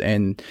 seconds,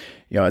 and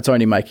it's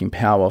only making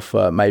power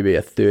for maybe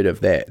a third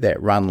of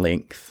that run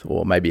length,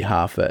 or maybe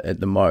half it at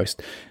the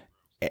most.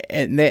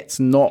 And that's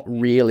not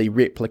really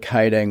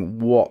replicating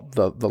what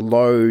the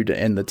load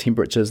and the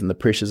temperatures and the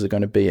pressures are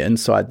going to be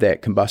inside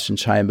that combustion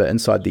chamber,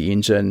 inside the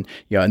engine,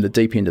 in the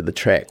deep end of the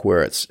track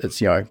where it's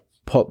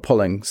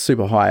pulling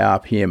super high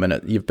RPM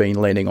and you've been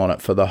landing on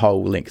it for the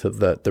whole length of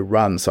the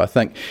run. So I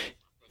think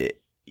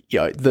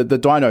the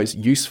dyno's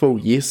useful.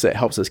 Yes, it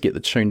helps us get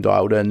the tune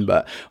dialed in,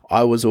 but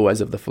I was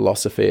always of the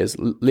philosophy is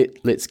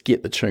let's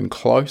get the tune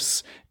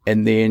close.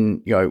 And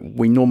then,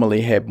 we normally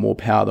have more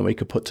power than we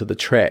could put to the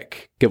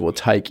track, give or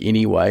take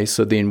anyway.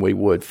 So then we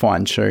would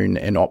fine tune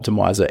and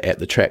optimize it at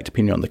the track,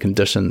 depending on the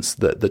conditions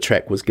that the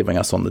track was giving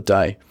us on the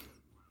day.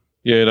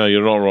 Yeah, no,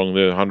 you're not wrong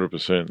there,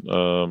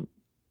 100%.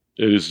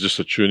 It is just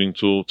a tuning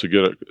tool to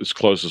get it as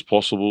close as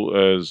possible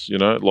as,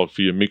 like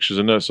for your mixtures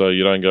in there. So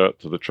you don't go out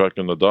to the track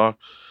in the dark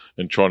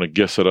and trying to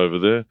guess it over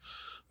there.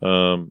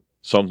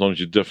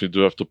 Sometimes you definitely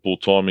do have to pull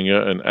timing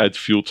out and add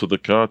fuel to the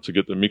car to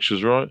get the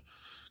mixtures right.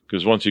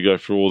 Because once you go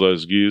through all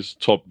those gears,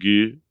 top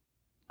gear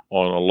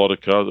on a lot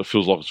of cars, it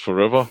feels like it's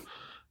forever.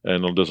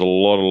 And there's a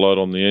lot of load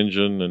on the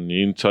engine and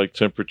the intake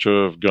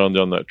temperature of going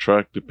down that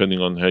track, depending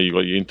on how you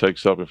got your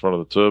intakes up in front of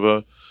the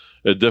turbo.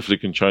 It definitely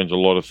can change a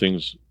lot of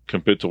things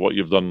compared to what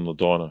you've done on the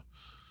dyno.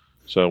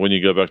 So when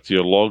you go back to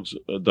your logs,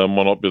 they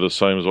might not be the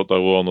same as what they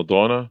were on the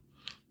dyno.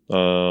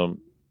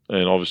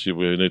 And obviously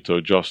we need to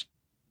adjust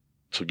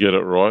to get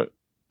it right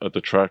at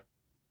the track.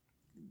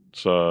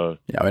 So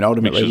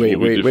ultimately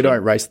we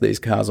don't race these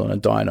cars on a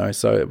dyno,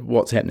 so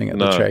what's happening at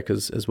the track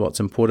is what's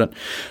important.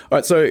 All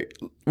right, so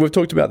we've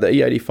talked about the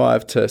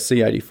E85 to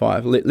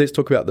C85. Let's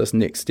talk about this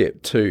next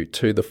step to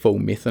the full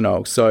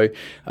methanol. So,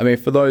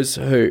 for those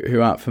who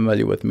aren't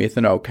familiar with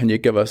methanol, can you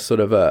give us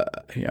sort of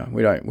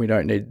we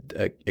don't need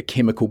a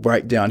chemical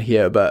breakdown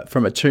here, but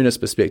from a tuner's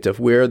perspective,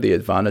 where are the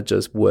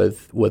advantages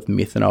with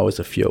methanol as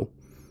a fuel?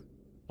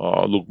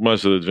 Look,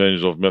 most of the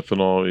advantage of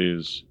methanol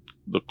is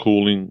the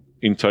cooling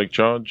intake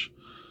charge.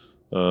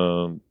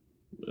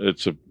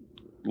 It's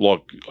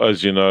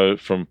as you know,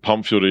 from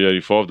pump fuel to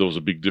E85 there was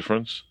a big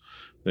difference.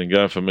 Then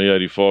going from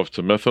E85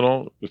 to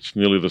methanol, it's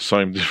nearly the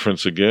same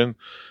difference again.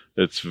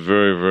 It's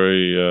very,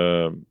 very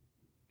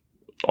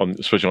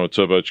especially on a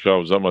turbocharged car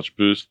with that much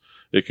boost,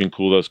 it can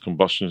cool those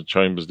combustion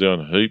chambers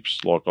down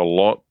heaps, like a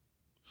lot.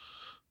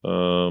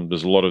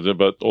 There's a lot of them,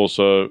 but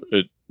also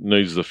it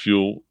needs the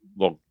fuel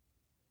like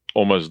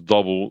almost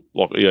double,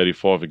 like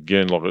E85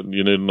 again. Like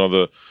you need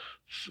another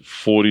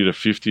 40 to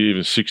 50,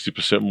 even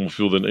 60% more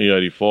fuel than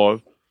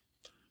E85,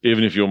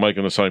 even if you're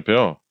making the same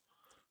power.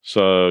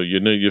 So you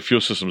need your fuel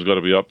system's got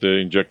to be up there,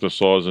 injector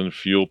size and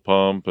fuel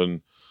pump,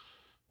 and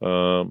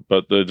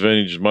but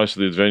most of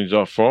the advantage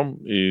are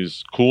from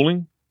is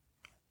cooling,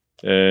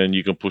 and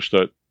you can push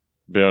that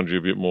boundary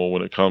a bit more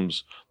when it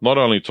comes. Not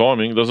only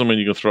timing, doesn't mean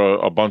you can throw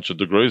a bunch of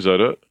degrees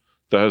at it.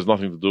 That has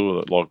nothing to do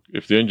with it. Like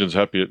if the engine's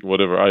happy at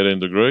whatever 18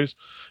 degrees,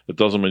 it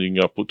doesn't mean you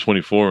can go put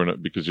 24 in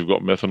it because you've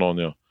got methanol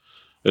now.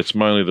 It's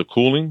mainly the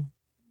cooling,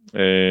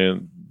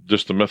 and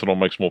just the methanol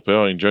makes more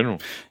power in general.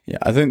 Yeah,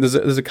 I think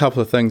there's a couple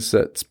of things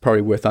that's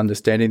probably worth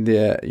understanding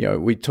there.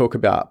 We talk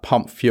about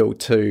pump fuel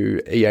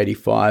to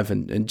E85,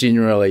 and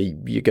generally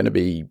you're going to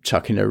be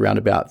chucking around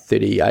about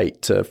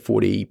 38 to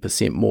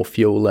 40% more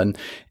fuel. And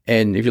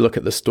if you look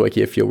at the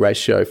Stoichia fuel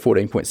ratio,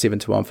 14.7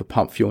 to 1 for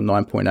pump fuel,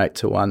 9.8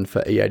 to 1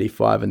 for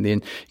E85. And then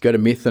you go to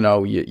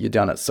methanol, you're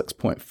down at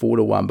 6.4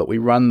 to 1. But we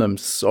run them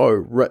so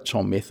rich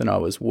on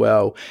methanol as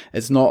well.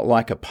 It's not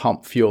like a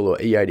pump fuel or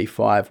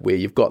E85 where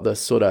you've got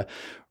this sort of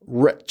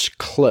rich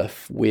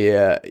cliff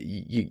where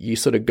you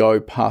sort of go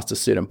past a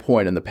certain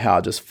point and the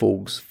power just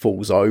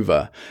falls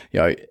over.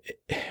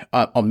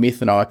 On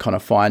methanol, I kind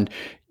of find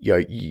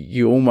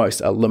you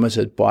almost are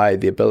limited by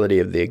the ability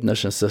of the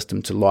ignition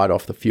system to light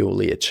off the fuel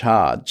layer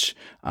charge.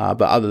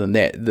 But other than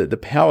that, the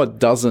power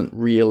doesn't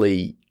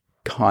really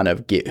kind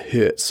of get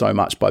hurt so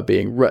much by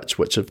being rich,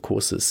 which of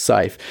course is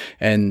safe.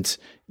 And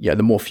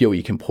the more fuel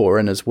you can pour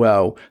in as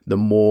well, the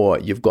more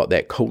you've got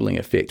that cooling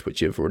effect,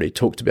 which you've already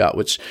talked about,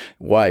 which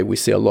why we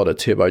see a lot of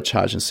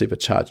turbocharged and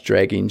supercharged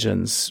drag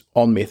engines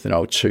on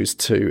methanol choose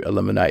to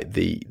eliminate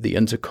the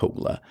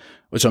intercooler,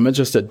 which I'm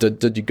interested,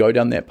 did you go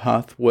down that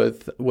path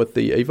with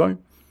the Evo?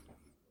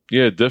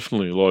 Yeah,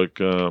 definitely.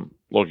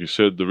 Like you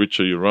said, the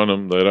richer you run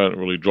them, they don't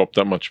really drop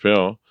that much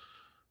power.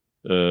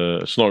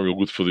 It's not real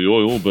good for the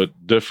oil, but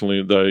definitely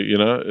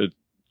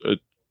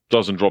it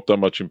doesn't drop that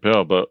much in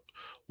power. But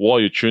while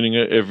you're tuning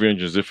it, every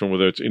engine is different,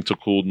 whether it's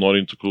intercooled, not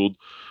intercooled.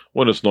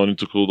 When it's not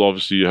intercooled,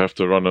 obviously you have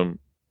to run them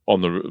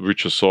on the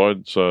richer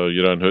side so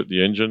you don't hurt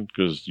the engine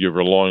because you're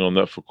relying on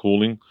that for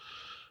cooling.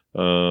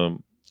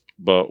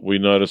 But we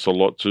notice a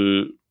lot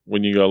too,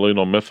 when you go lean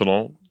on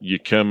methanol, you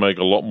can make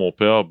a lot more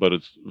power, but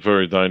it's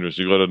very dangerous.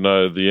 You've got to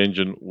know the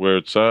engine, where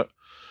it's at,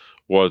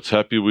 what it's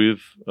happy with.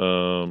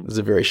 There's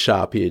a very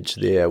sharp edge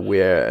there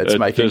where it's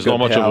making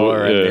good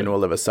power and then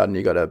all of a sudden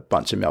you got a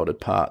bunch of melted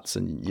parts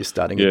and you're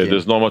starting again. Yeah,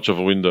 there's not much of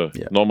a window.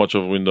 Yeah. Not much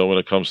of a window when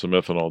it comes to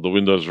methanol. The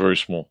window is very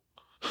small.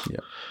 Yeah.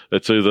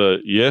 It's either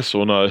yes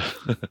or no,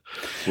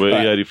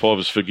 where E85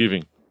 is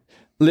forgiving.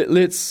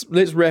 Let's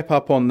wrap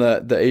up on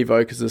the Evo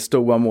because there's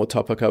still one more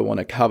topic I want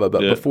to cover.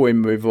 But before we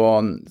move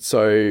on,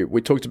 so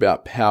we talked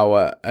about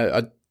power.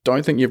 I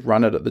don't think you've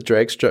run it at the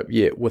drag strip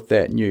yet with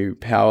that new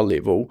power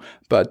level.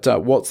 But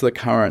what's the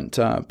current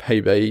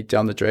PB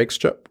down the drag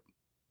strip?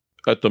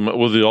 With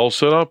the old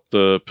setup,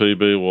 the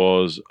PB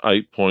was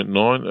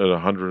 8.9 at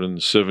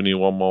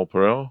 171 mile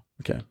per hour.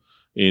 Okay.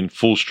 In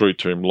full street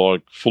trim,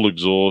 like full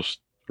exhaust,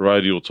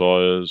 radial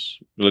tyres,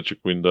 electric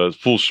windows,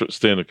 full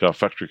standard car,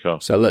 factory car.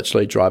 So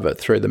literally drive it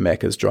through the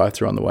Macca's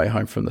drive-through on the way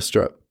home from the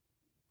strip.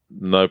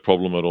 No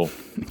problem at all.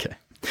 Okay.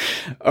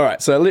 All right,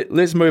 so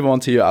let's move on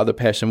to your other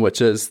passion, which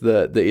is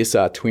the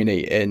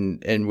SR20,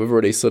 and we've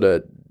already sort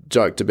of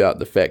joked about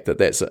the fact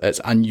that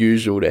it's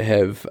unusual to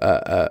have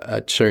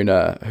a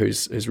tuner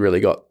who's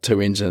really got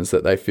two engines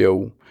that they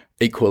feel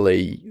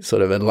equally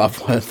sort of in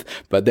love with,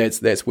 but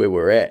that's where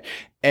we're at.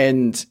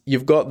 And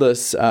you've got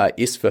this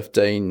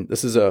S15.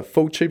 This is a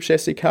full tube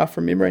chassis car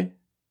from memory.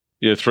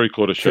 Yeah,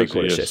 three-quarter chassis.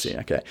 Three-quarter chassis.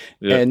 Okay,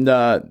 yeah. And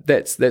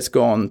that's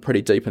gone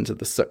pretty deep into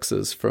the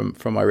sixes from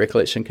my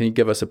recollection. Can you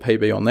give us a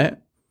PB on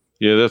that?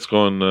 Yeah, that's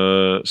gone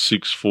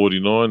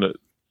 649 at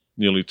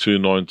nearly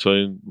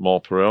 219 mile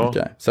per hour.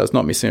 Okay, so it's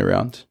not messing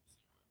around.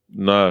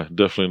 No,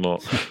 definitely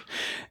not.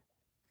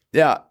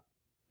 Yeah.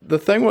 The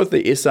thing with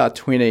the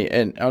SR20,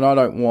 and I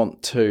don't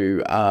want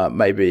to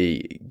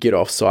maybe get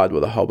offside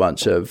with a whole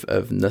bunch of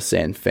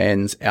Nissan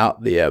fans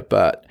out there,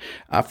 but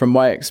from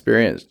my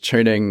experience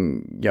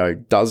tuning,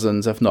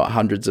 dozens, if not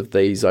hundreds of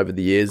these over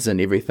the years, and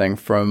everything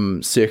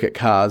from circuit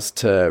cars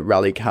to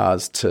rally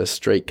cars to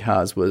street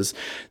cars, was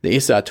the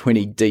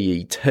SR20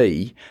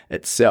 DET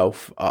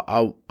itself.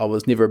 I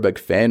was never a big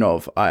fan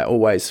of. I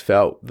always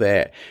felt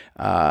that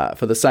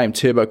for the same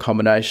turbo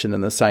combination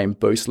and the same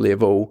boost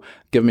level,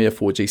 give me a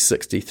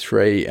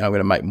 4G63 and I'm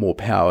going to make more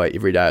power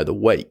every day of the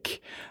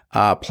week.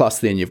 Plus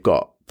then you've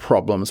got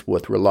problems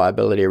with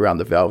reliability around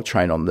the valve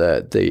train on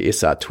the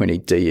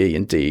SR20 DE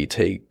and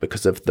DET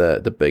because of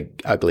the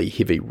big, ugly,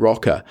 heavy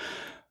rocker.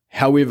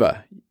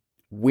 However,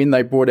 when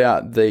they brought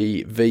out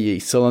the VE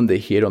cylinder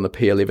head on the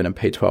P11 and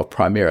P12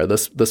 Primera,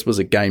 this was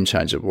a game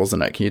changer,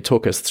 wasn't it? Can you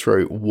talk us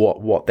through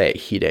what that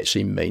head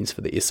actually means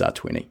for the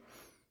SR20?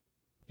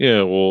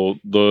 Yeah, well,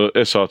 the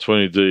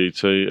SR20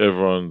 DET,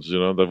 everyone's,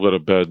 they've got a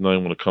bad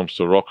name when it comes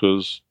to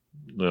rockers,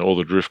 all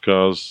the drift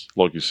cars,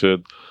 like you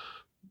said.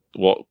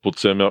 What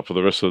puts them out for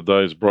the rest of the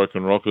day is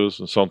broken rockers,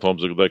 and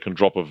sometimes they can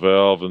drop a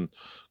valve and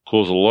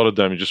cause a lot of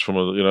damage just from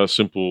a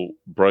simple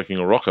breaking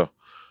a rocker.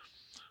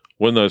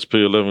 When those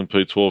P11,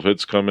 P12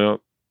 heads come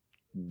out,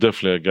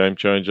 definitely a game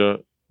changer.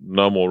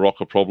 No more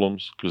rocker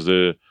problems because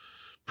they're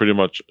pretty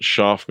much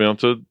shaft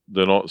mounted.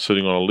 They're not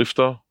sitting on a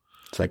lifter.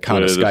 So they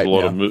can't escape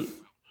now.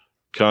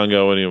 Can't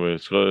go anywhere.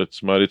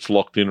 It's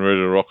locked in, ready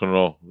to rock and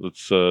roll.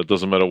 It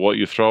doesn't matter what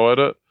you throw at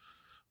it,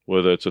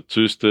 whether it's a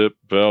two-step,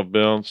 valve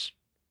bounce,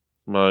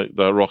 mate,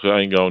 that rocker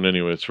ain't going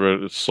anywhere. It's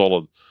ready, it's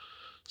solid.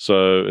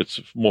 So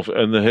it's more,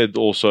 and the head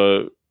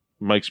also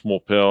makes more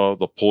power.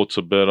 The ports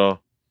are better,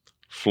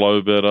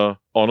 flow better.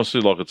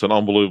 Honestly, it's an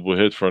unbelievable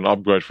head for an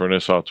upgrade for an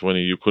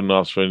SR20. You couldn't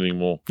ask for anything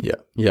more.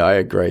 Yeah, I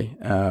agree.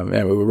 And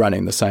we were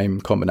running the same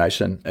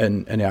combination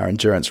in our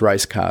endurance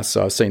race car,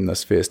 so I've seen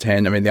this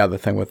firsthand. I mean, the other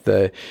thing with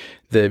the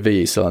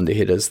VE cylinder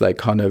head is they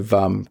kind of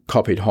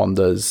copied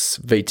Honda's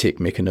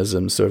VTEC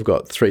mechanism. So we've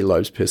got 3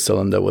 lobes per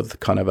cylinder with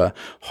kind of a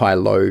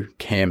high-low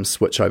cam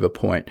switchover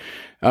point.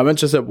 I'm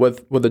interested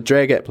with a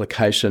drag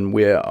application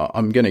where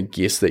I'm going to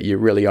guess that you're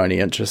really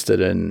only interested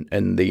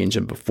in the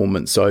engine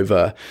performance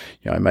over,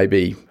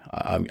 maybe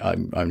I'm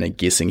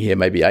guessing here,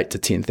 maybe 8 to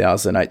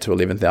 10,000, 8 to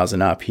 11,000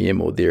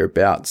 RPM or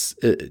thereabouts.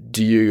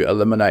 Do you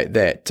eliminate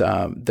that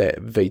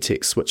VTEC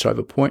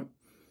switchover point?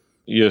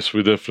 Yes,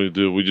 we definitely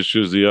do. We just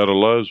use the outer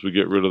lobes. We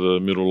get rid of the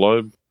middle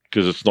lobe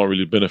because it's not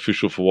really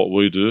beneficial for what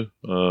we do.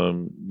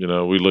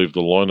 We leave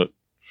the line at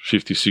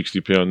 50,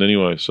 60 pound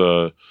anyway,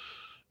 so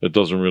it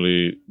doesn't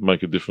really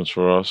make a difference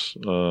for us.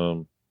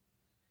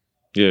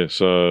 Yeah,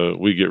 so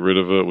we get rid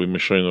of it. We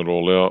machine it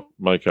all out,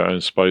 make our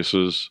own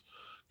spaces,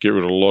 get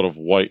rid of a lot of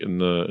weight in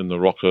the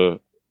rocker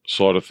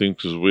side of things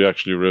because we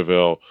actually rev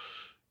our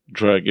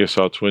drag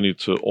SR20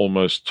 to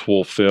almost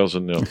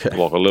 12,000 now, Okay.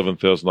 like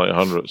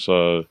 11,800.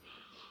 So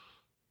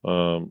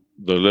the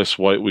less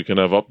weight we can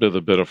have up there,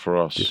 the better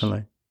for us.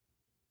 Definitely.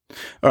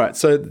 All right,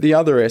 so the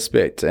other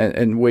aspect,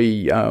 and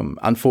we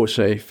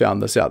unfortunately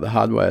found this out the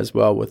hard way as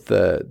well with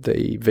the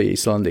VE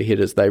cylinder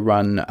headers, they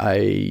run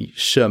a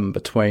shim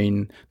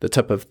between the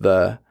tip of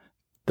the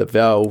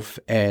valve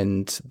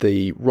and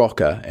the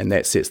rocker, and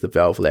that sets the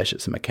valve lash.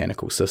 It's a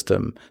mechanical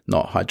system,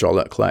 not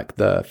hydraulic like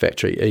the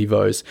factory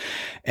Evos.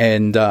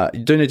 And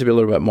you do need to be a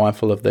little bit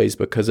mindful of these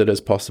because it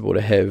is possible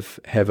to have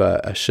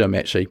a shim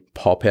actually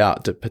pop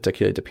out,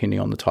 particularly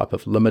depending on the type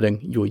of limiting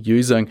you're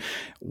using.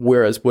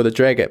 Whereas with a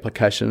drag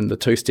application, the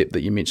two-step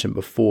that you mentioned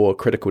before,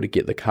 critical to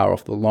get the car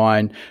off the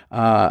line.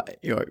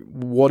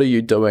 What are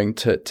you doing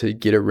to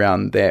get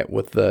around that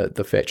with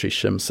the factory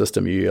shim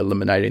system? Are you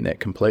eliminating that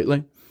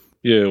completely?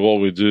 Yeah, what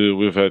we do,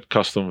 we've had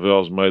custom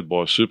valves made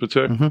by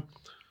Supertech.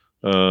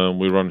 Mm-hmm.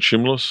 We run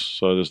shimless,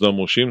 so there's no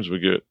more shims.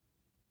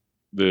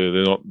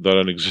 They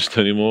don't exist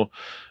anymore.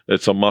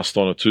 It's a must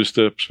on a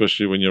two-step,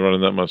 especially when you're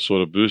running that much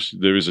sort of boost.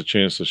 There is a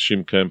chance the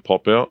shim can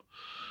pop out.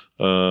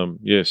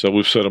 So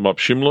we've set them up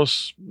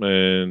shimless,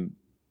 and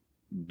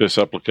best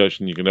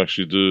application you can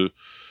actually do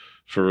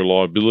for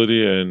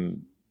reliability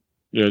and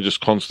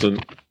just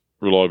constant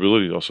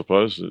reliability, I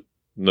suppose.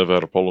 Never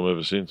had a problem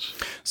ever since.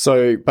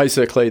 So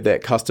basically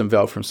that custom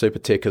valve from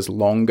Supertech is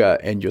longer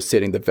and you're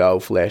setting the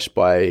valve lash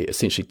by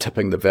essentially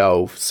tipping the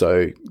valve,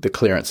 so the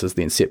clearance is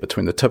then set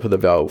between the tip of the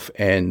valve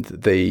and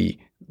the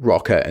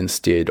rocker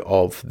instead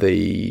of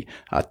the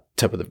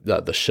tip of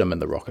the shim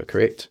and the rocker,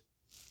 correct?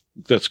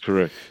 That's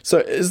correct. So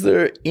is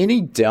there any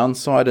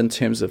downside in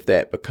terms of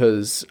that?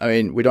 Because, I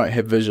mean, we don't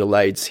have visual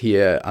aids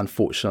here,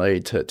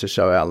 unfortunately, to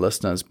show our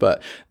listeners,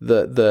 but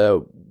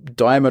the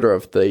diameter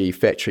of the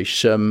factory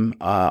shim,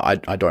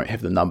 I don't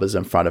have the numbers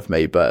in front of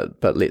me, but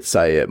let's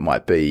say it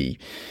might be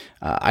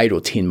 8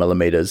 or 10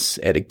 millimeters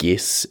at a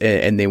guess,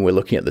 and then we're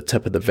looking at the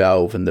tip of the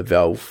valve and the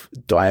valve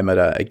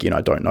diameter. Again,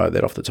 I don't know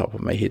that off the top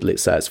of my head.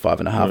 Let's say it's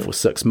 5.5 or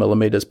 6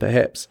 millimeters,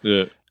 perhaps.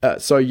 Yeah.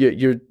 So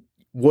you're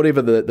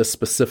whatever the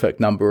specific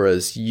number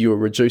is, you're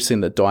reducing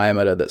the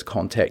diameter that's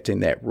contacting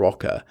that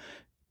rocker.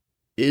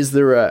 Is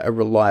there a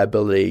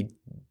reliability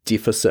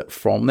deficit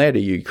from that? Are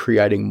you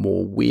creating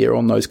more wear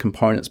on those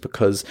components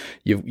because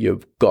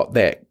you've got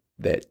that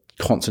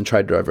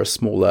concentrated over a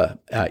smaller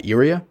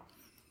area?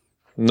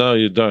 No,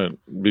 you don't,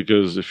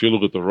 because if you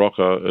look at the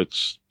rocker,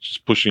 it's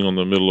just pushing on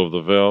the middle of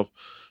the valve,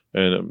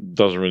 and it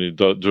doesn't really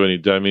do any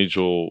damage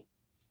or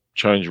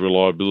change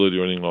reliability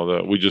or anything like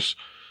that.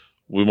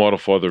 We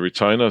modify the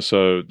retainer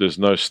so there's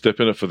no step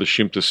in it for the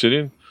shim to sit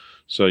in.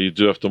 So you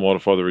do have to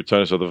modify the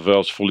retainer so the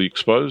valve's fully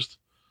exposed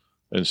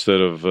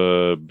instead of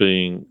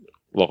being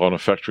like on a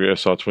factory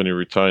SR20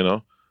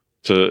 retainer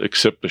to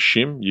accept the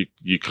shim.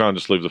 You can't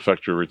just leave the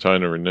factory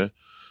retainer in there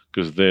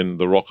because then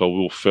the rocker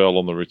will foul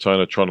on the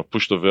retainer trying to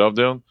push the valve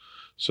down.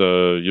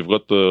 So you've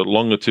got the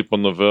longer tip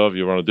on the valve,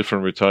 you run a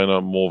different retainer,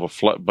 more of a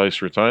flat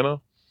base retainer,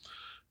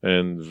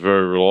 and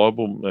very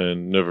reliable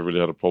and never really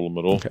had a problem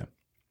at all. Okay.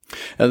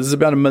 Now, there's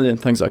about a million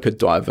things I could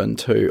dive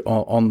into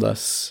on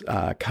this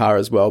car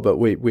as well, but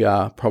we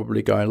are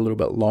probably going a little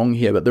bit long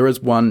here. But there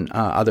is one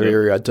other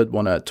area I did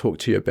want to talk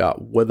to you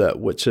about with it,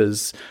 which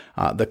is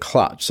the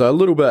clutch. So a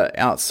little bit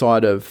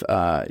outside of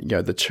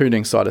the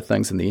tuning side of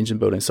things and the engine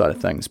building side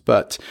of things.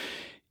 But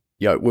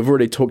we've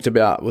already talked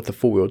about with the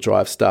four-wheel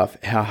drive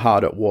stuff how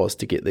hard it was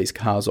to get these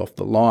cars off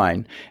the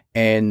line.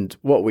 And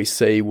what we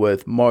see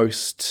with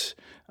most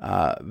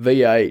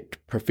V8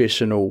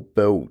 professional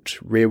built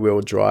rear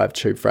wheel drive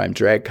tube frame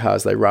drag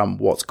cars, they run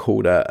what's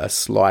called a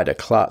slider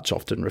clutch,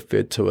 often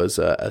referred to as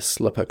a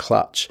slipper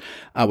clutch,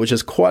 which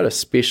is quite a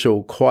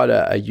special, quite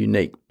a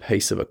unique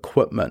piece of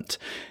equipment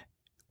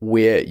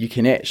where you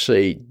can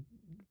actually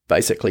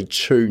basically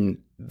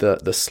tune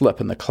the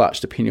slip and the clutch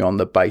depending on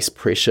the base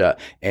pressure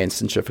and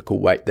centrifugal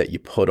weight that you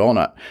put on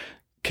it.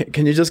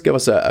 Can you just give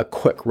us a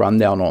quick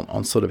rundown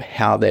on sort of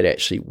how that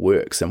actually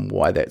works and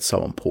why that's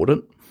so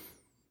important?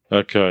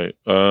 Okay.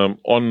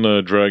 On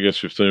the Drag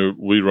S15,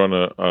 we run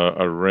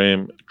a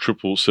Ram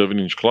triple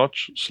 7-inch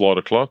clutch,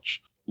 slider clutch.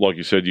 Like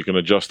you said, you can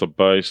adjust the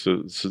base,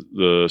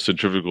 the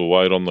centrifugal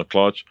weight on the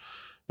clutch,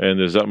 and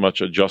there's that much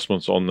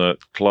adjustments on that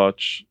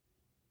clutch.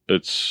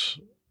 It's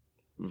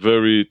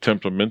very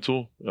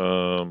temperamental.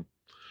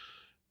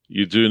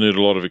 You do need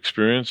a lot of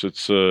experience.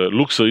 It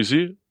looks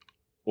easy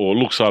or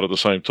looks hard at the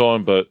same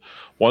time, but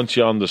once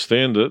you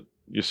understand it,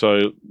 you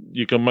say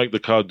you can make the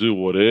car do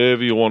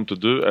whatever you want to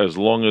do as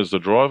long as the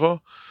driver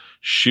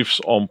shifts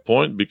on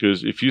point.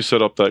 Because if you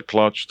set up that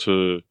clutch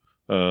to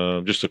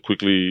just to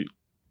quickly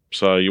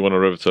say you want to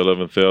rev it to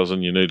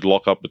 11,000, you need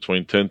lock up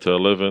between 10 to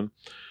 11,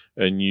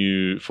 and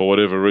you, for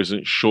whatever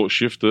reason, short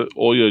shift it,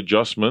 all your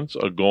adjustments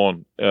are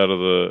gone out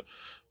of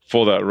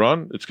for that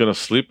run. It's going to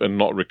slip and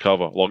not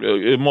recover. Like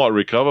it might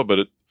recover,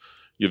 but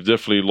you've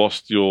definitely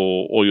lost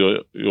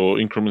all your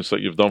increments that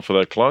you've done for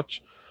that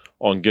clutch.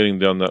 on getting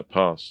down that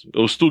pass.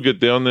 It'll still get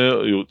down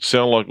there. It'll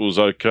sound like it was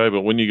okay,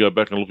 but when you go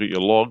back and look at your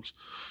logs,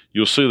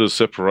 you'll see the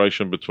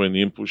separation between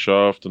the input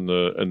shaft and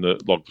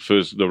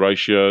the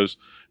ratios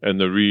and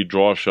the rear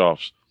drive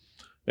shafts.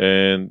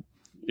 And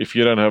if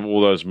you don't have all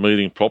those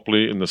meeting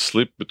properly in the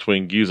slip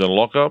between gears and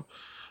lockup,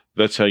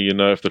 that's how you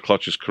know if the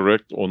clutch is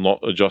correct or not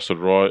adjusted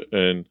right.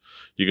 And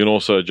you can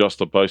also adjust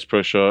the base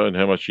pressure and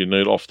how much you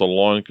need off the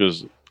line,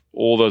 because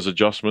all those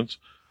adjustments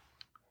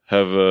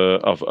have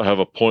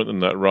a point in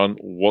that run,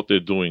 what they're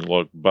doing,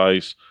 like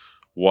base,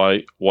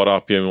 weight, what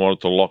RPM you want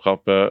it to lock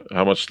up at,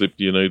 how much slip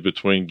do you need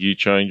between gear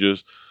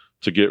changes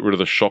to get rid of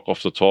the shock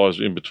off the tyres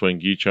in between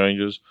gear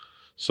changes.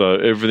 So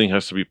everything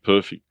has to be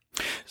perfect.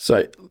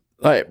 So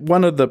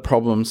one of the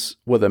problems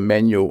with a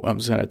manual, I'm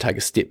just going to take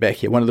a step back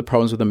here. One of the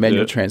problems with a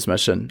manual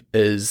transmission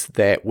is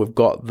that we've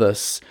got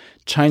this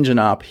change in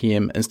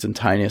RPM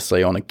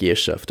instantaneously on a gear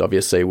shift.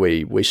 Obviously,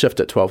 we shift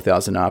at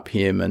 12,000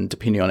 RPM, and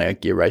depending on our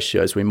gear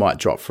ratios, we might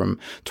drop from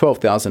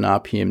 12,000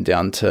 RPM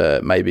down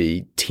to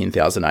maybe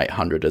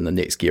 10,800 in the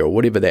next gear, or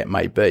whatever that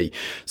may be.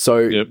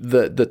 So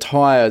the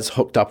tyre's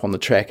hooked up on the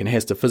track and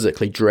has to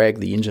physically drag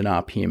the engine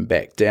RPM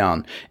back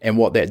down. And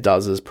what that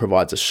does is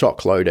provides a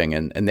shock loading,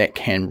 and that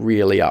can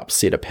really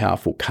upset a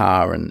powerful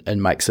car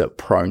and makes it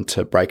prone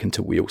to break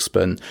into wheel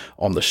spin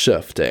on the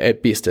shift.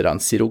 At best, it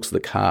unsettles the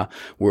car,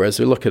 whereas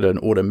we look at an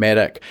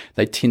automatic,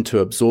 they tend to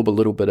absorb a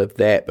little bit of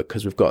that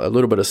because we've got a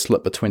little bit of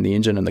slip between the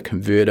engine and the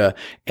converter,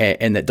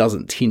 and that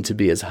doesn't tend to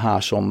be as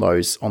harsh on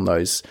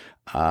those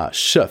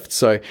shift.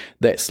 So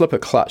that slipper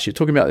clutch, you're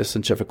talking about the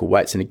centrifugal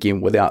weights, and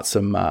again, without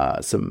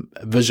some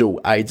visual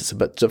aids, it's a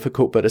bit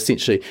difficult, but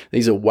essentially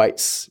these are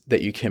weights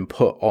that you can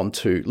put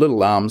onto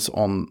little arms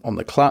on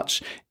the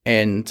clutch,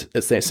 and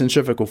it's that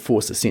centrifugal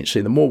force.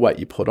 Essentially, the more weight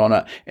you put on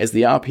it, as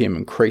the RPM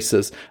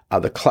increases,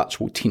 the clutch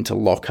will tend to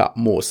lock up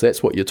more. So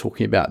that's what you're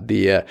talking about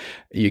there.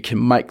 You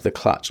can make the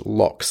clutch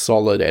lock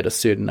solid at a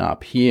certain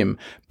RPM,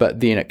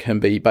 but then it can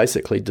be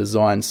basically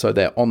designed so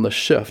that on the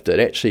shift, it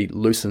actually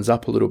loosens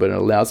up a little bit and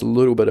allows a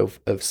little bit of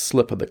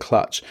slip of the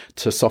clutch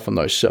to soften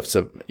those shifts.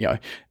 So,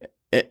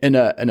 in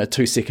a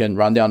 2-second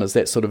rundown, is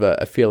that sort of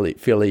a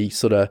fairly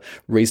sort of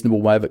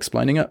reasonable way of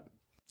explaining it?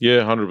 Yeah,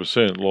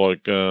 100%.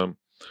 Like,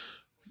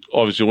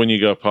 obviously, when you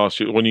go look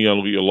at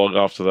your log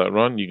after that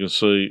run, you can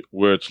see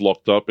where it's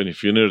locked up. And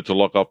if you needed to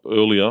lock up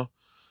earlier,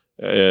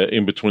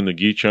 in between the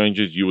gear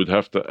changes, you would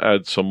have to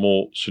add some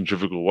more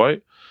centrifugal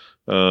weight.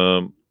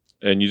 And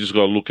you just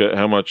got to look at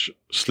how much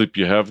slip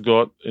you have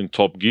got in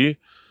top gear,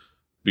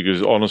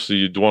 because honestly,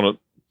 you'd want it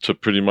to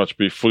pretty much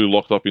be fully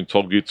locked up in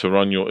top gear to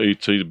run your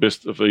ET. The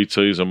best of ET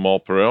is a mile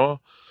per hour.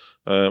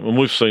 And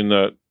we've seen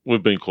that.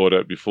 We've been caught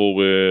out before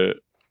where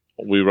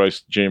we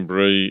raced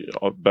Jamboree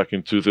back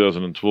in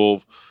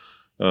 2012.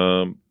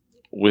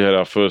 We had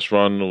our first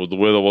run. The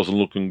weather wasn't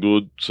looking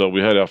good, so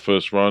we had our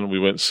first run. We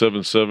went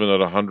 7.7 at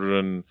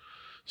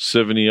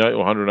 178 or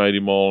 180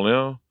 mile an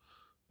hour,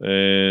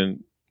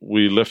 and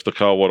we left the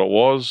car what it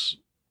was.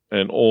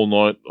 And all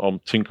night I'm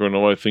tinkering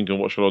away, thinking,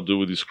 what should I do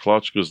with this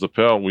clutch? Because the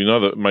power, we know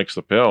that it makes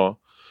the power.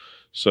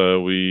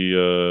 So we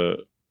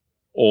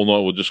all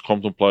night we're just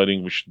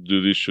contemplating, we should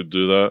do this, should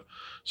do that.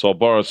 So I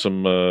borrowed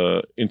some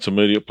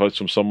intermediate plates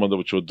from someone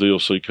which were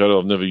DLC coated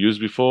I've never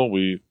used before.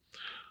 We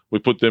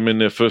put them in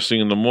there first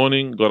thing in the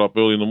morning, got up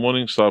early in the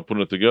morning, started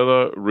putting it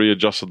together,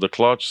 readjusted the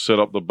clutch, set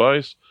up the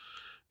base,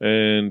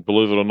 and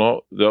believe it or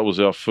not, that was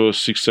our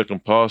first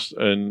 6-second pass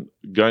and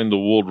gained the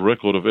world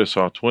record of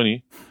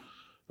SR20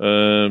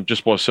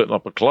 just by setting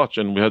up a clutch,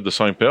 and we had the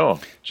same power,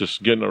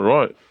 just getting it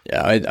right.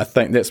 Yeah, I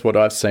think that's what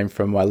I've seen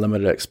from my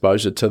limited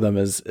exposure to them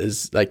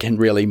is they can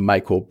really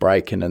make or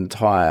break an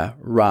entire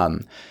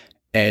run.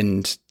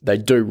 And they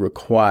do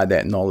require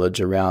that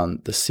knowledge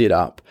around the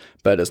setup,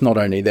 but it's not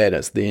only that,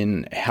 it's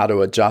then how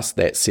to adjust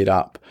that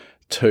setup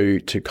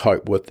to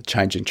cope with the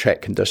changing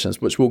track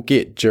conditions, which we'll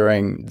get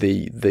during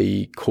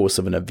the course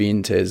of an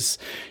event as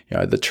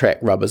the track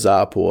rubbers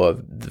up or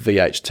the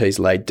VHT's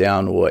laid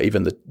down, or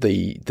even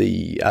the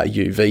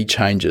UV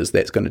changes.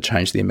 That's going to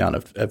change the amount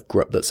of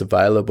grip that's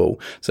available.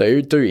 So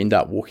you do end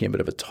up walking a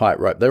bit of a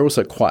tightrope. They're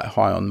also quite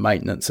high on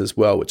maintenance as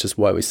well, which is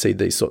why we see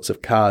these sorts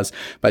of cars.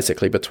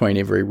 Basically, between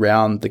every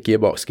round, the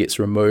gearbox gets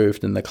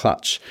removed and the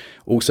clutch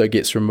also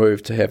gets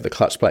removed to have the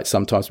clutch plate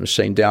sometimes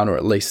machined down, or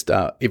at least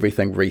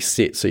everything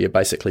reset. So you're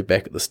basically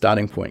back at the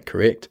starting point,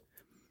 correct?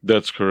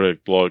 That's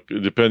correct. Like,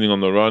 depending on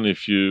the run,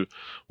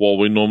 what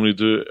we normally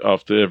do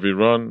after every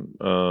run,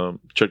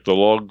 check the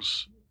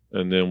logs,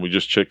 and then we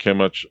just check how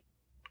much,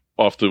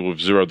 after we've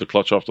zeroed the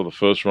clutch after the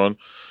first run,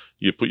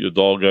 you put your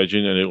dial gauge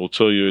in and it will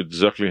tell you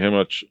exactly how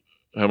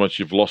much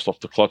you've lost off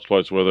the clutch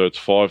plates, whether it's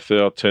 5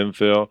 thou, 10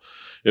 thou.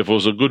 If it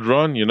was a good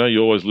run, you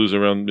always lose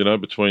around,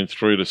 between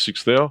 3 to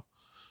 6 thou.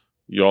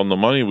 You're on the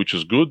money, which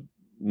is good.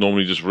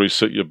 Normally just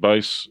reset your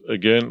base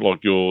again,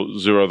 like you'll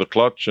zero the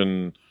clutch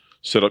and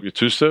set up your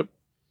two-step.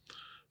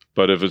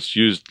 But if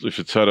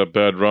it's had a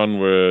bad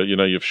run where,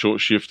 you've short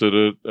shifted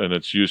it and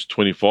it's used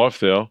 25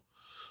 thou,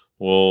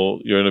 well,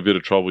 you're in a bit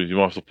of trouble. You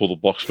might have to pull the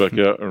box back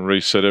out and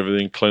reset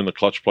everything, clean the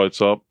clutch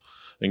plates up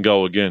and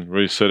go again,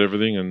 reset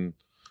everything. And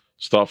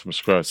start from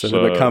scratch.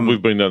 So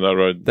we've been down that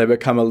road. They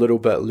become a little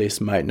bit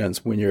less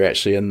maintenance when you're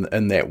actually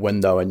in that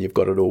window and you've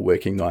got it all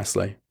working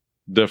nicely.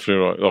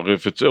 Definitely right. Like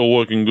if it's all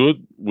working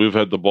good, we've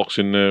had the box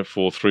in there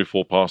for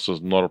 3-4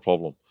 passes, not a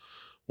problem.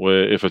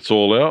 Where if it's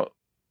all out,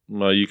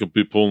 you can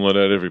be pulling it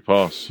out every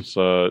pass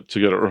so to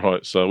get it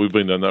right. So we've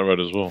been down that road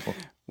as well.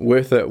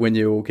 Worth it when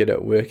you all get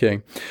it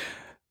working.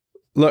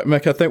 Look,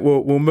 Mick, I think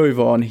we'll move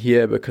on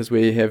here because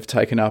we have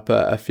taken up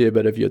a fair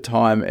bit of your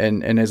time.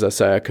 And as I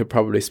say, I could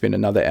probably spend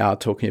another hour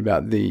talking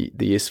about the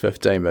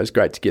S15, but it's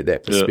great to get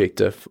that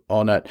perspective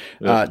on it.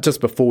 Just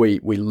before we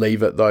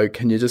leave it, though,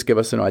 can you just give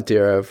us an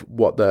idea of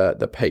what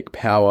the peak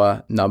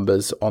power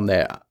numbers on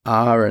that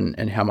are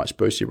and how much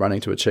boost you're running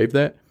to achieve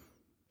that?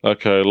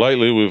 Okay,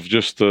 lately we've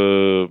just, I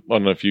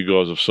don't know if you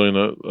guys have seen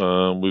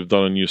it, we've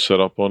done a new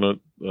setup on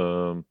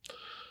it.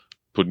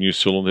 Put new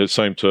cylinder,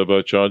 same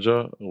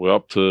turbocharger. We're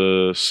up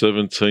to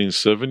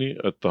 1770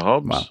 at the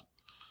hubs. Wow.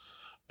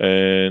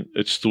 And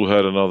it still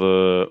had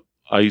another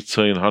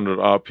 1800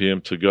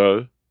 RPM to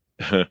go.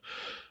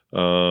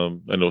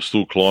 And it was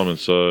still climbing.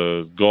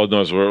 So God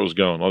knows where it was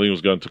going. I think it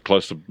was going to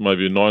close to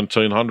maybe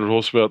 1900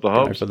 horsepower at the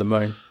hubs. Go for the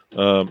moon.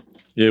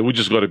 We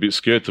just got a bit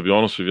scared, to be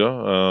honest with you.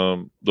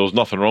 There was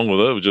nothing wrong with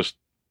it.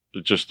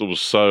 It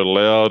was so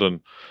loud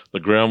and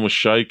the ground was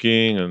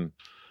shaking and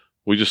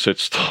we just said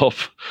stop.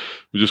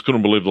 We just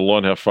couldn't believe the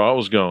line, how far it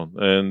was going.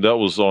 And that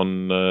was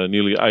on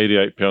nearly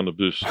 88 pound of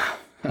boost.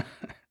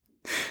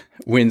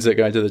 When's it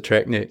going to the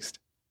track next?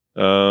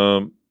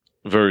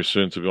 Very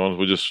soon, to be honest.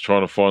 We're just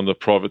trying to find a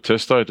private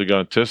test day to go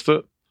and test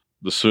it.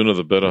 The sooner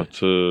the better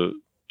to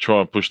try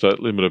and push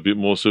that limit a bit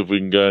more. So if we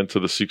can go into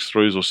the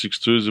 6.3s or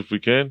 6.2s if we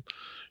can.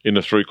 In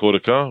a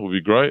 3/4 car would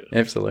be great.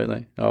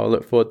 Absolutely. I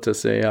look forward to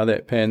see how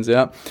that pans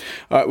out.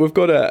 All right, we've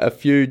got a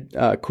few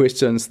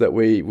questions that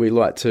we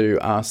like to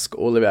ask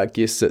all of our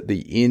guests at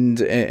the end.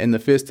 And the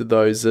first of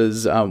those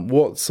is,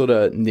 what's sort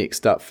of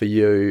next up for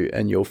you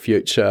in your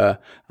future?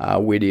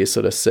 Where do you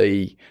sort of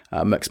see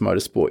mixed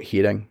motorsport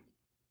heading?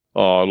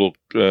 Oh, look,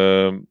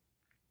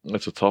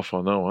 that's a tough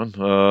one, that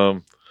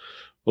one.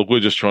 Look, we're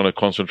just trying to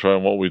concentrate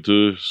on what we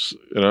do,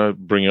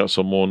 bring out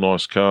some more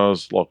nice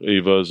cars like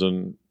Evos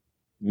and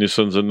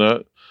Nissans and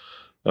that,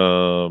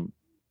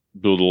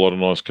 build a lot of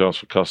nice cars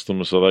for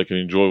customers so they can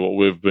enjoy what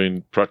we've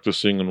been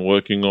practicing and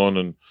working on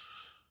and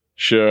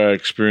share our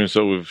experience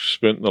that we've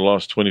spent in the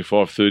last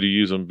 25, 30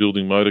 years on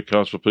building motor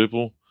cars for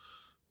people,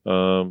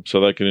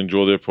 so they can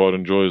enjoy their pride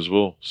and joy as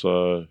well.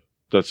 So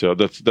that's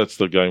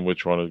the game we're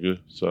trying to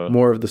do. So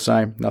more of the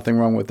same. Nothing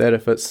wrong with that.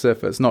 If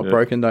it's not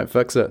broken, don't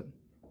fix it.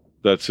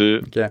 That's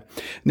it. Okay.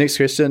 Next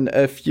question.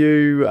 If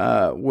you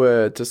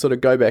were to sort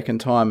of go back in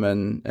time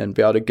and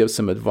be able to give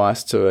some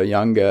advice to a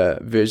younger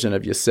version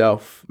of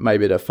yourself,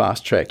 maybe to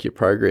fast track your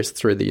progress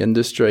through the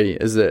industry,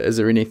 is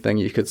there anything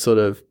you could sort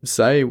of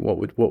say? What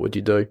would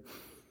you do?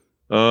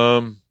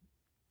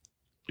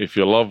 If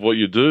you love what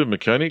you do,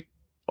 mechanic,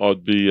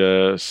 I'd be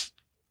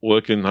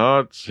working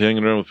hard,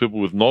 hanging around with people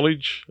with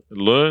knowledge,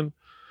 learn,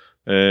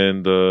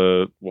 and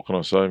what can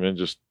I say, man?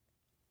 Just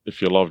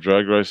if you love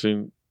drag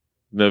racing,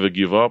 never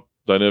give up.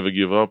 Don't ever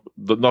give up.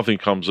 Nothing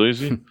comes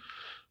easy.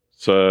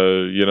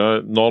 So,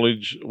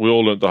 knowledge, we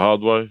all learnt the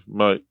hard way.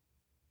 Mate,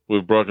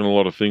 we've broken a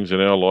lot of things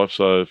in our life.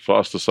 So for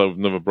us to say we've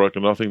never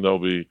broken nothing, that'll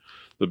be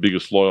the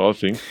biggest lie, I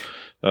think.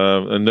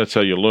 And that's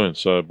how you learn.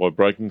 So by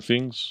breaking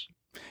things.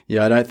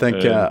 Yeah, I don't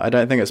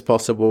think it's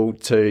possible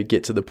to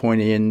get to the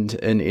pointy end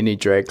in any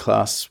drag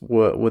class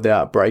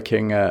without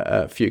breaking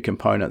a few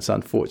components,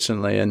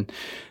 unfortunately. And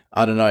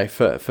I don't know,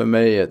 for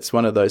me, it's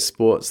one of those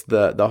sports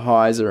that the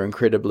highs are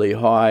incredibly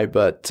high,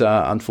 but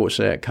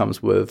unfortunately it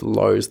comes with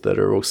lows that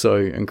are also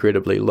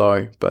incredibly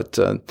low. But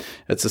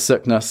it's a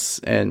sickness,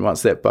 and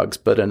once that bug's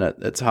bitten,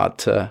 it's hard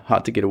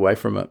to get away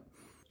from it.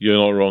 You're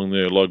not wrong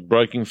there. Like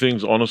breaking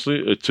things,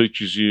 honestly, it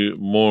teaches you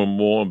more and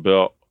more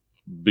about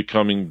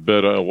becoming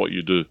better at what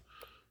you do.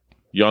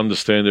 You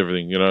understand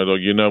everything, with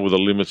the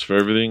limits for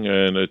everything,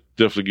 and it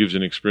definitely gives you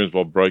an experience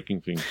by breaking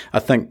things. I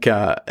think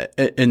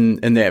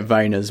in that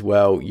vein as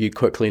well, you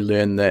quickly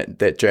learn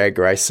that drag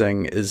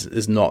racing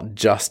is not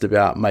just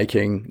about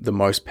making the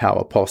most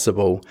power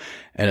possible,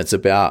 and it's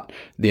about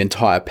the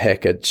entire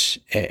package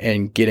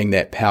and getting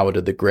that power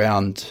to the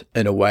ground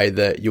in a way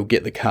that you'll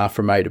get the car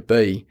from A to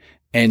B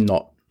and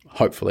not,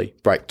 hopefully,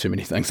 break too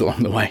many things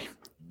along the way.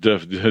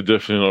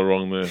 Definitely not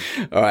wrong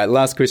there. All right,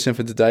 last question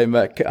for today,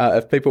 Mick.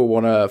 If people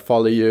want to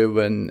follow you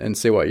and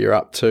see what you're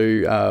up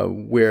to,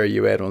 where are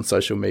you at on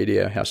social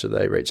media? How should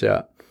they reach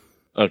out?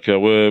 Okay,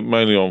 we're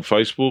mainly on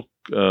Facebook,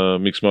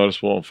 Mixed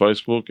Motorsport on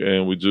Facebook,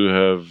 and we do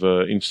have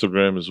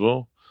Instagram as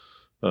well.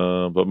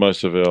 But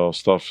most of our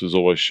stuff is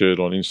always shared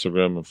on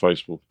Instagram and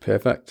Facebook.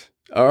 Perfect.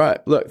 All right.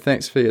 Look,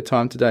 thanks for your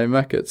time today,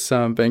 Mick. It's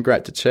been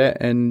great to chat.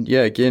 And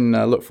yeah, again,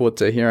 I look forward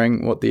to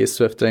hearing what the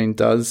S15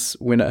 does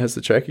when it hits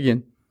the track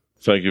again.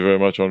 Thank you very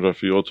much, Andre,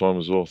 for your time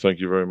as well. Thank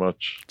you very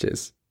much.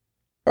 Cheers.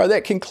 All right,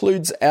 that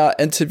concludes our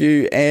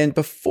interview. And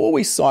before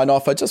we sign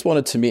off, I just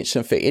wanted to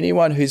mention for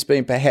anyone who's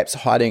been perhaps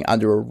hiding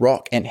under a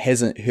rock and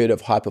hasn't heard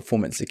of High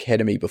Performance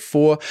Academy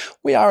before,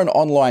 we are an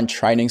online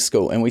training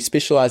school and we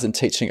specialize in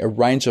teaching a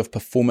range of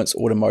performance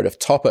automotive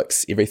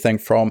topics, everything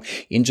from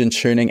engine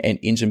tuning and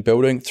engine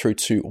building through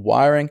to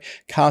wiring,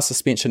 car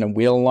suspension and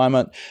wheel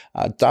alignment,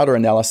 data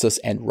analysis,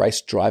 and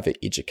race driver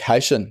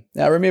education.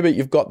 Now, remember,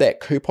 you've got that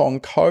coupon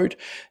code.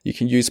 You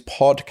can use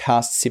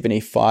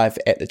podcast75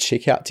 at the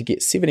checkout to get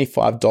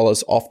 $75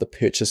 off the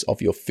purchase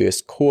of your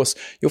first course.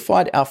 You'll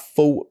find our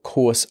full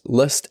course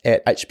list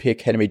at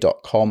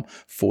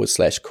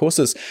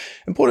hpacademy.com/courses.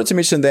 Important to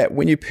mention that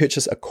when you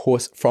purchase a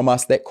course from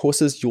us, that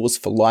course is yours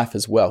for life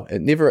as well.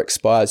 It never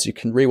expires. You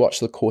can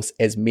rewatch the course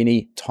as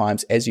many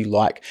times as you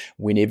like,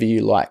 whenever you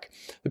like.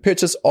 The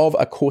purchase of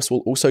a course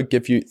will also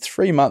give you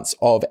 3 months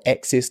of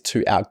access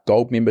to our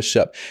gold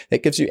membership.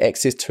 That gives you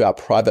access to our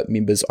private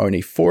members only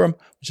forum,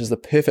 which is the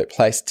perfect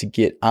place to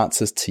get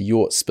answers to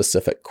your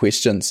specific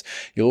questions.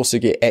 You'll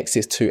also get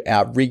access to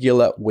our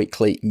regular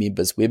weekly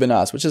members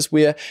webinars, which is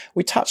where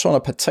we touch on a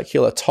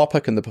particular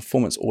topic in the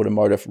performance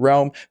automotive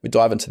realm. We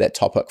dive into that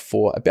topic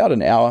for about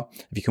an hour.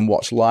 If you can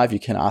watch live, you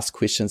can ask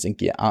questions and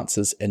get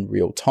answers in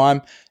real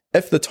time.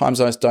 If the time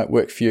zones don't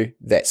work for you,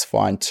 that's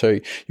fine too.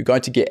 You're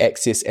going to get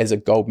access as a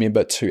gold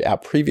member to our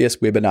previous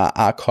webinar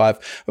archive.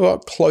 We've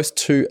got close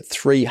to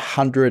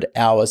 300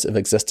 hours of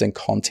existing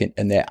content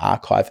in that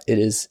archive. It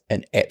is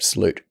an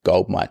absolute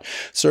goldmine.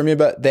 So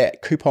remember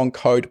that coupon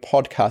code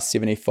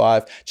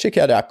podcast75. Check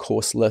out our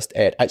course list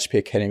at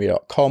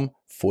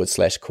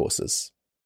hpacademy.com/courses.